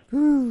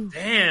Fonso.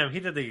 Damn, he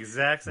did the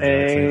exact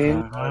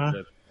same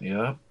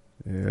thing.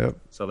 Yep.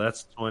 So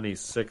that's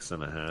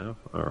 26.5.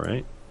 All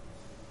right.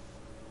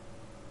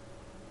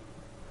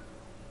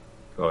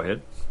 Go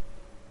ahead.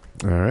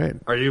 All right.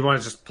 Or you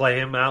want to just play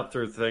him out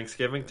through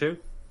Thanksgiving too?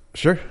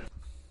 Sure.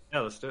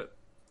 Yeah, let's do it.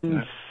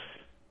 Yeah.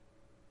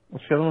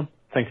 What's the other one?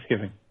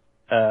 Thanksgiving.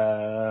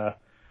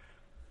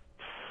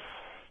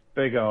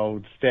 Big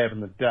old stab in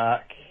the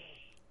dark.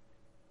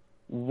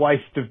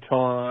 Waste of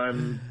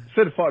time.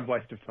 Certified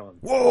waste of time.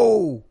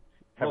 Whoa!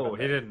 Oh,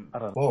 he didn't.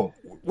 Whoa!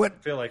 What? I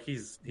feel like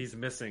he's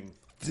missing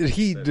Did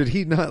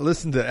he not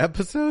listen to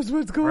episodes?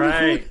 What's going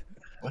on?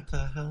 What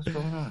the hell's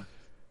going on?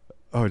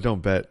 Oh,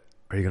 don't bet.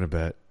 Are you going to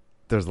bet?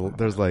 There's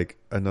like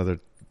another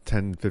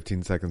 10,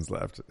 15 seconds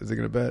left. Is he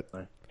going to bet?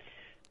 Right.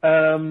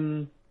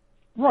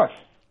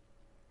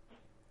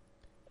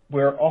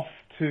 We're off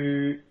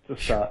to the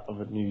start of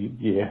a new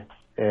year.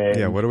 And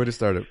yeah, what a way to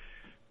start it.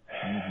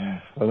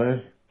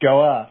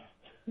 Go us.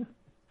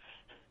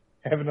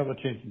 Have another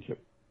championship.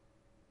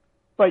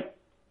 Bye.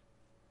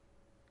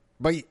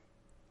 Bye.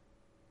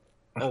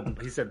 Oh,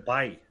 he said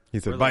bye. He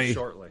said really bye.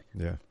 Shortly.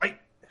 Yeah. Bye.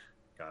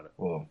 Got it.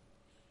 Whoa.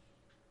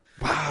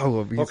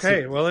 Wow.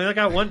 Okay, well, I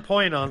got 1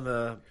 point on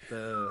the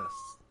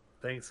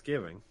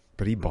Thanksgiving.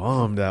 But he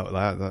bombed out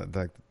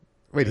that.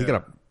 Wait, he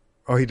got a...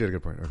 Oh, he did a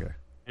good point. Okay.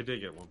 He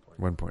did get 1 point.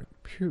 1 point.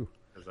 Phew.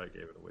 Because I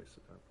gave it a waste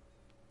of time.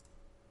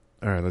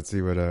 All right, let's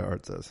see what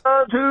Art says.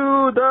 On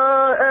to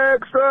the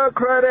extra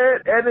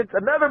credit, and it's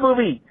another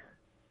movie.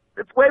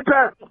 It's way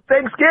past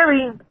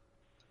Thanksgiving.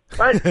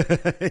 Right?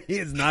 He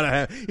is not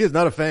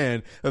a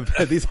fan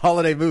of these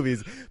holiday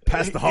movies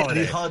past the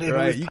holiday.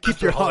 Right? You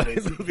keep your holiday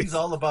movies. He's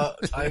all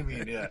about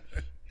timing. Yeah.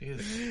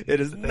 It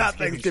is not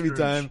Thanksgiving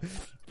time.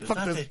 It's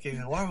not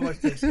Thanksgiving. Why are we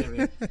watching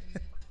Thanksgiving?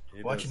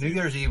 Watching New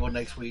Year's Evil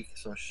next week.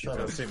 So shut up.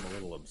 He does seem a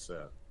little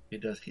upset. He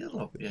does. He's a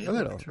little. Yeah, a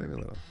little. Maybe a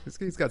little.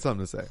 He's got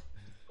something to say.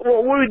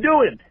 Well, what are we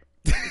doing?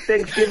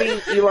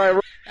 Thanksgiving, Eli.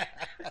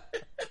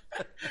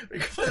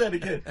 Play that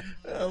again.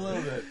 I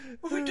love it.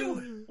 What are we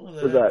doing?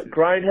 Was that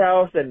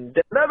Grindhouse and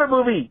another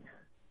movie?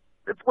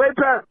 It's way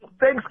past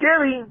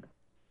Thanksgiving.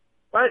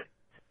 Right?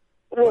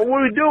 Well,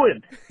 what are we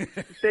doing?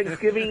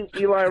 Thanksgiving,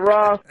 Eli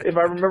Roth. If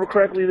I remember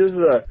correctly, this is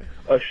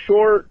a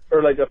short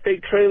or like a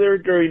fake trailer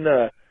during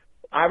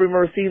I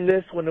remember seeing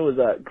this when it was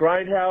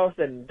Grindhouse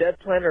and Death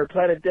Planet or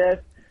Planet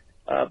Death.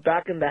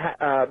 Back in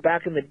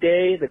the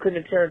day, the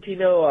Quentin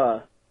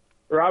Tarantino,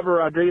 Robert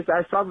Rodriguez.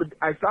 I saw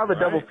the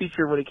double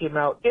feature when it came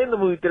out in the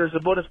movie theaters. A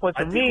bonus point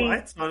for me.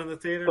 It's not in the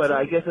theater, but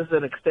I guess it's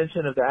an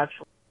extension of the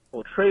actual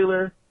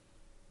trailer.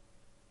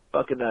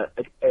 Fucking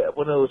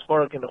one of those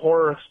fucking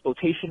horror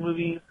exploitation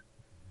movies.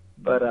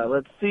 But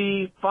let's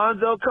see,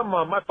 Fonso, come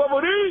on, my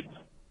favorite.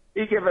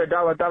 He gave it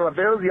 $1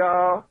 bills,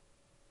 y'all.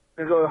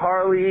 Let's go with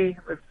Harley.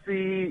 Let's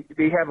see, did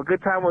he have a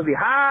good time? Was he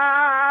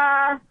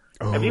high?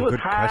 Oh, if he was good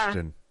high,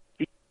 question.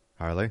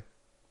 Harley,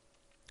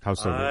 how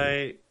sober?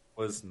 I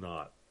was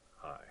not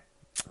high.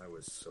 I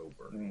was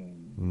sober.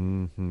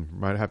 Mm-hmm.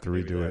 Might have to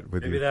redo it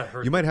with maybe you. That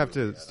hurt you might have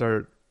to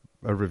start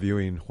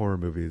reviewing horror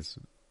movies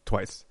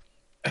twice.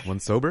 One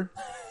sober,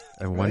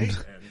 and one.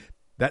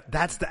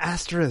 That's the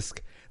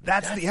asterisk.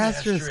 That's the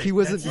asterisk. He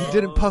wasn't. He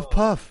didn't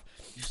puff.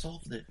 You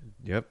solved it.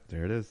 Yep,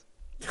 there it is.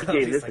 He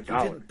gave this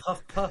 $1.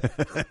 Puff.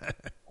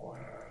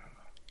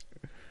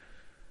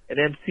 And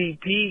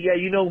MCP, yeah,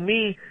 you know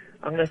me.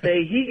 I'm gonna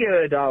say he gave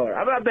it $1.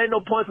 I'm not betting no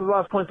points. I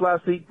lost points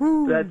last week.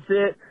 That's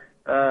it.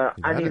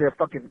 I need to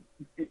fucking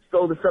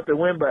stole this up and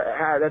win, but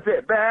that's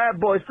it. Bad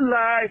boys for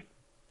life.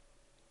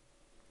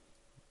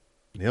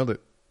 Nailed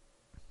it.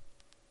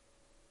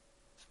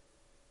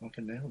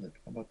 Fucking nailed it.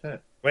 How about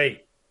that?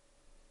 Wait.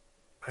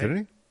 Didn't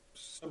he? For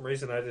some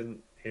reason, I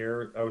didn't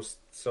hear. I was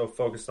so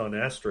focused on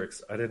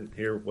asterisks, I didn't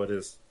hear what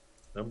his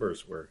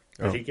numbers were.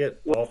 Did he get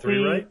all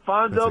three right?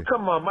 Fonso,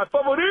 come on, my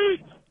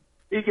favorite.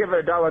 He gave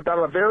it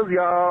 $1 bills,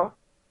 y'all.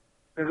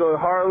 Let's go with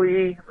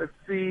Harley. Let's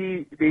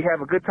see, did he have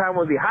a good time?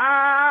 Was he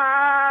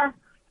high?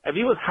 If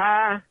he was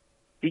high,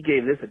 he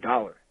gave this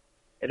 $1.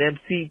 And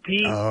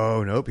MCP.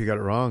 Oh nope, he got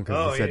it wrong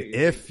because he said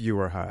if you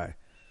were high.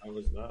 I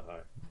was not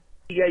high.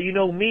 Yeah, you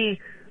know me.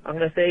 I'm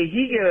gonna say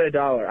he gave it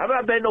 $1. I'm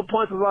not betting no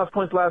points. I lost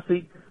points last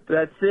week. But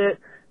that's it.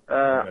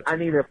 I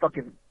need to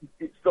fucking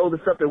stole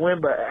this up and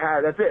win, but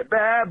that's it.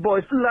 Bad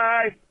boys for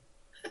life.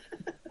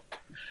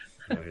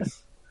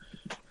 Nice.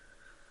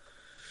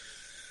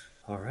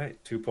 All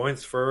right, 2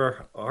 points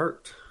for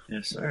Art.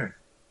 Yes, sir.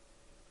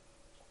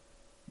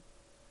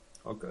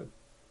 All good.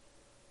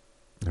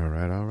 All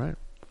right. All right.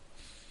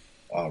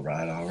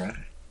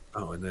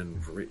 Oh, and then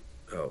never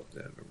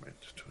mind.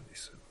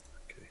 27.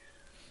 Okay.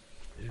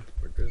 Yeah,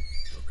 we're good.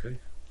 Okay.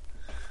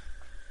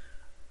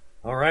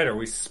 All right, are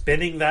we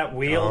spinning that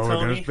wheel, Tony?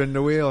 We're gonna spin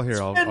the wheel here.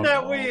 Spin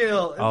that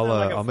wheel.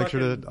 I'll make sure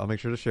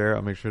to share.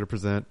 I'll make sure to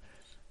present.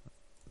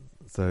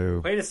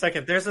 So wait a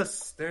second. There's a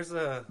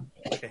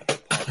like a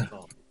hip hop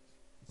song.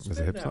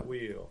 Spin that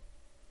wheel.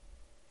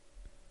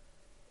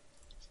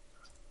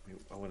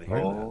 I want to hear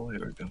that. Oh,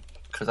 here we go.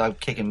 Because I'm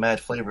kicking mad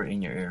flavor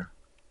in your ear.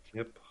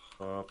 Hip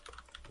hop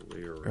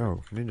lyric.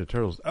 Oh, Ninja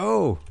Turtles.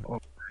 Oh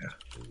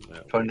yeah.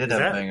 Tony did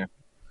have a banger.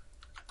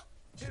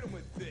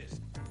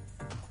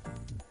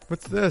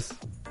 What's this?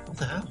 What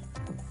the hell?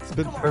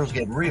 Turtles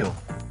getting real.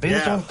 Maybe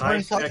Yeah,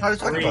 this one Tony's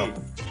talking about.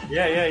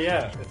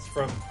 Yeah. It's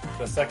from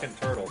the second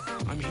Turtle.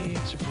 I'm here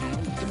to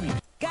promote the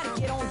music. Gotta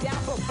get on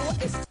down before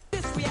this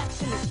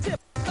reaction is tip.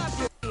 Stop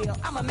your feel.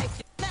 I'ma make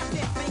you snap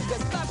that finger.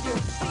 Stop your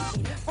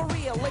feet. For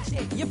real,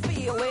 legit, you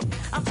feel it.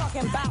 I'm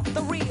talking about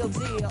the real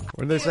deal.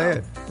 When they say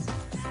it.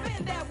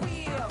 Spin that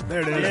wheel.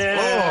 There it is.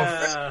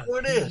 Yeah.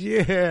 Oh, there it is.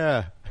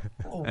 Yeah.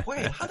 Oh,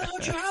 wait. How the hell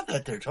did you have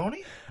that there,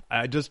 Tony?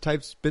 I just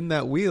typed spin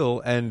that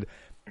wheel, and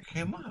It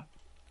came up.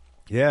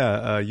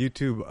 Yeah,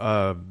 YouTube.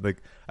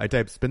 Like I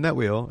type "spin that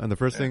wheel," and the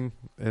first thing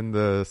in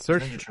the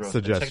search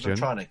suggestion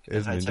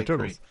is Ninja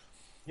Turtles.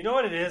 You know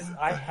what it is?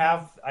 I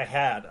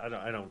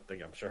don't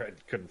think I'm sure I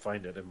couldn't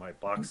find it in my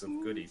box of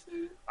goodies.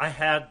 I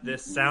had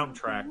this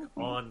soundtrack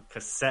on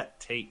cassette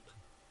tape.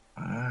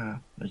 Ah,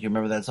 you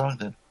remember that song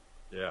then?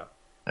 Yeah.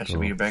 That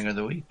should be your banger of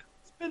the week.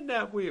 Spin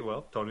that wheel.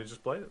 Well, Tony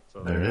just played it.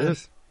 So there it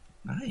is.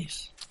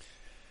 Nice.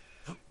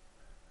 All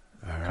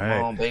Come right.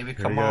 on, baby.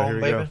 Here Come we go, on, here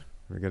we baby. go.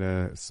 We're going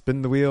to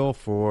spin the wheel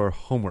for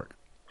homework.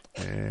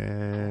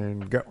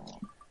 And go.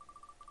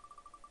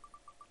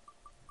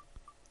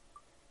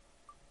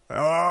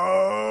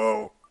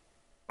 Oh!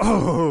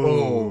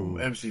 Oh!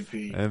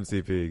 MCP.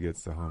 MCP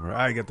gets the homework.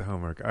 I get the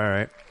homework. All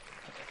right.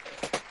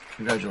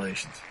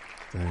 Congratulations.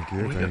 Thank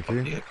you. Thank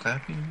you. Yeah,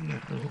 clapping. Yeah,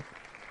 little.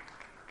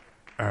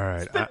 All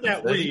right. Spin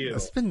that wheel.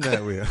 Spin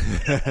that wheel.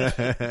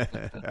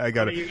 I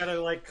got it. You got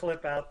to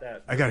clip out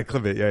that. I got to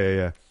clip it.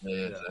 Yeah.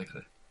 Yeah,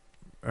 exactly.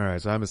 All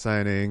right. So I'm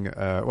assigning.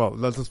 Well,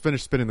 let's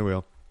finish spinning the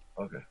wheel.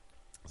 Okay.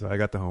 So I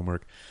got the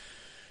homework.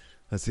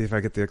 Let's see if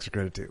I get the extra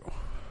credit too.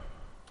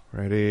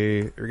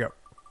 Ready? Here we go.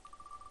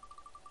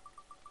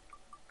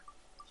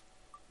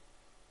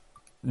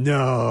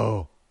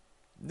 No.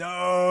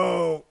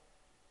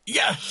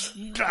 Yes.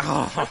 Double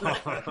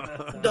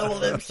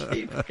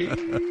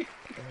MCP.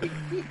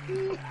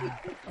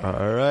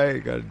 All right,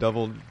 got a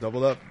doubled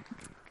up.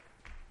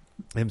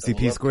 MCP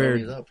Double up,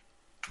 squared. up.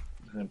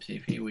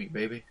 MCP week,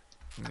 baby.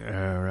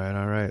 All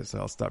right. So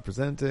I'll stop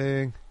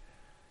presenting.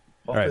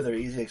 Hopefully they're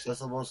easy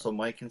accessible so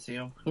Mike can see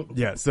them.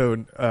 Yeah. So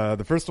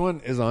the first one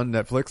is on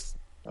Netflix.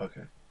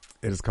 Okay.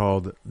 It is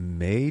called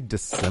May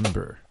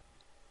December.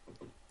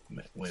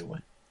 Wait,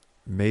 what?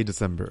 May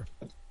December.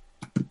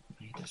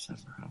 May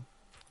December, huh?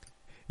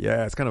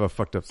 Yeah, it's kind of a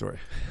fucked up story.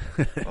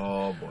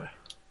 Oh boy.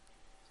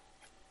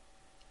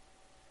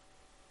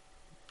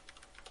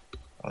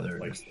 Oh, there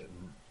it is.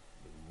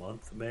 The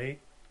month May?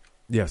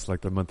 Yes,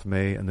 like the month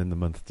May and then the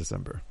month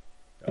December.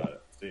 Got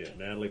it. See it.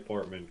 Natalie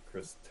Portman,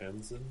 Chris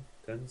Tenzis,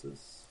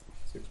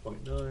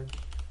 6.9.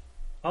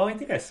 Oh, I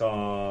think I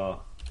saw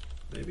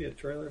maybe a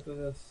trailer for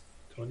this.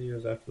 20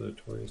 years after the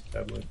notorious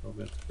tabloid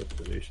romance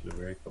reputation, a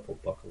married couple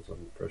buckles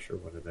under pressure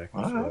when an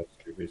actress arrives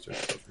to research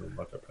something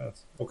about their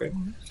past. Okay.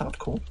 Sounds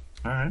cool.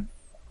 All right.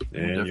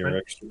 And your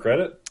extra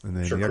credit? And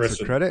then sure, the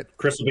extra credit?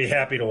 Chris will be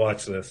happy to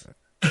watch this.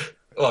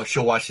 Oh,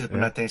 she'll watch this, but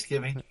not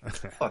Thanksgiving?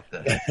 Fuck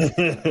that.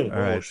 All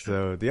right,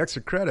 so the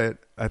extra credit,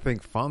 I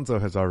think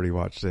Fonso has already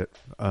watched it,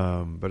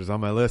 but it's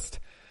on my list.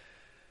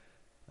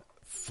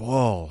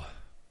 Fall.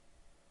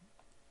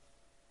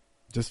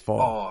 Just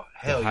Fall. Oh,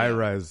 hell the yeah. High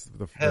Rise,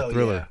 the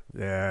thriller.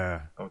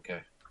 Yeah.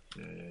 Okay.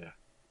 Yeah.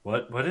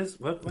 What? It's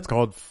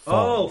called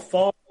Fall. Oh,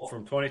 Fall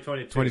from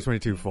 2022.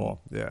 2022 Fall,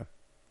 yeah.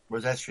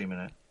 Where's that streaming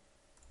at?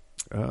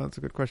 That's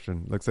a good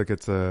question. Looks like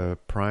it's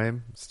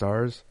Prime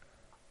Stars.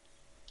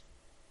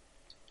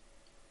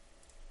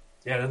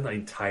 Yeah, doesn't the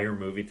entire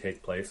movie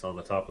take place on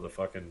the top of the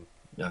fucking...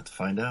 You have to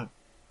find out.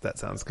 That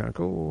sounds kind of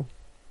cool.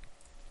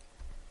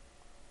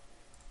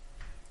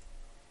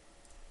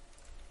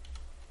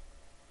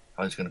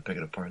 I was going to pick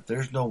it apart.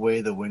 There's no way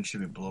the wind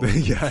should be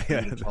blowing yeah.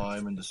 at a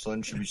time, and the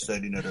sun should be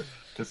setting at a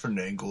different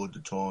angle at the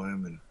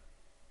time. And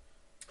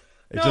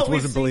it just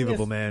wasn't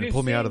believable, man.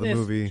 Pull me out of the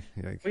movie.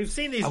 Yeah. We've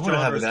seen these I want to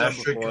have an genres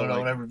asterisk before,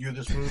 when I review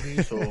this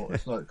movie, so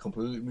it's not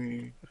completely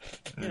me.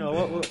 You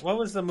know, what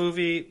was the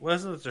movie?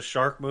 Wasn't it the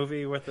shark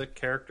movie with the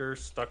character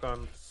stuck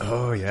on...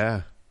 Oh,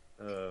 yeah.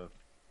 It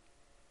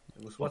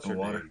was what's her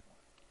water.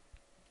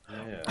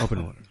 name? Yeah.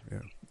 Open water, yeah.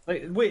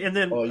 Like, wait, and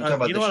then Oh, you talking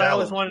about know the what I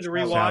always Shallows. wanted to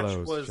rewatch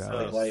Shallows, was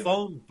Shallows.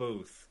 Phone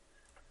Booth.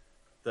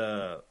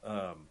 The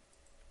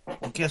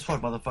Well, guess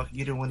what, motherfucker?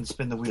 You didn't win to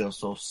spin the wheel,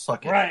 so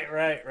suck it.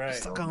 right.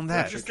 Stuck on I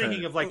that. was just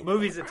thinking of like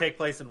movies that take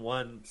place in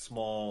one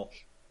small,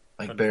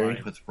 Like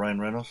Buried with Ryan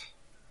Reynolds.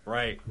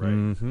 right.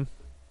 Mm-hmm.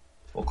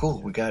 Well,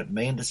 cool. We got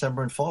May and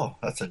December and Fall.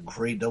 That's a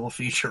great double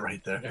feature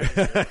right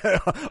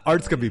there.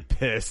 Art's gonna be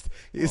pissed.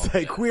 He's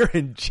like, we're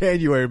in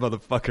January,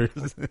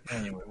 motherfuckers.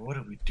 Anyway, what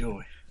are we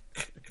doing?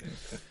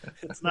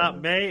 It's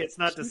not May, it's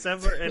not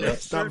December, and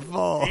it's not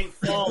fall. Ain't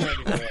fall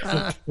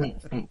anymore.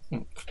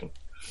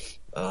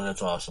 Oh,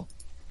 that's awesome.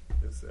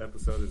 This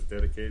episode is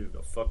dedicated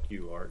to fuck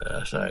you, Art.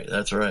 That's right.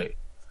 That's right.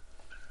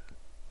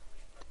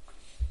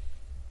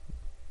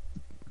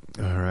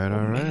 All right.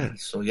 Man,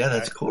 so yeah,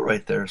 that's cool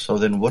right there. So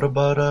then, what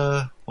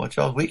about what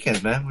y'all's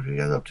weekends, man? What are you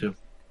guys up to?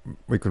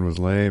 Weekend was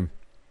lame.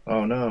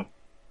 Oh no.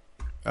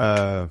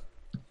 Well,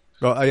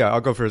 yeah,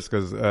 I'll go first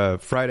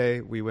because Friday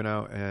we went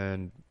out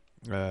and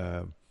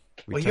Well,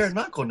 you're an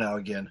uncle now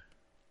again.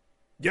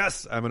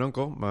 Yes, I'm an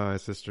uncle. My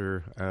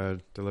sister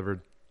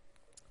delivered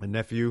a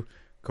nephew,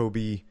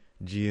 Kobe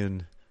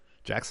Gian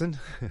Jackson.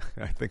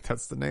 I think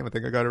that's the name. I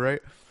think I got it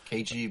right.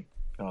 KG.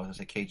 I was gonna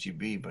say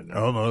KGB, but no.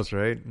 Almost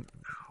right.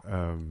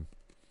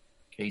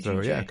 KGJ.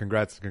 So yeah,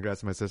 congrats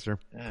to my sister.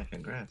 Yeah,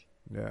 congrats.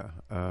 Yeah,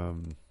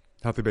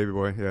 healthy baby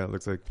boy. Yeah, it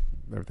looks like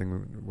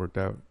everything worked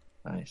out.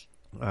 Nice.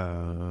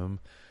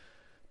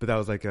 But that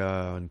was like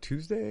on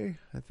Tuesday,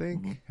 I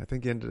think. Mm-hmm. I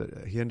think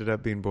he ended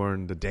up being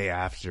born the day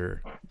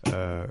after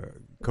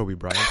Kobe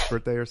Bryant's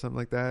birthday or something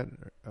like that.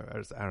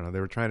 I don't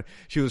know.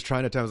 She was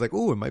trying to tell. I was like,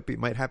 "Ooh, it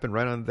might happen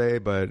right on the day,"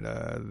 but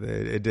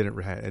it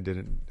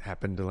didn't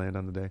happen to land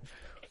on the day.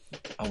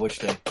 On which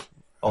day?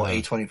 Oh,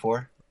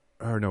 8/24.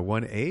 Or no,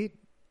 1/8,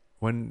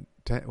 1/10,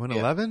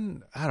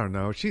 1/11. I don't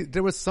know.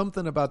 There was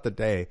something about the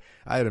day.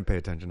 I didn't pay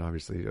attention.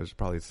 Obviously, I was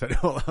probably said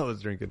while I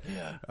was drinking.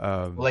 Yeah.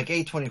 Like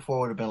 8/24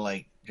 would have been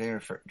like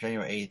January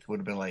 8th would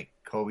have been like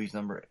Kobe's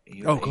number.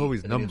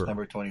 Kobe's number.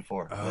 Number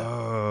 24.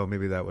 Oh,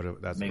 maybe that would have.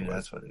 That's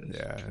what it is.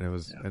 Yeah, and it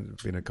was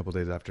been a couple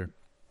days after.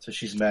 So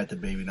she's mad at the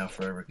baby now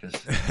forever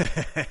because.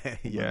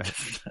 Yeah.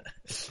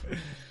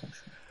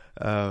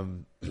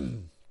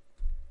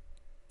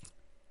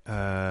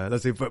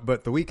 Let's see,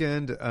 but the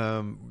weekend,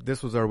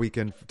 this was our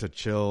weekend to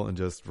chill and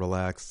just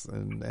relax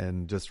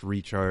and just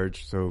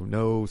recharge. So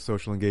no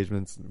social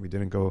engagements. We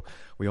didn't go.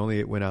 We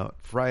only went out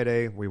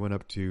Friday. We went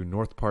up to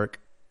North Park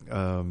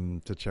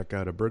to check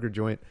out a burger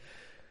joint.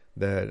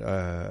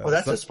 That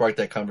what sparked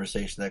that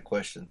conversation, that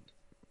question.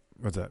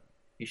 What's that?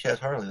 You should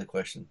ask Harley the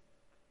question.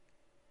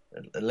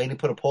 A lady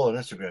put a poll on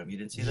Instagram. You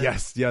didn't see that?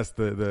 Yes.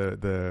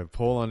 The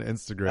poll on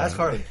Instagram. Ask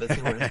Harley. Let's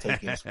see where his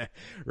take is.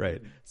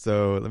 Right.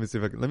 So let me see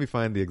let me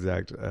find the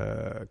exact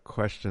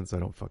question so I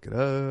don't fuck it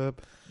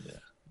up.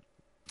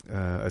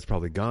 Yeah. It's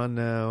probably gone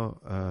now.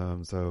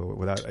 So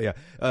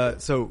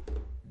so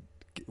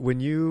when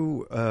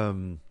you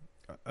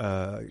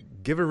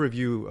give a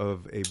review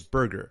of a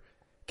burger,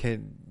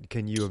 can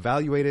you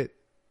evaluate it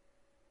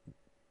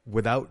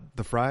without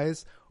the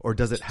fries, or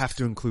does it have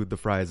to include the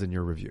fries in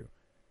your review?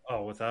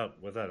 Oh, without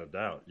a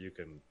doubt, you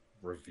can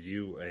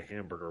review a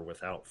hamburger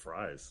without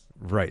fries.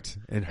 Right.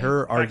 And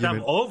her argument,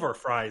 I'm over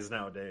fries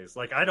nowadays.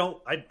 Like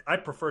I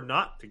prefer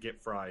not to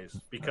get fries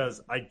because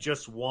I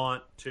just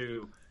want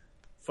to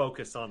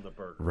focus on the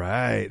burger.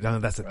 Right. No,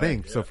 that's the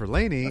thing. Yeah. So for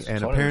Lainey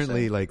and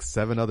apparently like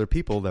 7 other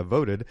people that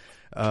voted,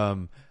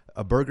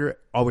 a burger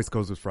always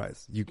goes with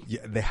fries.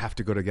 They have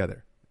to go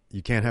together.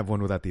 You can't have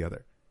one without the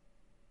other.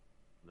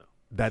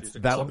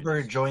 Some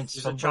burger joints,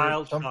 some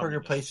burger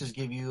places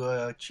give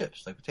you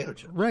chips, like potato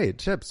chips. Right,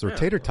 chips or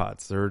tater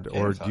tots, or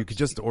you could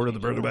just order the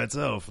burger by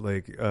itself.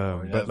 Like,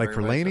 but like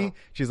for Lainey,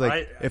 she's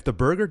like, if the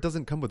burger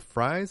doesn't come with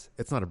fries,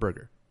 it's not a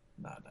burger.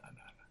 No.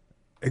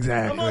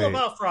 Exactly. I'm all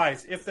about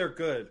fries if they're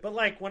good, but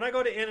like when I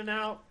go to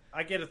In-N-Out,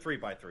 I get a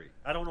 3x3.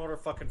 I don't order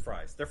fucking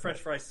fries. Their French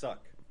fries suck.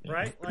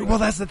 Right? Like, well,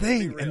 that's the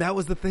thing, and that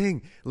was the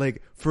thing.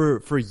 Like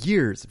for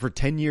years, for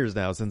 10 years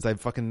now, since I've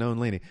fucking known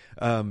Lainey,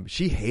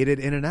 she hated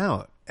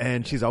In-N-Out,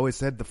 and she's always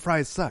said the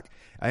fries suck.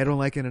 I don't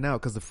like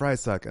In-N-Out because the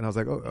fries suck. And I was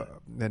like,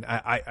 and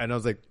I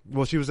was like,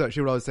 well, she would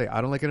always say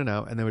I don't like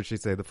In-N-Out, and then would she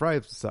say the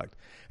fries sucked,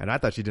 and I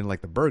thought she didn't like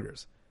the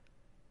burgers.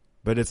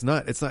 But it's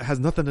not has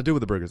nothing to do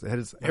with the burgers. It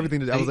has everything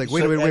to do. I was like,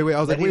 wait. I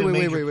was like, wait.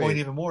 Point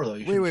even more though.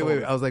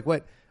 Wait. I was like,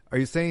 what? Are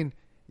you saying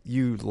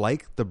you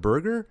like the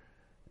burger?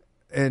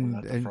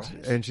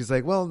 And she's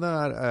like, well, no,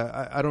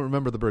 I don't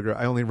remember the burger.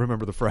 I only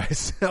remember the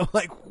fries. I'm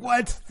like,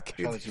 what?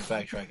 I thought you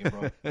backtracking,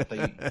 bro. I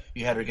thought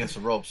you had her against the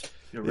ropes.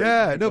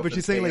 Yeah, no, but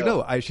she's saying like,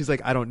 no. She's like,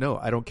 I don't know.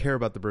 I don't care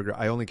about the burger.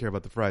 I only care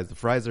about the fries. The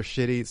fries are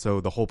shitty,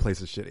 so the whole place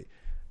is shitty.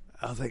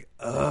 I was like,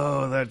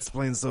 oh, that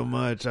explains so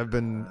much. I've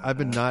been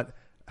not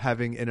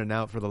having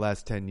In-N-Out for the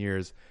last 10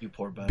 years. You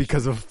poor bastard.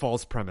 Because of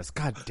false premise.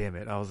 God damn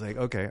it. I was like,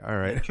 okay, all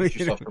right. Treat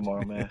yourself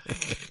tomorrow, man.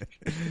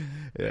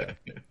 Yeah.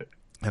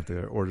 Have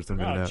to order some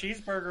In-N-Out.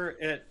 Cheeseburger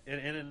at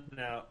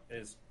In-N-Out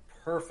is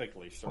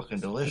perfectly fucking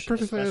delicious.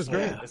 Perfectly is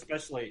great,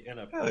 especially in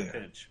a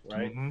pinch,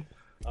 right?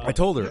 Mm-hmm. I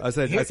told her. I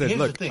said,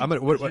 look, this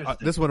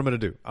is what I'm gonna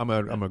do. I'm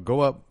gonna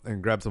go up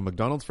and grab some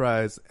McDonald's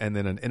fries and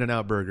then an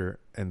In-N-Out burger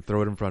and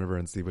throw it in front of her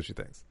and see what she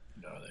thinks.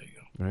 No, there you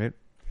go. Right.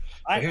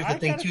 Here's the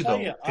thing too, though.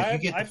 If you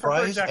get the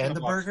fries and the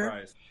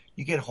burger,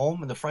 you get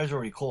home and the fries are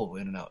already cold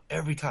with In-N-Out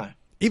every time.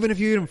 Even if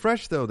you eat them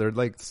fresh, though, they're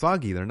like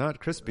soggy. They're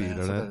not crispy.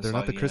 They're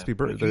not the crispy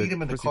burger. If you eat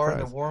them in the car and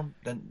they're warm,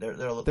 then they're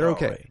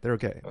okay. Right. They're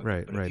okay.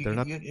 Right. They're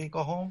not. You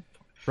go home.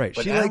 Right.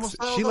 But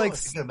she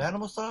likes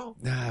animal style.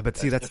 Nah, but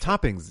see, that's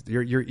toppings.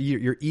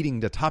 You're eating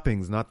the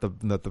toppings, not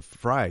the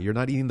fry. You're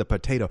not eating the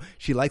potato.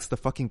 She likes the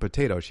fucking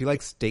potato. She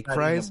likes steak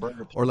fries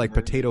or like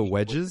potato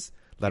wedges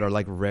that are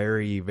like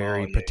very,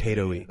 very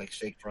potatoey. Like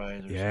steak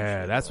fries.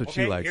 Yeah, that's what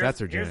she likes. That's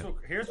her jam.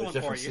 Here's one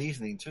different for you.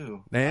 Seasoning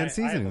too. And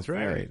seasonings,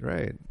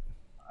 right.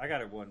 I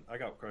got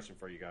a question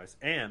for you guys.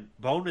 And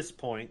bonus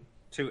point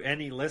to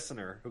any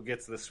listener who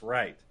gets this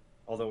right,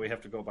 although we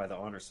have to go by the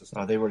honor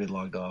system. Oh, they already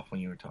logged off when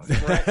you were talking.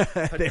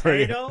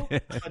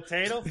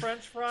 Potato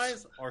French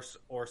fries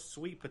or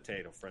sweet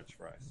potato French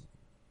fries?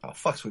 Oh,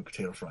 fuck sweet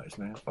potato fries,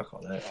 man. Fuck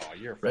all that. Oh,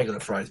 you're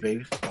regular fries,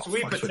 baby. Oh,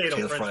 sweet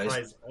potato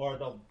fries are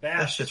the best.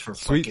 That shit's for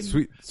sweet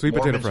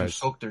potato fries. Who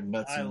soak their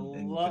nuts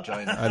in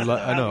vagina.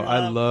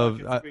 I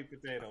love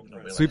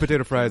sweet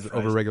potato fries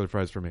over regular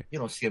fries for me. You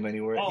don't see them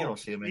anywhere. Oh, you don't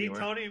see them anywhere.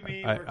 Tony,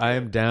 me, I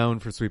am down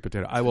for sweet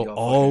potato. I will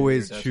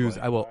always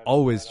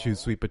choose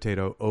sweet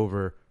potato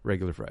over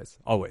regular fries.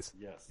 Always.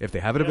 Yes. If they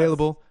have it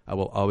available, I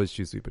will always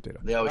choose sweet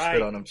potato. They always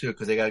spit on them too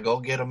because they gotta go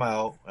get them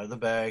out of the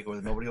bag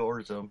or nobody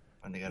orders them.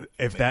 And they gotta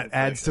if that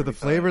adds to the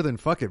flavor, then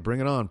fuck it, bring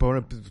it on.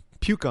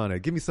 Puke on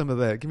it. Give me some of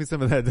that. Give me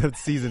some of that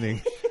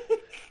seasoning.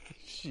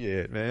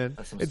 Shit, man.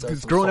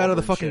 It's growing out of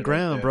the fucking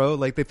ground, right, bro.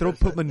 Like they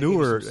put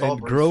manure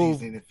and grow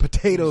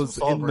potatoes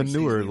in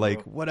manure,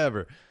 like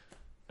whatever.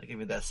 I give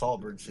me that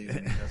Saltburn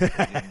seasoning.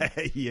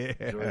 Yeah.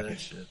 Enjoy that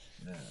shit.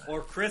 Yeah.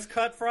 Or crisp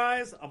cut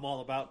fries, I'm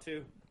all about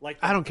too. Like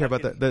I don't care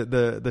about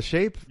the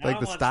shape, like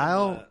the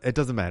style. It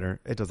doesn't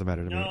matter. It doesn't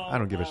matter to me. I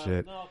don't give a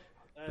shit.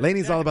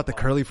 Lainey's all about the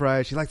curly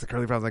fries. She likes the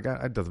curly fries. Like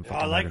it doesn't fucking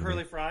matter. I like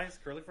curly fries.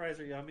 Curly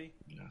fries are yummy.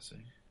 Yeah, see.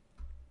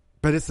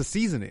 But it's the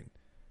seasoning.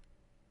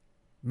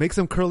 Make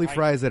some curly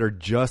fries that are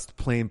just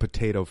plain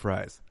potato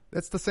fries.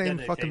 That's the same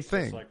fucking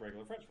thing. Just like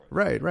regular French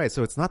fries. Right.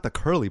 So it's not the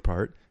curly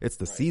part. It's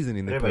the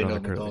seasoning they put on the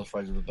curly. McDonald's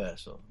fries are the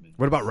best. So,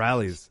 what about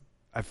Rally's?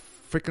 I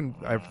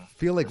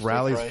feel like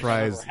Rally's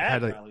fries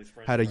had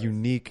a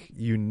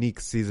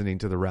unique seasoning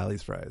to the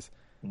Rally's fries.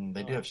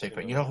 They do have steak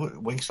fries. You know who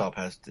Wingstop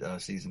has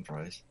seasoned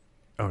fries.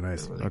 Oh,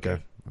 nice. Really okay, good.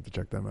 I'll have to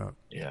check them out.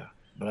 Yeah,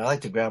 but I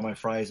like to grab my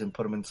fries and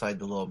put them inside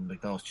the little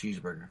McDonald's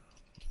cheeseburger.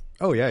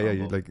 Oh yeah,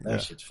 you like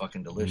that shit's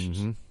fucking delicious.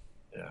 Mm-hmm.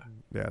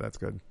 Yeah, that's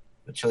good.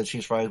 The chili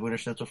cheese fries, winter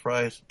schnitzel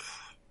fries,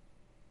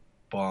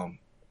 bomb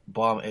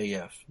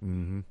AF,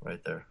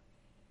 right there.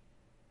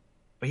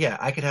 But yeah,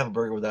 I could have a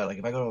burger with that. Like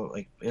if I go to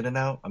like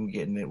In-N-Out, I'm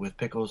getting it with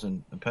pickles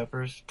and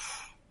peppers.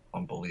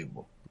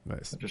 Unbelievable.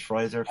 Nice. Just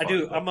fries there. I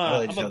do. I'm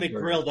a big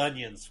grilled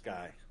onions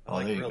guy. I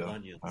like grilled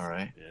onions. All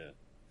right. Yeah.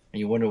 And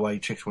you wonder why your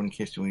chicks wouldn't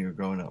kiss you when you were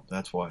growing up.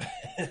 That's why.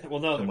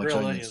 Well, no, the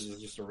grilled onions is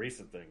just a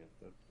recent thing.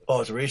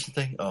 Oh, it's a recent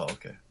thing? Oh,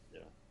 okay.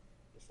 Yeah.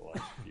 Just the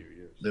last few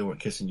years. They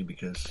weren't kissing you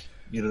because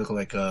you look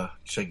like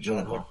Jake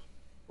Gyllenhaal.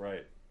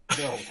 Right.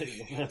 No.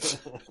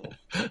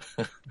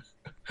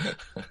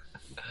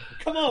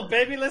 Come on,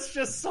 baby. Let's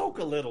just soak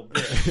a little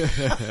bit.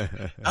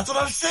 That's what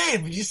I'm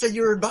saying. You said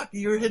you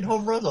were hitting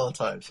home runs all the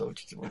time. So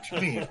what you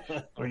mean?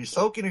 Are you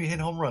soaking or are you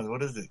hitting home runs?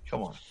 What is it?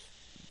 Come on.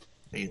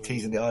 You're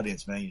teasing the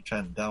audience, man. You're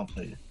trying to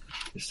downplay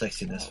your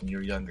sexiness when you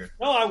were younger.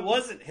 No, I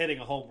wasn't hitting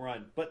a home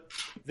run, but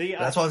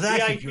that's what I was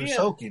asking. If you were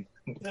soaking.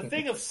 The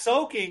thing of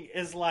soaking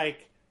is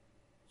like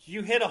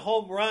you hit a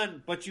home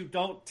run, but you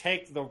don't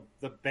take the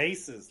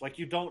bases. Like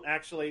you don't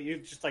actually. You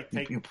just like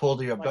take. You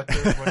pulled your abductor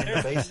running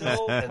the bases,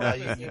 and now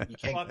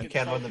you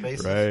can't run the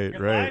bases.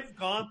 Right. I've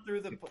gone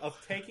through of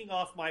taking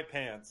off my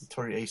pants,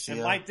 tore your ACL,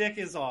 and my dick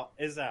is out.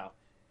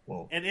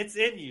 Whoa. And it's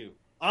in you.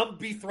 I'm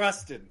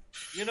be-thrusting.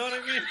 You know what I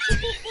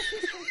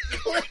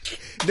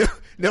mean?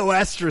 No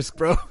asterisk,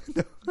 bro.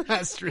 No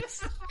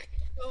asterisk.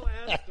 No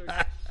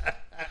asterisk.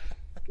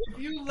 If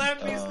you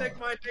let me stick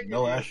my dick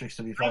no in asterisk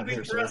to be found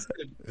here, sir.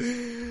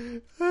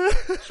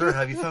 Sir,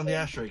 have you found the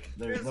asterisk?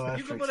 There's no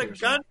asterisk. You could put a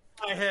gun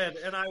in my head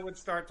and I would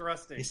start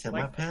thrusting. He said,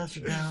 my pants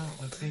are down.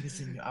 My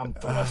fingers in you. I'm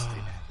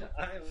thrusting.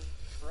 I am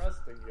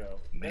thrusting, yo.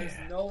 Man.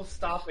 There's no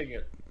stopping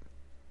it.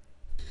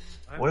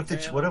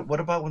 What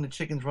about when the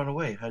chickens run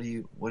away?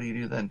 What do you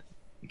do then?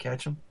 You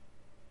catch them?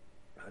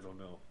 I don't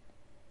know.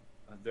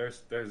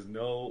 There's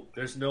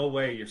no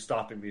way you're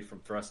stopping me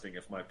from thrusting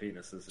if my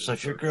penis is. So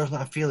if your girl's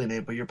not feeling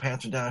it, but your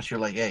pants are down, so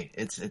you're like, hey,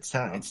 it's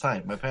time. It's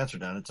time. My pants are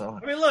down. It's on.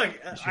 I mean, look,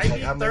 I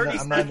need 30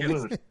 seconds. I'm not in the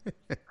mood.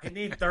 I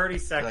need 30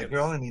 seconds. Like,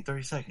 girl, I need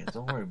 30 seconds.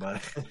 Don't worry about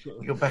it.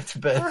 You go back to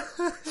bed.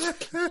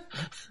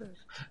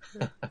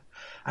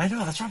 I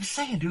know, that's what I'm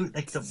saying, dude.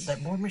 Like that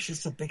Mormon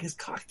shit's the biggest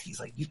cock tease.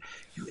 Like you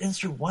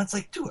insert once,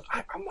 like, dude,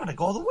 I want to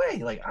go all the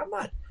way. Like I'm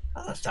not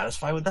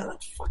satisfied with that.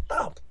 That's fucked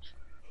up.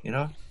 You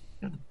know,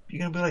 you're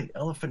gonna be like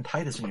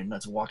elephantitis in your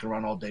nuts, walking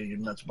around all day. Your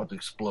nuts about to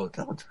explode.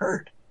 That would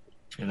hurt.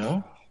 You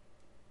know?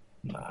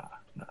 Nah,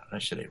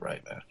 that shit ain't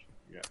right, man.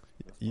 Yeah.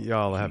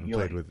 Y'all haven't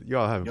played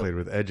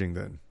with edging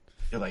then.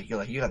 You're like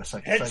you gotta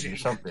suck your or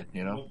something.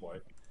 You know? Oh boy.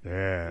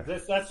 Yeah.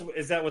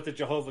 Is that what the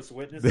Jehovah's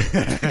Witness?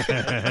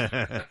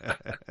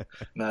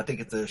 No, I think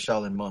it's the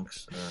Shaolin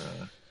monks.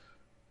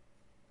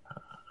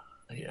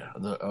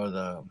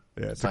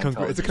 It's a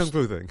kung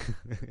fu thing.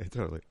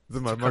 Totally. It's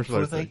a martial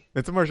arts thing.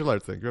 It's a martial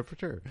arts thing, yeah, for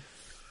sure.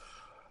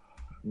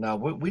 Now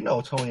we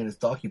know Tony and his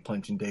donkey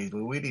punching days,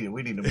 but we need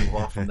to move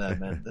off from that,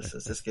 man. This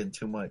is just getting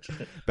too much.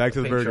 Back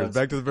to the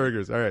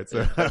burgers. All right,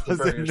 so How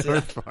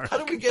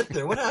did we get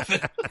there? What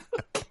happened?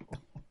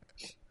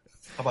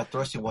 How about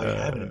thrusting while you're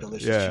having a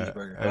delicious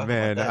cheeseburger? Huh?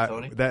 Man,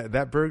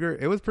 that burger,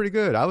 it was pretty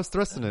good. I was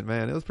thrusting it,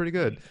 man. It was pretty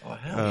good. Oh,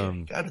 hell yeah.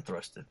 You got to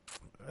thrust it.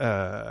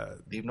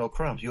 Leave no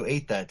crumbs. You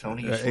ate that,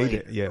 Tony. You ate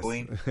it, yes.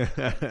 Queen.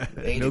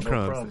 No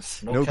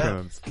crumbs. No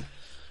crumbs.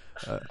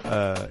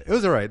 It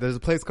was all right. There's a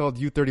place called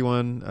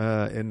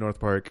U31 in North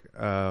Park.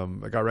 I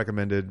got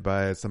recommended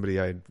by somebody.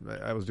 I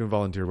was doing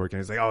volunteer work, and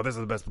he's like, "Oh, this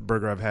is the best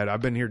burger I've had.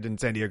 I've been here in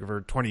San Diego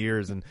for 20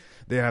 years, and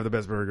they have the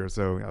best burger."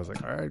 So I was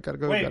like, "All right, gotta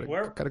go. Wait,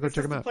 gotta go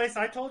check them out." The place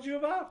I told you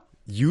about?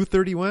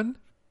 U31?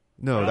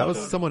 No, that was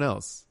someone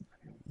else.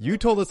 You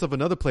told us of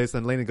another place,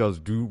 and Lainey goes,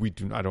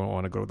 I don't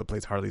want to go to the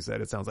place Harley said.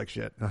 It sounds like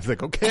shit. And I was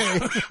like, okay.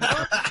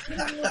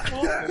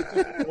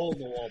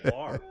 Hole-in-the-wall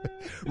bar.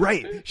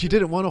 Right. She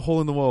didn't want a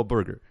hole-in-the-wall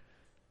burger.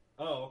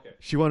 Oh, okay.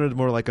 She wanted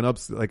more like an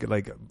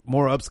like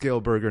more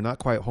upscale burger, not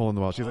quite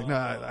hole-in-the-wall. She's like,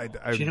 nah,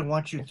 I... She didn't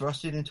want you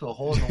thrusted into a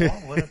hole in the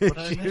wall? What did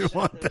I miss? She didn't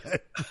want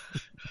that.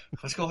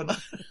 What's going on?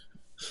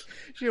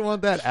 She didn't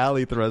want that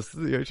alley thrust.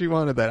 She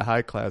wanted that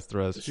high class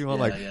thrust. She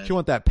wanted she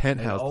want that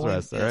penthouse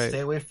thrust. All right.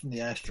 Stay away from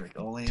the asterisk.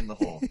 Only in the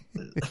hole.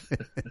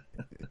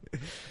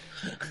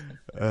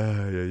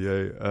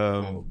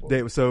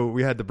 So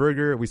we had the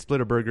burger. We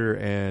split a burger,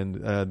 and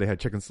they had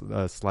chicken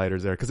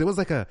sliders there because it was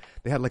they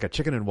had like a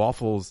chicken and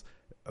waffles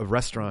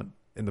restaurant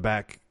in the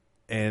back,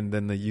 and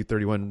then the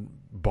U31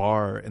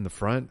 bar in the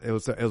front. It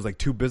was like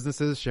two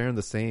businesses sharing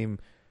the same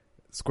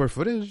square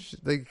footage.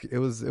 Like it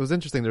was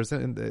interesting. So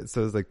it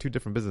was like two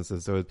different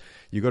businesses. So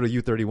you go to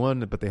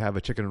U31, but they have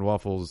a chicken and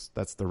waffles.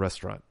 That's the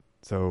restaurant.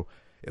 So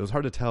it was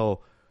hard to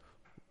tell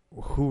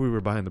who we were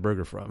buying the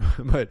burger from.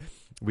 But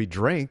we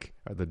drank.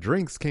 The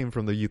drinks came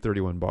from the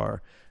U31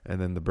 bar,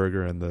 and then the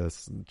burger and the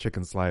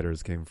chicken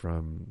sliders came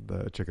from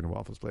the chicken and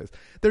waffles place.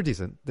 They're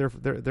decent. They're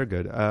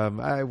good.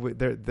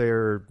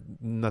 They're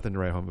nothing to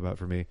write home about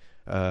for me.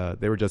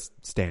 They were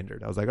just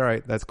standard. I was like, all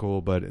right, that's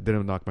cool, but it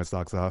didn't knock my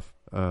socks off.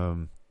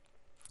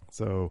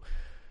 So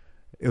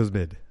it was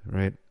mid,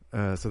 right?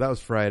 So that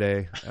was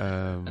Friday.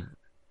 So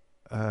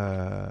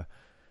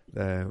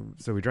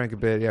we drank a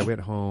bit. Yeah, went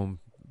home,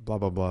 blah,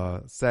 blah, blah.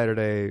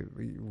 Saturday,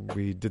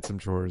 we did some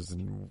chores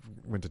and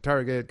went to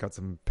Target, got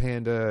some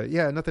Panda.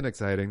 Yeah, nothing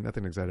exciting.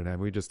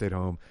 We just stayed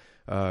home.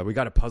 We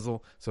got a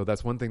puzzle. So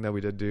that's one thing that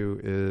we did do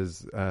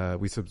is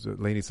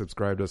Lainey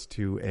subscribed us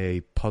to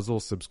a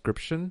puzzle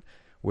subscription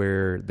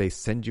where they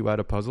send you out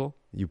a puzzle.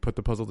 You put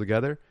the puzzle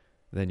together.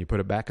 Then you put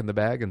it back in the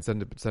bag and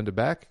send it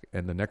back,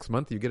 and the next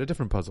month you get a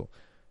different puzzle.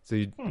 So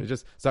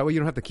so that way you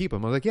don't have to keep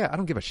them. I was like, yeah, I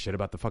don't give a shit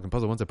about the fucking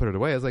puzzle once I put it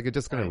away. I was like, it's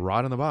just gonna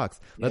rot in the box.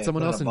 Let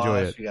someone else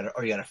enjoy it. You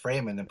gotta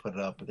frame it and then put it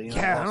up. But then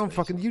I don't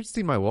fucking. You've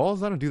seen my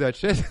walls. I don't do that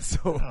shit.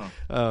 So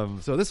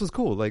this was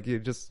cool. Like you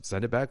just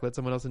send it back, let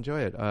someone else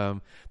enjoy it.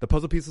 The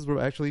puzzle pieces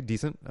were actually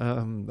decent.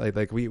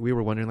 Like we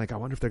were wondering, like, I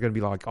wonder if they're gonna be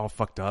like all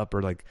fucked up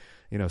or like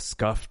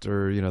scuffed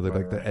or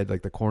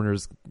the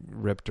corners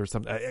ripped or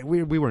something.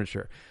 We weren't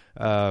sure.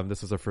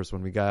 This was our first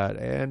one we got,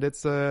 and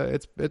it's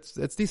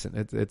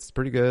decent. It's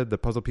pretty good. The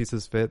puzzle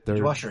pieces fit. Did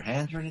you wash your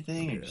hands or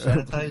anything? Or you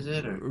sanitize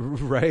it? Or...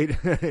 Right.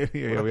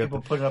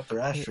 People putting up their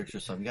asterisks or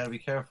something. You got to be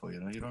careful. You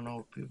don't know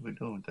what people are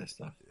doing with that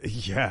stuff.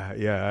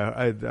 Yeah.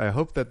 I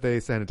hope that they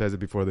sanitize it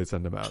before they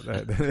send them out.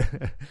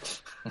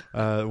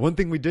 One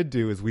thing we did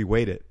do is we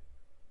weighed it.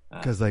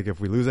 Because like if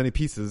we lose any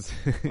pieces,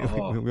 we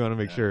want to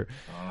make sure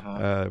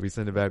we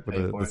send it back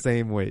with the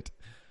same weight.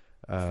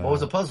 What was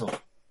the puzzle?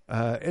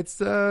 It's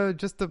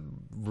just a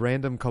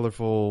random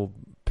colorful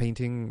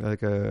painting,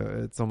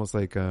 it's almost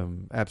like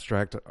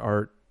abstract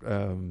art,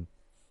 a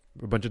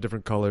bunch of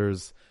different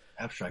colors.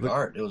 Abstract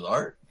art. It was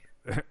art.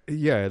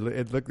 Yeah,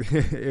 it looked.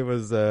 It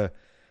was art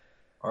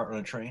on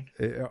a train.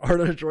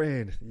 Art on a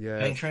train. Yeah.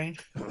 Paint train.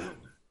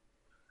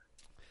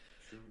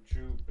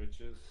 Choo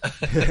bitches.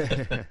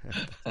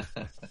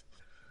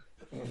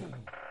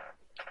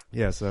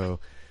 Yeah. So.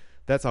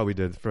 That's all we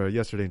did for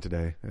yesterday and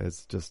today.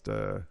 It's just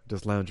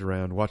lounge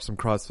around, watch some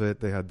CrossFit.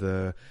 They had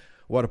the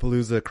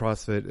Wadapalooza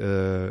CrossFit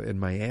in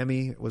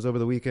Miami was over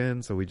the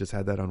weekend, so we just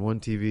had that on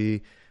one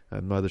TV,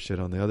 and other shit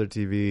on the other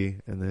TV,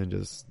 and then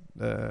just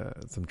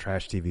some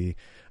trash TV.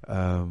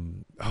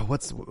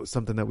 What's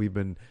something that we've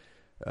been?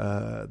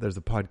 There's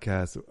a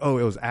podcast. Oh,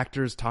 it was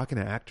actors talking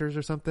to actors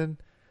or something.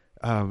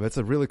 It's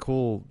a really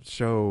cool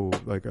show.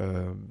 Like,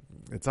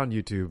 it's on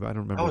YouTube. I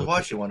don't remember. I was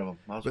watching one of them.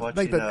 I was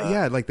watching.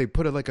 Like they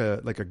put like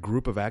a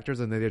group of actors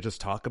and they just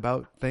talk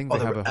about things. Oh,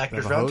 they have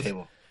actors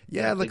roundtable.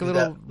 Yeah, like a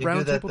little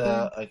round table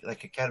thing.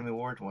 Like Academy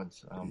Award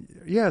ones.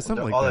 Yeah,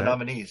 something like that. All the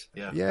nominees.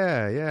 Yeah.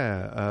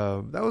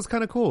 Yeah. That was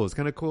kind of cool. It's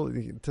kind of cool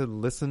to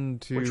listen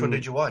to. Which one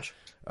did you watch?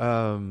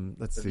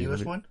 Let's see. The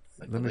newest one.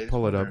 Let me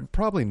pull it up.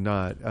 Probably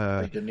not.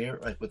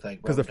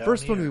 Because the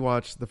first one we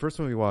watched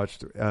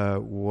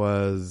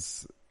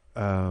was.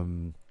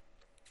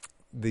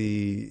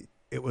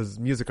 It was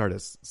music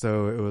artists,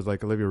 so it was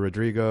like Olivia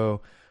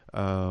Rodrigo,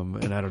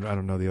 and I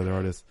don't know the other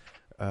artists,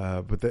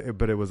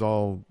 but it was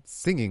all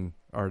singing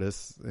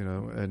artists,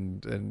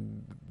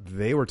 and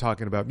they were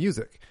talking about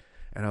music,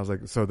 and I was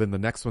like, so then the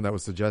next one that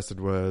was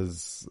suggested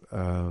was,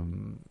 I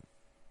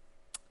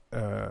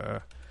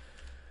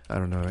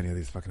don't know any of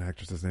these fucking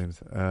actresses' names,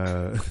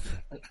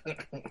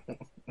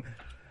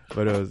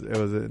 but it was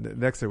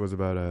next. It was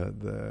about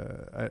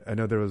I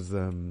know there was.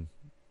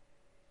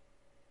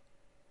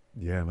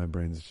 Yeah, my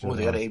brain's. Oh,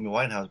 they got an Amy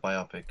Winehouse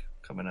biopic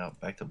coming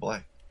out. Back to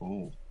Black.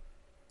 Ooh,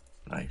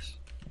 nice.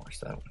 Watch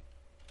that one.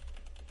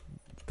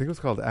 think it was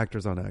called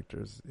Actors on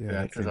Actors.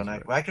 Yeah, Actors on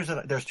Actors. Well, Actors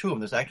on, there's two of them.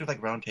 There's Actors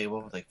like Round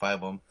Table, like 5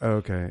 of them.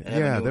 Okay.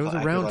 Yeah, there was a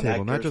round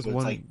table, not just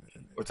one.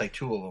 It's like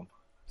 2 of them.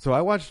 So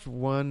I watched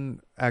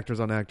one Actors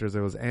on Actors.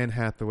 It was Anne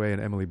Hathaway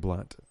and Emily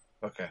Blunt.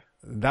 Okay.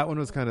 That one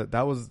was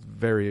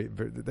very,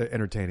 very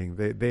entertaining.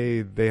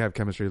 They have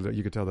chemistry.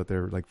 You could tell that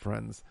they're like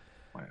friends.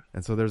 Wow.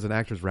 And so there's an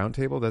Actors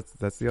Roundtable.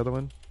 That's the other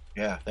one.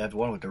 Yeah, they have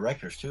one with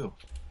directors too.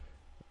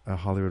 A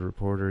Hollywood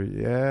Reporter.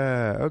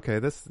 Yeah. Okay.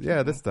 This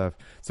stuff.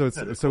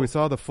 So we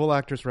saw the full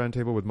Actors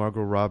Roundtable with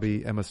Margot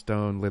Robbie, Emma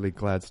Stone, Lily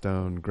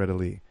Gladstone, Greta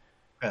Lee.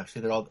 Yeah. See,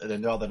 they're all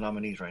the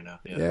nominees right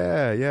now.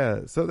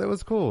 Yeah. So that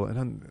was cool.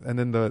 And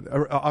then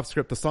the off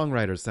script, the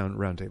Songwriters Sound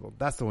Roundtable.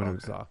 That's the one we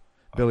saw.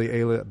 Billie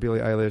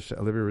Eilish,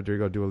 Olivia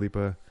Rodrigo, Dua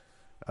Lipa.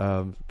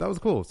 That was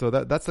cool. So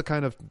that's the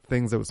kind of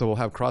things that. So we'll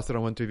have CrossFit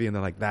on one TV and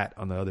then like that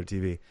on the other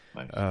TV.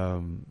 Nice.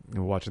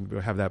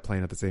 We'll have that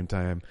playing at the same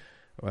time.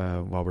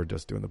 While we're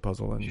just doing the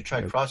puzzle. And you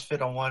try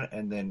CrossFit on one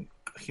and then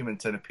Human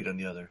Centipede on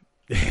the other.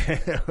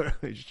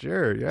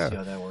 Sure, yeah. See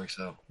how that works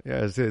out.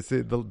 Yeah, so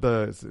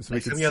we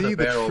can see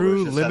the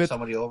true limits,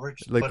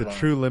 like the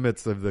true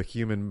limits of the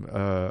human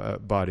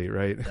body,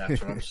 right?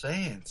 That's what I'm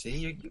saying. See,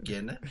 you're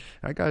getting it.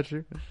 I got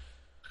you.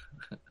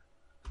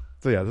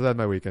 So yeah, that's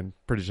my weekend.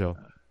 Pretty chill.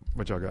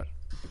 What y'all got?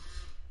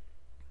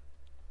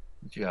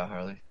 What you got,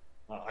 Harley?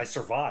 I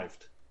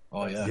survived.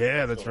 Oh yeah.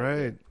 Yeah, that's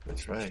right.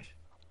 That's right.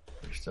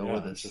 You're still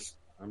with us.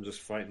 I'm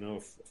just fighting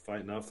off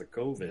the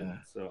COVID. Yeah.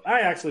 So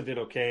I actually did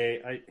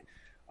okay.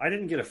 I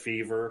didn't get a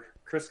fever.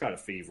 Chris got a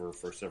fever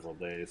for several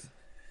days,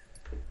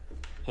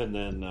 and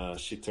then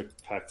she took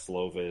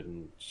Paxlovid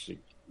and she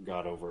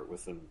got over it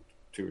within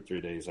 2 or 3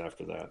 days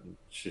after that. And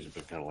she's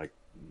been kind of like,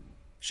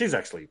 she's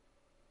actually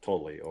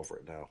totally over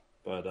it now.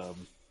 But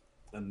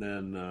and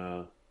then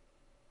I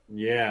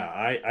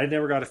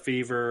never got a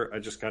fever. I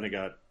just kind of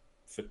got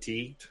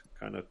fatigued,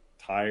 kind of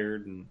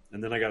tired, and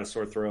then I got a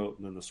sore throat,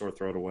 and then the sore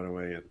throat went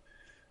away,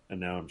 and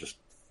now I'm just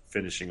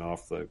finishing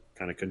off the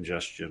kind of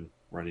congestion,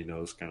 runny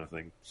nose kind of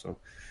thing. So,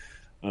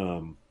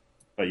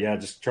 but yeah,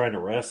 just trying to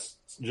rest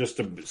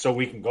so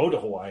we can go to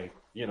Hawaii.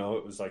 You know,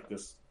 it was like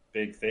this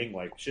big thing,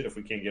 like shit, if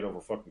we can't get over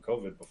fucking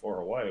COVID before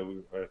Hawaii, we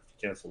have to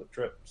cancel the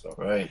trip. So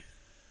right.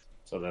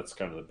 So that's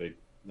kind of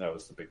that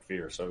was the big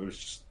fear. So it was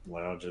just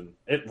lounging.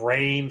 It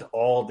rained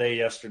all day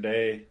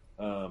yesterday,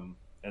 and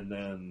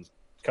then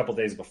a couple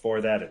days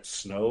before that, it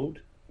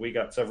snowed. We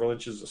got several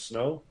inches of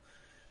snow.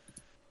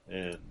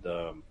 And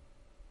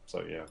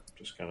so, yeah,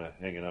 just kind of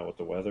hanging out with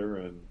the weather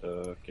and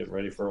getting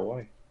ready for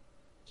Hawaii.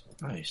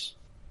 So. Nice.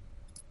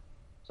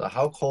 So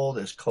how cold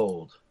is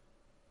cold?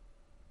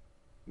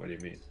 What do you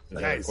mean? Is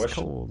that a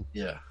question? Cold.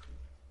 Yeah.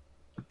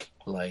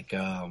 Like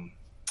I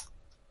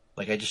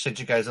just sent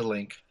you guys a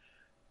link.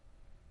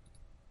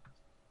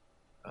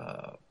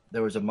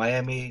 There was a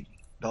Miami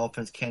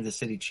Dolphins Kansas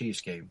City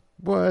Chiefs game.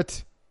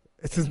 What?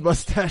 It's his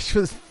mustache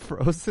was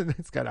frozen.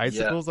 It's got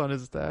icicles on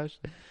his stash.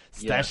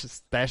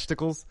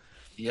 Stashticles?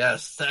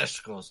 Yes,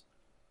 stashticles.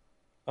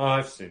 Oh,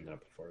 I've seen that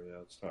before.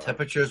 Yeah, it's not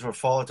temperatures were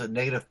falling to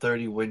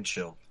 -30 wind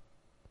chill.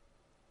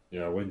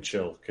 Yeah, wind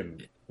chill can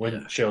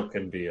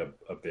be a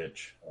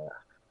bitch. Yeah.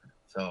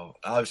 So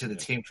obviously the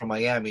team from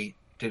Miami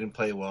didn't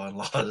play well and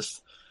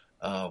lost.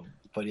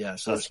 But yeah,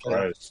 so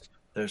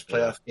there's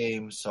playoff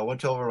games. So I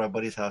went over to my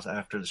buddy's house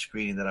after the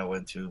screening that I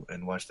went to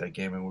and watched that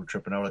game, and we were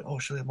tripping out like, oh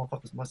shit, that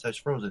motherfucker's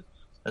mustache frozen.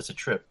 That's a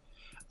trip.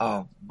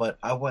 But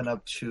I went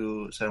up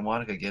to Santa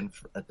Monica again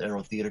at the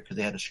Aero Theater because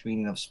they had a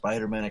screening of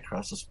Spider-Man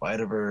Across the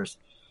Spider-Verse,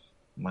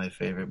 my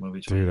favorite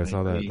movie. Dude, I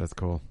saw that. That's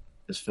cool.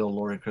 Because Phil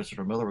Lord and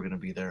Christopher Miller were going to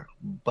be there.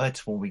 But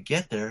when we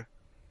get there,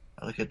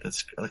 I look at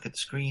the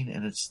screen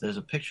and there's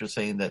a picture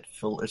saying that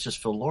it's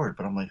just Phil Lord.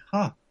 But I'm like,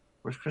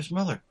 where's Chris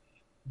Miller?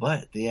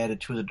 But they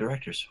added 2 of the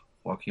directors,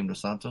 Joaquin Dos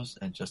Santos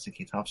and Justin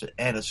K. Thompson,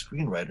 and a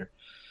screenwriter.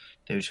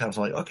 David Chapman's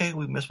like, okay,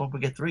 we missed one, we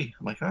get 3.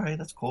 I'm like, all right,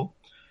 that's cool.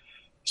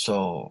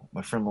 So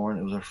my friend Lauren,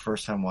 it was her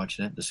first time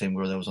watching it. The same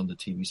girl that was on the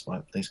TV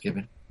spot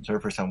Thanksgiving. It was her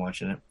first time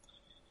watching it.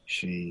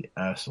 She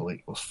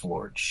absolutely was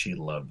floored. She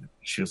loved it.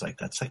 She was like,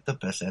 that's like the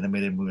best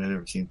animated movie I've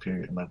ever seen,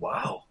 period. I'm like,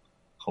 wow.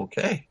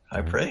 Okay.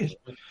 High praise.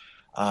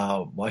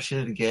 Watching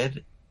it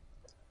again.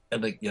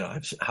 And like,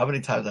 how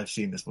many times I've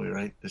seen this movie,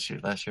 right?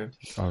 Last year.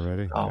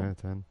 Already? Yeah,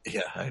 10.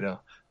 Yeah, I know.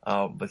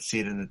 But see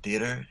it in the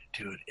theater,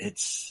 dude,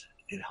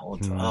 it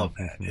holds up,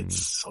 man.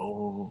 It's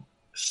so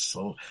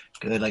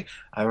good. Like,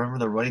 I remember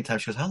the running time.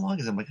 She goes, how long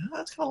is it? I'm like,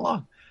 that's kind of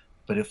long.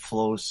 But it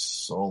flows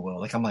so well.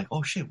 Like, I'm like,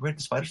 oh shit, we're at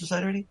the Spider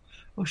Society already?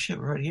 Oh shit,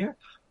 we're right here?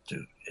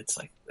 Dude, it's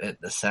like,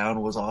 the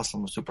sound was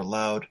awesome. It was super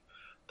loud.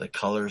 The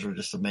colors were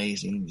just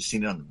amazing. You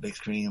seen it on the big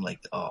screen. Like,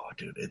 oh,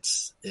 dude,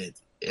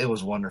 it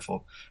was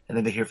wonderful. And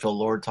then to hear Phil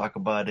Lord talk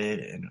about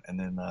it, and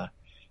then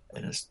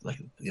and it's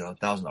like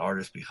 1,000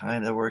 artists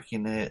behind it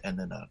working it, and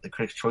then the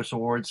Critics' Choice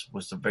Awards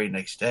was the very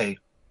next day.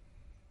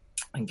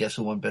 And guess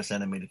who won Best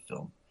Animated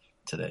Film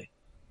today?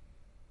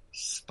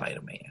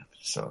 Spider-Man.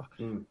 So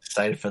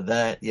excited for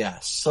that. Yeah.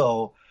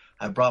 So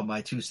I brought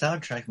my 2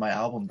 soundtracks, my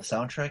album, the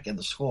soundtrack, and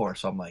the score.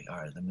 So I'm like, all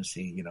right, let me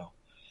see.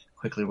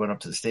 Quickly run up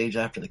to the stage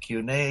after the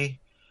Q&A.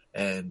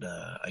 And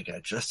I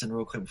got Justin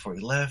real quick before he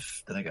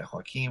left. Then I got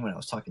Joaquin. When I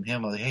was talking to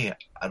him, I was like, "Hey, I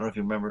don't know if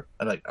you remember."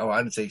 I'm like, "Oh, I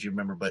didn't say if you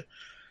remember, but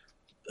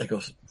I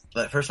go,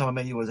 that first time I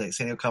met you was at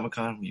San Diego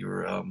Comic-Con. You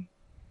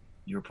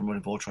were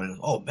promoting Voltron." He goes,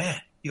 "Oh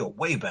man, you go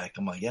way back."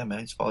 I'm like, "Yeah,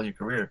 man, just follow your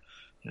career.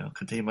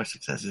 Continue much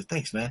success." He says,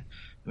 "Thanks, man."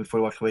 And before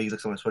he walks away, he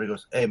looks at my sweater. He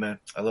goes, "Hey, man,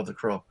 I love the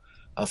Crow."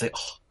 I'll say,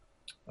 "Oh,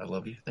 I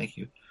love you, thank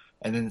you."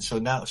 And then so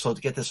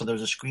to get this, so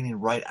there's a screening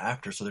right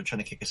after, so they're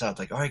trying to kick us out. It's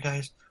like, "All right,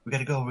 guys, we got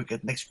to go. We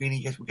got the next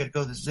screening. Guys, we got to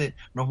go. This is it.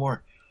 No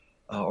more."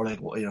 Or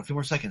like, well, a few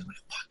more seconds. I'm like,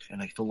 fuck.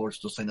 And like Phil Lord's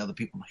still saying to other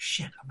people. I'm like,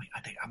 shit. I'm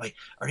like,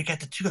 I already got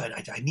the two.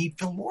 I need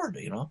Phil Lord.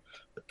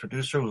 The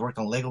producer who's worked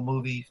on Lego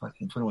Movie,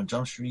 fucking 21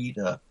 Jump Street,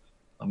 Mitchell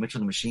and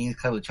the Machines,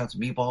 kind of the Chance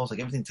of Meatballs. Like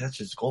everything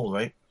touches gold,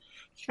 right?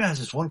 He has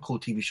this one cool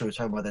TV show we're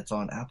talking about that's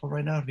on Apple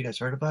right now. Have you guys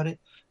heard about it?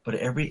 But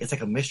it's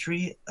like a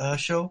mystery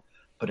show.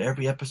 But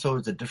every episode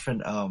is a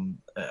different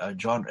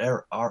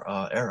genre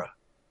era.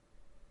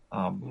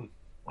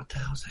 What the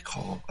hell is it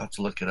called? I have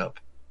to look it up.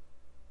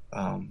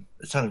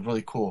 It sounded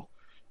really cool.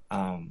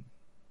 And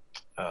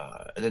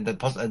then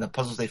the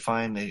puzzles they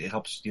find, it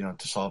helps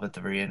to solve at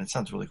the very end. It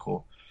sounds really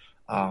cool.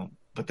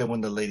 But then when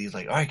the lady's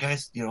like, "All right,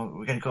 guys, we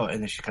gotta go,"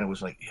 and then she kind of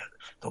was like, "Yeah,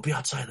 they'll be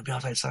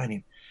outside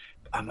signing."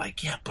 I'm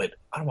like, "Yeah, but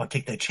I don't want to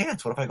take that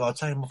chance. What if I go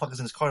outside and motherfucker's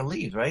in his car and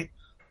leaves, right?"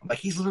 I'm like,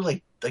 he's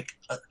literally like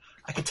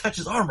I can touch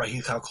his arm right.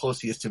 He's how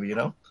close he is to me,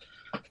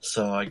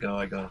 So I go,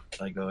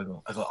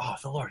 "Oh,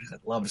 Phil Lord, I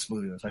love this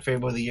movie. It's my favorite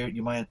movie of the year.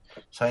 You mind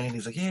signing?"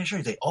 He's like, "Yeah, sure."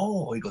 He's like,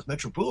 "Oh," he goes,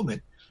 "Metro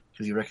Boomin,"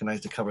 because he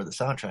recognized the cover of the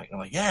soundtrack. And I'm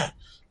like, "Yeah."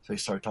 So he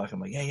started talking.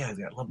 I'm like, "Yeah.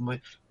 I love the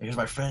movie." And here's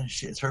my friend.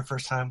 It's her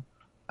first time.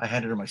 I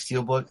handed her my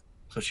steelbook.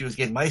 So she was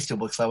getting my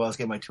steelbook, so I was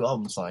getting my 2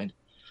 albums signed.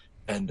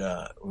 And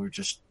we were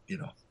just,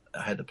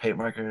 I had the paint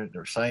marker. They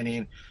were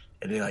signing.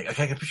 And they're like, "I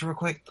can get a picture real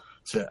quick."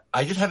 So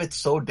I just have it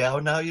so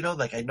down now,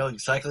 like I know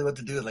exactly what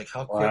to do, like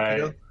how quick,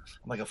 I'm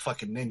like a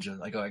fucking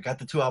ninja. I got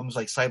the 2 albums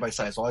like side by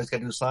side, so all I just got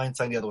to do is sign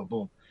the other one,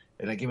 boom.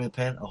 And I give me the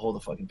pen, I'll hold the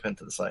fucking pen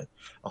to the side.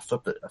 I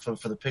flip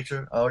for the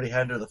picture. I already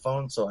handed her the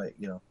phone, so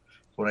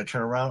when I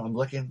turn around, I'm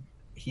looking.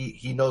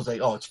 He knows like,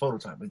 oh, it's photo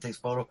time. He takes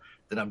photo,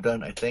 then I'm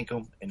done. I thank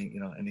him, and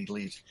he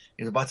leaves.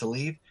 He's about to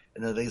leave,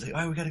 and then he's like, "All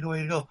right, we gotta go,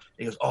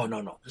 He goes, "Oh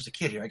no, there's a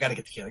kid here. I gotta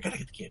get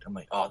the kid. I'm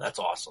like, "Oh, that's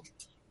awesome."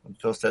 When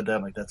Phil said that,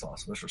 I'm like, "That's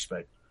awesome. That's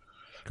respect."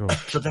 Cool.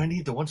 So then I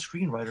need the one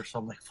screenwriter, so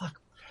I'm like,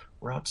 fuck,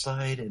 we're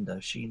outside, and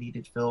she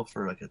needed Phil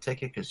for like a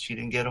ticket because she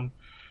didn't get him.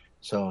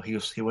 So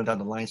he went down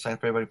the line,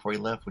 signed for everybody before he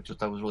left, which I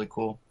thought was really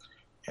cool.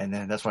 And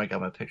then that's when I got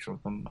my picture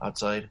with him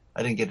outside.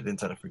 I didn't get it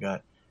inside, I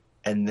forgot.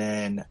 And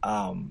then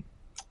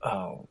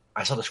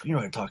I saw the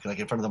screenwriter talking like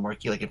in front of the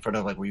marquee, like in front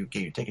of like where you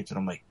get your tickets, and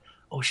I'm like,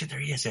 "Oh shit, there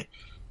he is."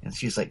 And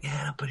she's like,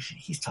 "Yeah, but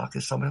he's talking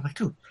to somebody." I'm like,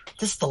 "Dude,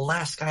 this is the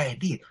last guy I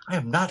need. I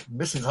am not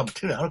missing this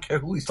opportunity. I don't care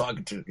who he's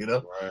talking to,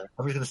 Right.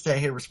 I'm just going to stand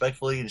here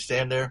respectfully and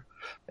stand there."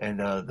 And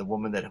the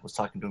woman that was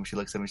talking to him, she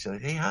looks at me, she's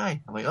like, "Hey, hi."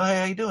 I'm like, "Oh, hey,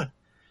 how you doing?"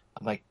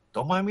 I'm like,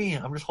 "Don't mind me.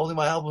 I'm just holding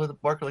my album with the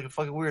marker like a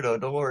fucking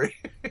weirdo. Don't worry."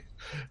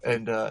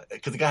 And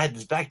because the guy had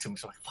his back to me,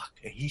 so I'm like, fuck.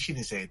 She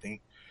didn't say anything.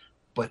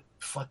 But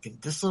fucking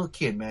this little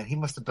kid, man, he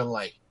must have been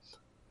like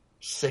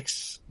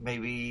 6,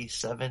 maybe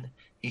 7.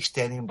 He's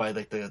standing by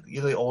like the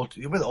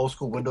remember the old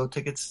school window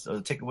tickets, or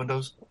the ticket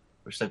windows,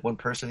 where it's like one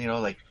person,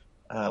 like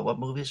what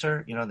movie,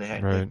 sir? They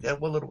had like, that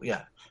one little,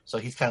 yeah. So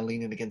he's kind of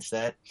leaning against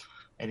that,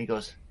 and he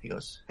goes,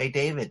 "Hey,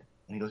 David,"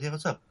 and he goes, "Yeah,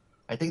 what's up?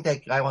 I think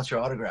that guy wants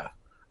your autograph."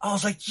 I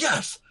was like,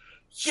 yes.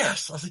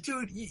 I was like,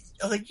 "Dude,"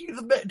 "You're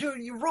the man,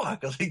 dude. You rock."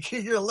 I was like,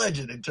 "You're a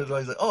legend." And turns around,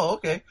 he's like, "Oh,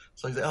 okay."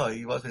 So he's like, "Oh,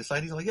 you want me to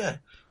sign?" He's like, "Yeah."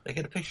 They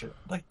get a picture.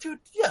 I'm like, "Dude,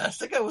 yes,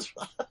 that guy was."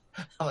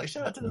 I'm like,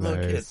 "Shout out to the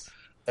little kid."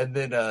 And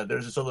then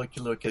there's this little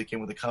kid that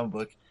came with a comic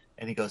book,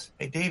 and he goes,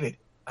 "Hey, David,"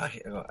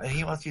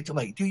 he wants you to. I'm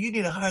like, "Dude, you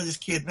need to hire this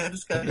kid, man.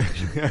 This guy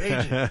should be your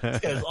agent. This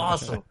guy's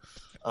awesome."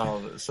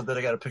 So then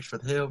I got a picture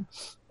with him,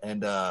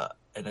 and I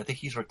think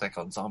he's worked like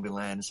on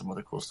Zombieland and some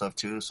other cool stuff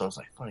too. So it's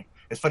like funny.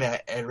 It's funny.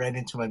 I ran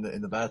into him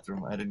in the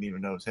bathroom. I didn't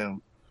even know it was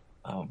him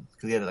because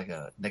he had like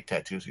a neck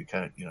tattoo, so he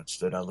kind of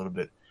stood out a little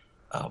bit.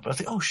 But I was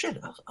like, "Oh shit!"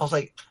 I was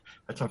like,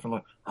 I turned from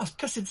like, I was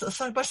pissing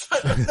side by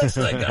side next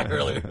to that guy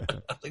earlier.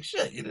 I was like,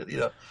 "Shit!"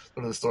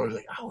 One of the stories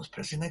like, I was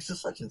pissing next to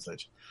such and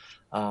such.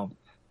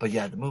 But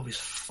yeah, the movie's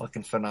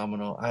fucking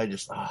phenomenal. I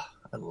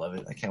love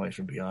it. I can't wait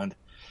for Beyond.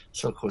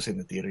 So cool seeing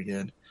the theater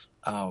again.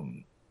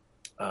 And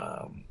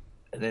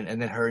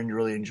then her and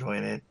really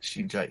enjoying it.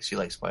 She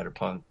likes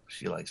Spider-Punk.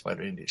 She likes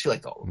Spider-Indian. She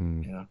liked all of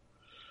them.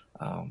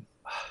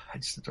 I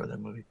just adore that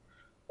movie.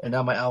 And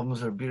now my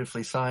albums are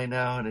beautifully signed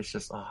now, and it's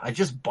just I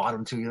just bought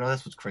them too.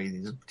 That's what's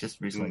crazy.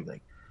 Just recently,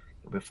 like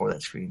before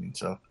that screening.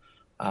 So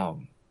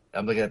I'm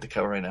looking at the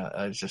cover right now.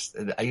 I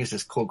use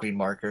this cool green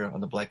marker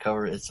on the black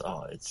cover. It's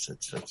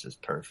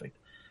just perfect.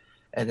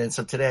 And then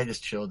so today I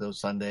just chilled. It was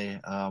Sunday.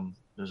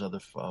 There's other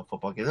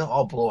football games. They're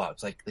all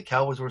blowouts. Like the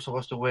Cowboys were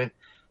supposed to win.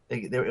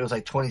 It was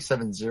like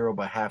 27-0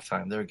 by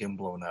halftime. They were getting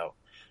blown out.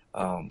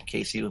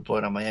 KC was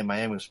blowing out Miami.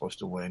 Miami was supposed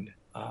to win.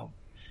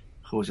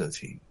 Who was the other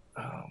team?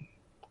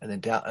 And then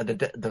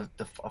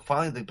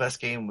finally the best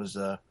game was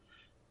the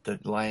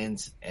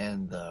Lions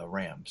and the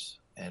Rams.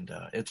 And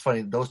it's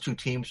funny, those two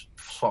teams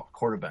swapped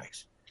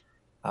quarterbacks.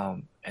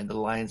 And the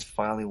Lions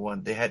finally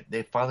won.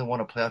 They finally won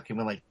a playoff game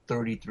in like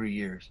 33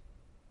 years.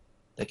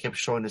 They kept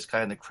showing this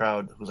guy in the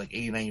crowd who's like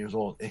 89 years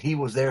old, and he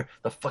was there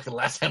the fucking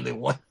last time they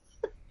won.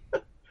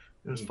 It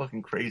was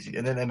fucking crazy.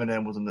 And then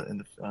Eminem was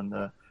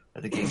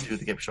at the game too.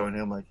 They kept showing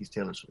him like he's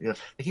Taylor Swift. Yeah,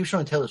 they keep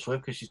showing Taylor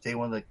Swift because she's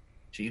one of the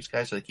Chiefs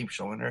guys, so they keep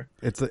showing her.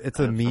 It's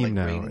a meme like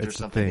now. It's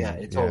a thing. Yeah,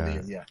 it totally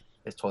is. Yeah,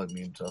 it's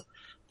totally a meme. So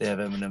they have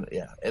Eminem.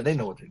 Yeah, and they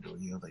know what they're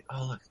doing. You know, like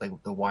oh look, like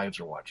the wives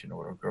are watching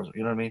or girls.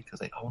 You know what I mean? Because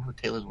like I wonder what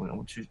Taylor's doing. I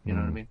want you. You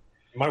know what I mean?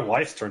 My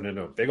wife's turned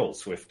into a big old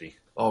Swiftie.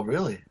 Oh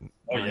really?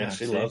 Oh yeah,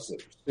 she loves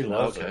it. She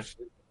loves it.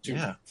 She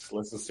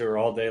listens to her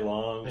all day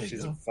long.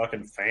 She's a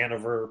fucking fan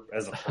of her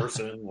as a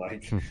person.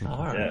 Like,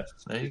 all right. Yeah,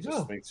 there you go.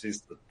 Just thinks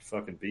she's the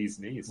fucking bee's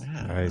knees.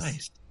 Yeah,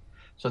 nice.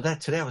 So that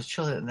today I was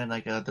chilling, and then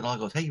like Denal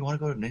goes, "Hey, you want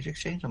to go to Ninja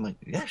Exchange?" I'm like,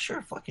 "Yeah,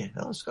 sure, fuck it,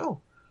 let's go.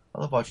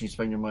 I love watching you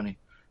spend your money."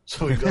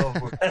 So we go,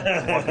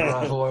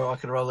 we're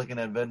walking around looking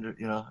at vendor,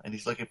 you know, and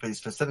he's looking for these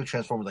specific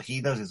transformers. Like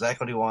he knows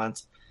exactly what he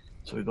wants.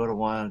 So we go to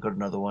one, go to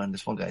another one.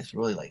 This one guy's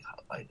really like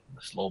a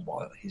slow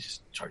ball. He's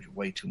just charging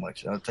way too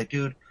much. And I was like,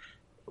 dude,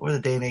 we're the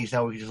day and age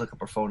now. We can just look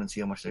up our phone and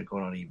see how much they're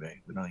going on eBay.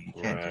 You know, you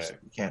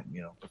can't,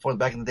 you know. Before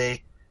back in the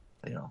day,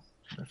 you know,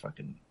 they're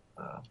fucking.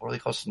 What are they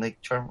called?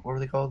 Snake charm? What are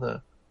they called?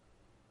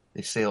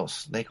 They sell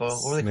snake oil.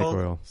 What are they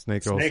called?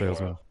 Snake oil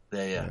salesman.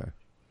 Yeah.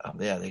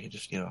 They could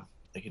just, you know,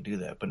 they could do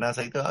that. But now it's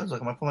like, I was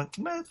looking at my phone, like,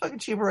 man, it's fucking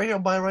cheaper right here.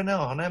 I'll buy it right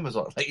now on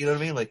Amazon. Like, you know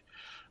what I mean? Like,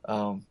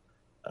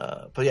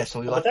 but yeah,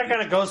 so but that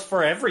kind of goes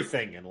for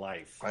everything in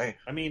life, right?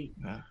 I mean,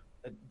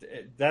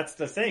 that's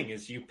the thing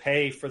is you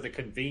pay for the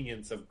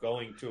convenience of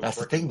going to a that's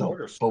the thing though.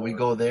 store. But we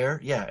go there,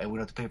 and we don't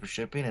have to pay for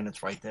shipping, and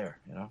it's right there,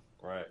 you know.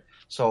 Right.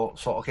 So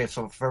okay,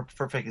 so for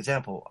perfect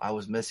example, I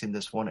was missing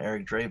this one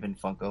Eric Draven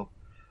Funko.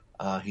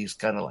 He's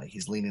kind of like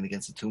he's leaning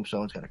against the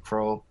tombstone. He's got a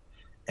crow,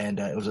 and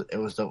it was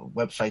the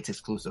website's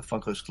exclusive,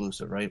 Funko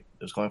exclusive, right?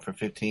 It was going for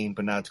 $15,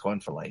 but now it's going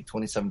for like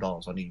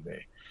 $27 on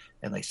eBay,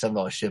 and like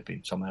 $7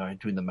 shipping. So I'm like, all right,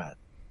 doing the math.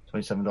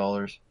 $27,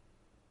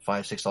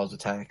 $5-6 of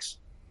tax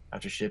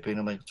after shipping.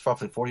 I'm like, it's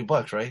roughly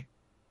 $40, right?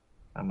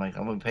 I'm like,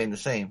 I'm gonna be paying the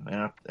same,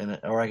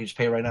 or I can just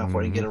pay right now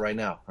for it and get it right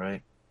now,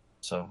 right?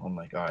 So I'm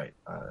like, all right,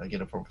 I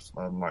get it for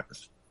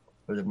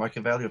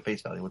market value or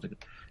face value?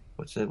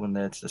 What's it when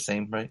it's the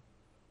same, right?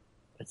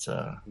 It's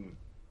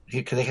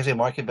because they can say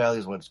market value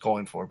is what it's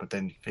going for, but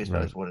then face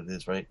value is what it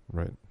is, right?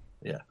 Right.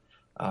 Yeah.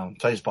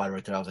 So I just bought it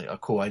right there. I was like, oh,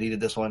 cool. I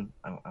needed this one.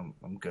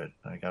 I'm good.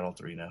 I got all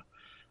three now.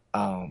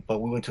 But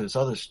we went to this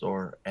other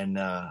store, and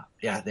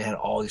they had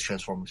all these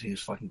Transformers. He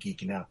was fucking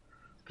geeking out.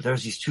 But there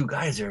was these two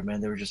guys there, man.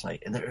 They were just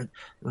like, and it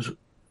was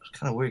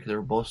kind of weird because they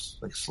were both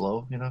like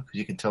slow, you know, because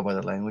you can tell by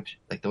the language,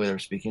 like the way they were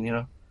speaking, you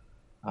know.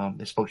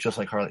 They spoke just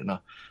like Harley. No,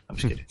 I'm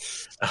just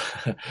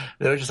kidding.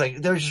 they were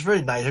just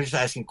very nice. They were just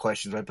asking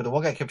questions, right? But the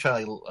one guy kept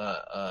trying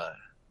to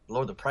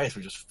lower the price,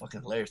 which was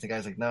fucking hilarious. The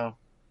guy's like, no.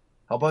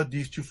 How about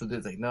these two for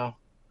this? Like, no.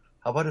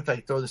 How about if I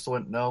throw this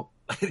one? No.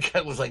 The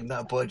guy was like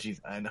not budging,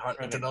 and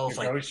Denal was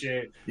like,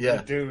 yeah.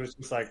 The dude was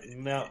just like,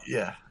 no.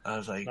 Yeah, I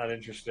was like, not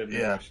interested in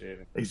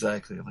negotiating.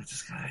 Exactly. I'm like,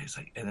 this guy is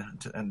like,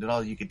 and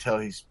Denal, you can tell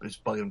he's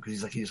bugging him because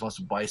he's like, he just wants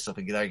to buy stuff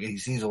and get out. He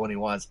sees the one he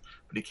wants,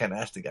 but he can't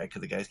ask the guy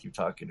because the guys keep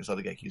talking. This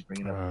other guy keeps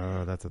bringing up.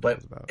 Oh, that's what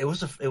but about. It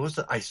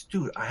was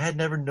dude. I had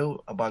never known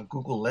about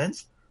Google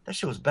Lens. That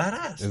shit was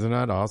badass. Isn't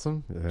that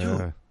awesome? Yeah.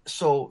 Dude,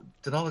 so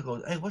Denal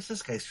goes, hey, what's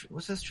this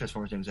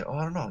Transformer's name? He's like, oh,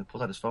 I don't know. He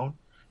pulls out his phone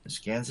and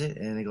scans it,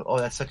 and he goes, oh,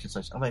 that's such and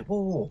such. I'm like,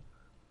 whoa,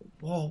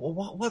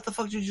 what the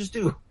fuck did you just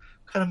do? What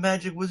kind of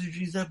magic wizard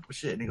you use that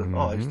shit? And he goes, oh,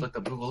 I just looked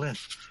up Google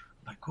Lens.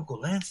 I'm like, Google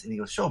Lens? And he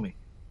goes, show me.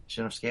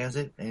 Sure enough, scans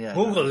it. And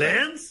Google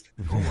Lens?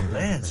 Google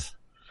Lens.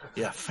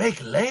 Yeah,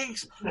 fake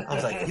legs. I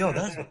was like, yo,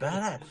 that's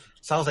badass.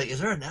 So I was like, is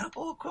there an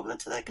Apple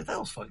equivalent to that? Because that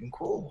was fucking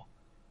cool.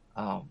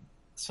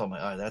 So I'm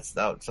like, all right,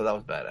 so that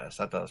was badass. I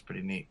thought that was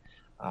pretty neat.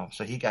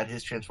 So he got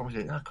his Transformers.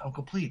 He's like, I'm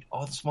complete.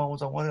 All the small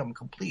ones I wanted, I'm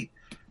complete.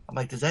 I'm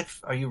like,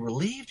 are you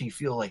relieved? Do you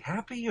feel like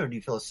happy, or do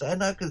you feel sad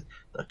now because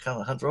the kind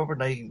of hunts are over?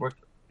 Now you can work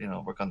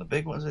on the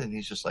big ones. And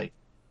he's just like,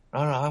 no,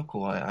 I'm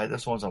cool.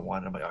 That's the ones I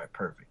wanted. I'm like, all right,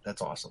 perfect.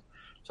 That's awesome.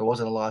 So it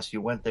wasn't a loss.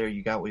 You went there,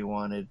 you got what you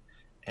wanted,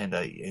 and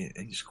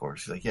you scored.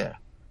 She's like, yeah.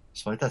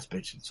 So I'm like, that's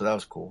bitching. So that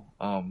was cool.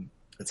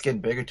 It's getting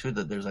bigger too.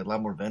 That there's like a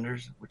lot more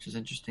vendors, which is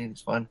interesting.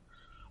 It's fun.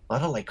 A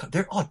lot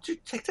of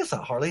dude, check this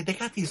out, Harley. They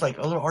got these like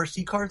little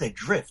RC cars that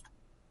drift.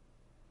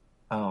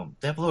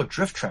 They have a little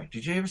drift track.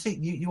 Did you ever see?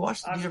 You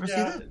watched? Did you ever see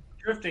that?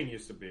 Drifting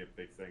used to be a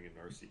big thing in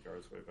RC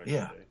cars way back in the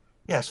day.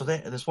 Yeah. So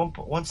there's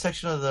one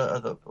section of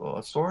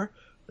the store.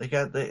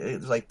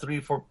 There's like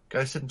 3-4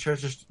 guys sitting in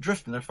chairs just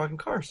drifting their fucking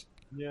cars.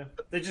 Yeah,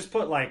 they just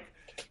put like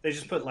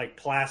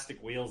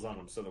plastic wheels on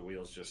them so the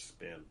wheels just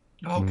spin.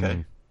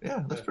 Okay.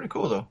 Yeah, that's pretty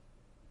cool though.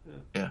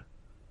 Yeah.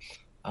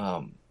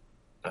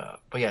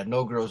 But yeah,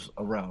 no girls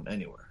around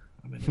anywhere.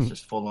 I mean, it's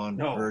just full on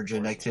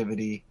virgin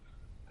activity.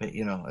 But,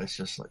 you know, it's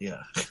just like,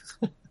 yeah.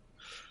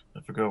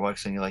 If a girl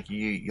walks in, you're like,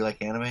 you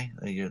like anime?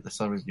 That's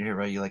the only reason you're here,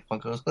 right? You like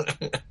Funkos?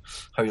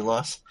 Are you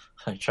lost?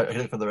 I try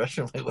to for the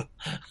restroom. Like,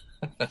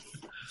 what?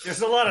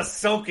 There's a lot of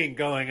soaking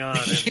going on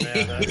in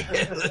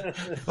there.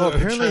 Well,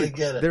 apparently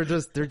they're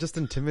just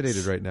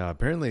intimidated right now.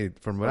 Apparently,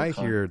 from what I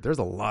hear, there's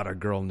a lot of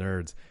girl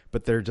nerds,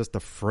 but they're just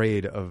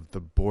afraid of the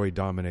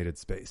boy-dominated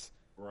space.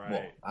 Right.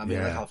 Well, I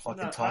mean, like how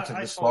fucking toxic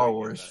the Star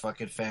Wars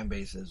fucking fan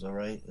base is, all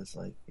right? It's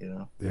like,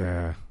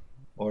 Yeah.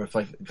 Or if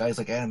like guys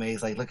like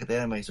animes, like look at the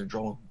animes, they're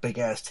drawing big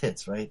ass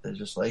tits, right? They're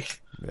just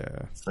like,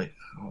 it's like,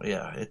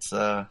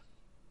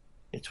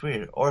 it's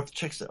weird. Or if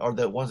chicks are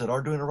the ones that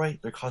are doing it right,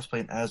 they're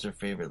cosplaying as their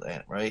favorite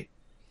land, right?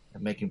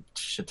 And making a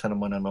shit ton of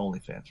money on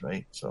OnlyFans,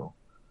 right? So,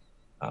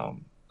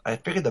 I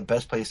figured the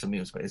best place to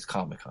meet is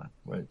Comic-Con,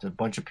 right? There's a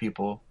bunch of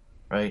people,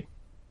 right?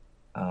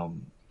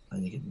 And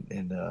you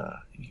can,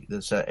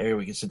 there's that area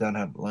where you can sit down and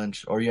have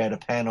lunch, or you're at a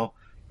panel,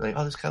 you're like,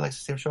 oh, this guy likes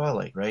the same show I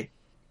like, right?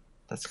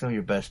 That's gonna be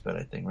your best bet,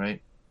 I think,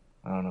 right?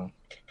 I don't know.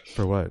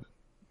 For what?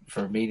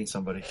 For meeting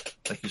somebody,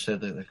 like you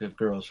said, like if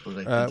girls were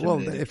like. Well,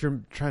 if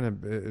you're trying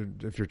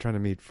to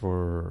meet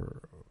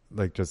for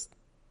like just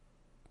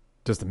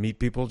to meet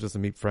people, just to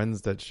meet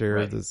friends that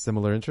share the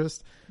similar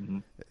interest,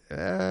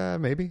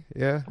 maybe,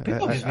 yeah.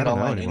 People just meet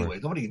online anyway.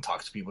 Nobody can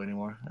talk to people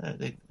anymore.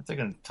 If they're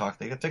gonna talk,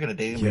 if they're gonna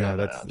date them,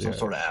 that's some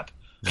sort of app.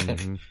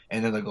 Mm-hmm.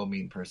 And then they'll go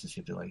meet in person, see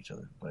if they like each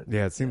other. But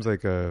yeah, it seems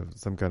like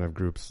some kind of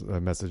group's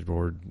message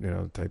board,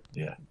 type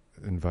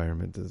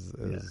environment is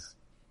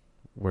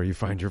where you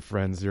find your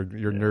friends, your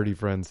nerdy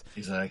friends.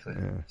 Exactly.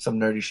 Yeah. Some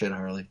nerdy shit,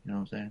 Harley. You know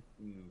what I'm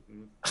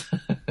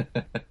saying? Mm-hmm.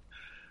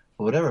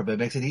 Whatever, but it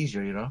makes it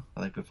easier,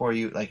 Like before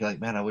you, like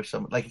man, I wish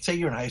someone, like say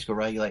you're in high school,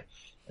 right? You like,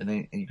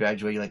 and you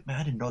graduate, you're like, man,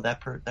 I didn't know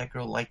that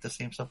girl liked the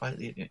same stuff.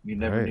 You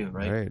never knew,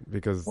 right? Right,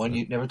 because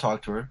you never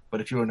talked to her,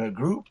 but if you were in a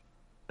group,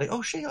 like,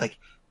 oh shit, like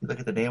you look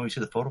at the name, we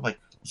see the photo, I'm like,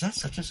 is that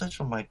such and such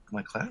from my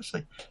class?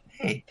 Like,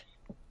 hey.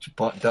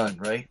 Done,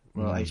 right?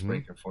 Well,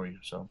 icebreaker for you.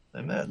 So,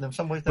 in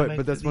some ways,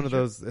 but that's one of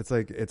those. It's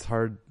like it's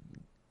hard.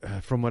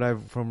 From what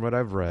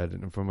I've read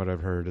and from what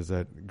I've heard is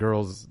that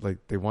girls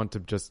like they want to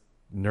just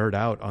nerd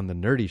out on the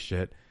nerdy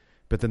shit,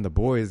 but then the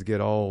boys get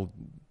all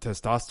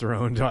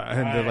testosterone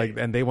and they're like,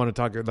 and they want to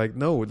talk like,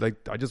 no,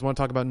 like I just want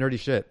to talk about nerdy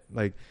shit,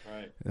 like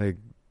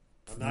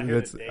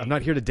I'm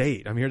not here to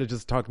date. I'm here to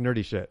just talk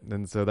nerdy shit,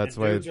 and so that's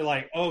why dudes are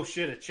like, oh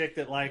shit, a chick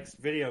that likes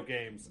video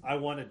games. I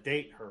want to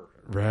date her.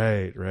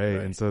 Right.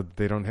 And so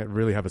they don't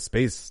really have a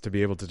space to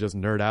be able to just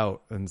nerd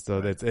out, and so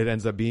it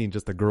ends up being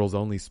just a girls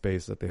only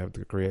space that they have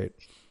to create.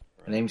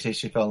 And Amy says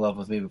she fell in love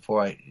with me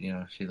before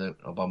she learned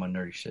about my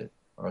nerdy shit,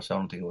 or else I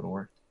don't think it would have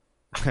worked.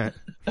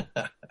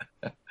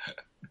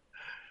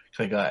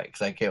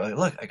 Because I came like,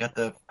 look, I got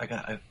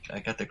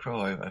the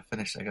crow. I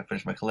finished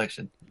my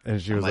collection. And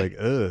she was like,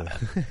 ugh.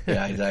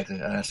 Yeah, exactly.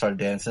 And I started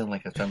dancing,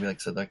 like I was trying to be like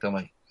seductive. I'm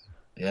like,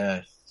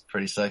 yeah, it's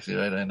pretty sexy,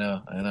 right? I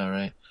know,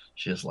 right?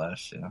 She just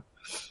laughs,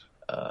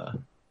 But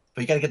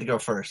you got to get the girl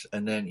first,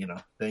 and then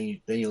then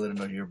you let her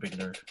know you're a big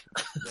nerd.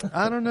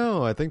 I don't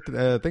know. I think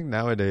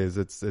nowadays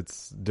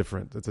it's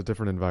different. It's a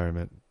different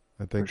environment.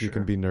 I think you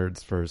can be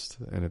nerds first,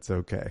 and it's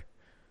okay.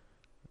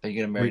 Then you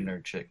get a married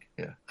nerd chick.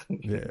 Yeah.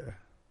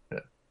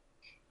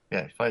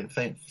 Yeah,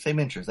 same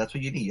interest. That's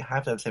what you need. You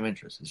have to have the same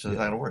interest. It's just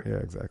not gonna work. Yeah,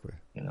 exactly.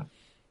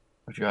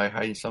 If you're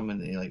hiding something,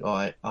 and you're like,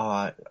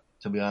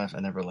 to be honest, I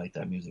never liked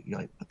that music. You're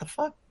like, what the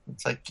fuck?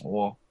 It's like,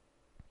 well,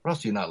 what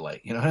else do you not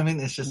like? You know what I mean?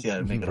 It's just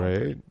make it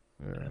right.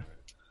 Yeah.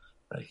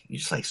 Like you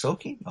just like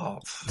soaking? Oh,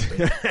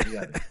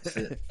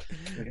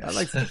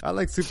 I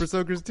like Super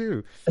Soakers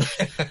too.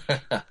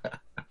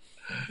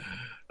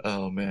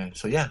 Oh man.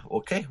 So yeah,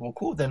 okay. Well,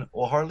 cool. Then,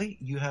 Harley,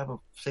 you have a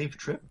safe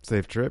trip.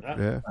 Safe trip.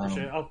 Yeah.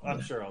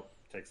 I'm sure I'll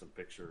take some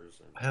pictures.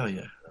 Hell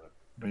yeah.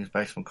 Brings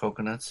back some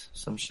coconuts,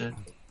 some shit.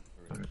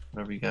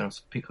 Whatever you got,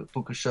 some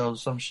puka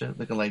shells, some shit.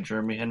 Looking like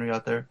Jeremy Henry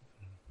out there.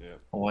 Yeah.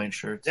 Hawaiian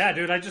shirts. Yeah,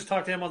 dude, I just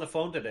talked to him on the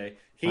phone today.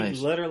 He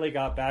literally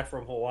got back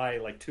from Hawaii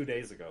like 2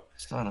 days ago.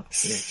 Son of a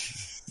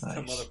bitch.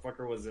 That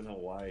motherfucker was in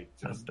Hawaii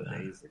just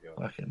days ago.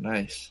 Fucking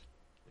nice.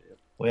 Yep.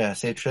 Well, yeah,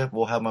 safe trip.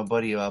 We'll have my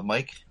buddy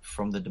Mike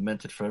from the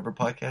Demented Forever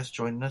podcast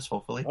joining us,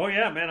 hopefully. Oh,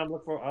 yeah, man. I'm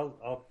looking for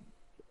I'll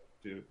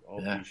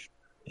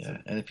yeah,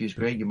 and if he's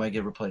great, you might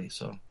get replaced.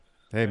 So,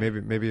 hey,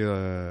 maybe.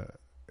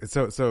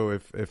 So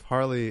if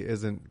Harley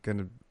isn't going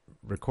to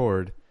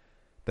record,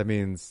 that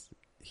means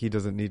he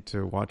doesn't need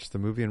to watch the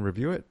movie and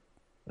review it.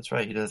 That's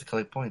right. He doesn't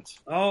collect points.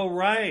 Oh,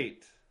 right.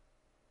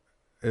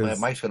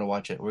 Mike's going to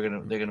watch it. They're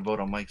going to vote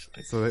on Mike's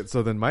pick.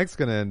 So then Mike's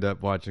going to end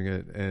up watching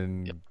it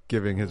and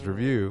giving his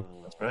review.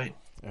 That's right.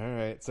 All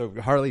right. So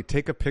Harley,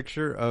 take a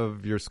picture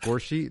of your score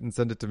sheet and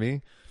send it to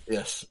me.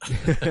 Yes.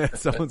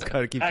 Someone's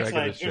got to keep track of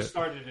this shit. I just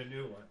started a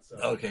new one. So.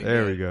 Okay.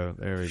 There we go.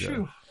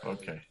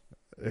 Okay.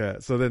 Yeah.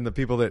 So then the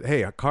people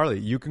hey, Carly,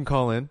 you can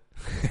call in.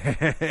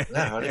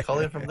 Yeah, Harley, call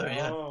in from there.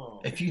 Yeah.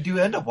 Oh. If you do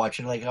end up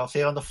watching, like I'll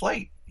say on the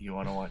flight, you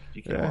want to watch,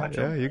 you can watch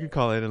them. Yeah, you can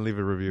call in and leave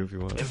a review if you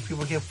want. If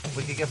people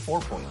we could get 4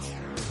 points.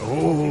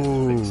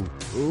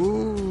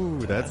 Ooh,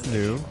 that's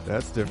new.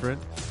 That's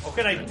different. Oh,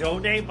 can I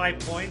donate my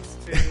points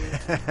to?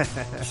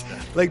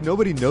 Like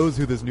nobody knows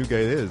who this new guy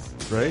is,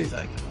 right?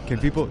 Exactly. Can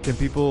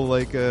people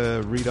like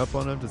read up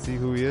on him to see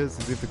who he is,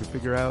 to see if they can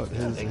figure out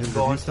his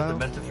go on to style? the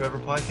Demented Forever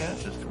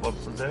podcast. Just go up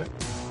there.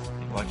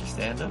 Watch a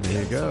stand-up.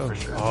 There you go. For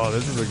sure. Oh,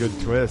 this is a good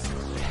twist.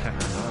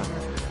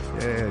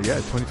 Yeah.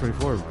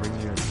 2024,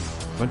 bring you a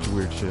bunch of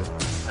weird shit.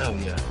 Oh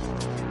yeah.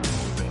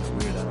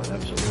 Weird out,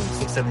 absolutely.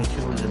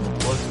 672 is in the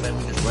books, man.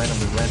 We just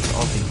randomly rent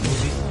all these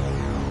movies.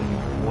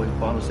 And boy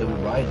Fonso said we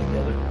ride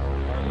together.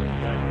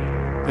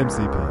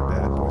 MCP,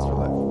 Bad Boys for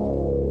Life.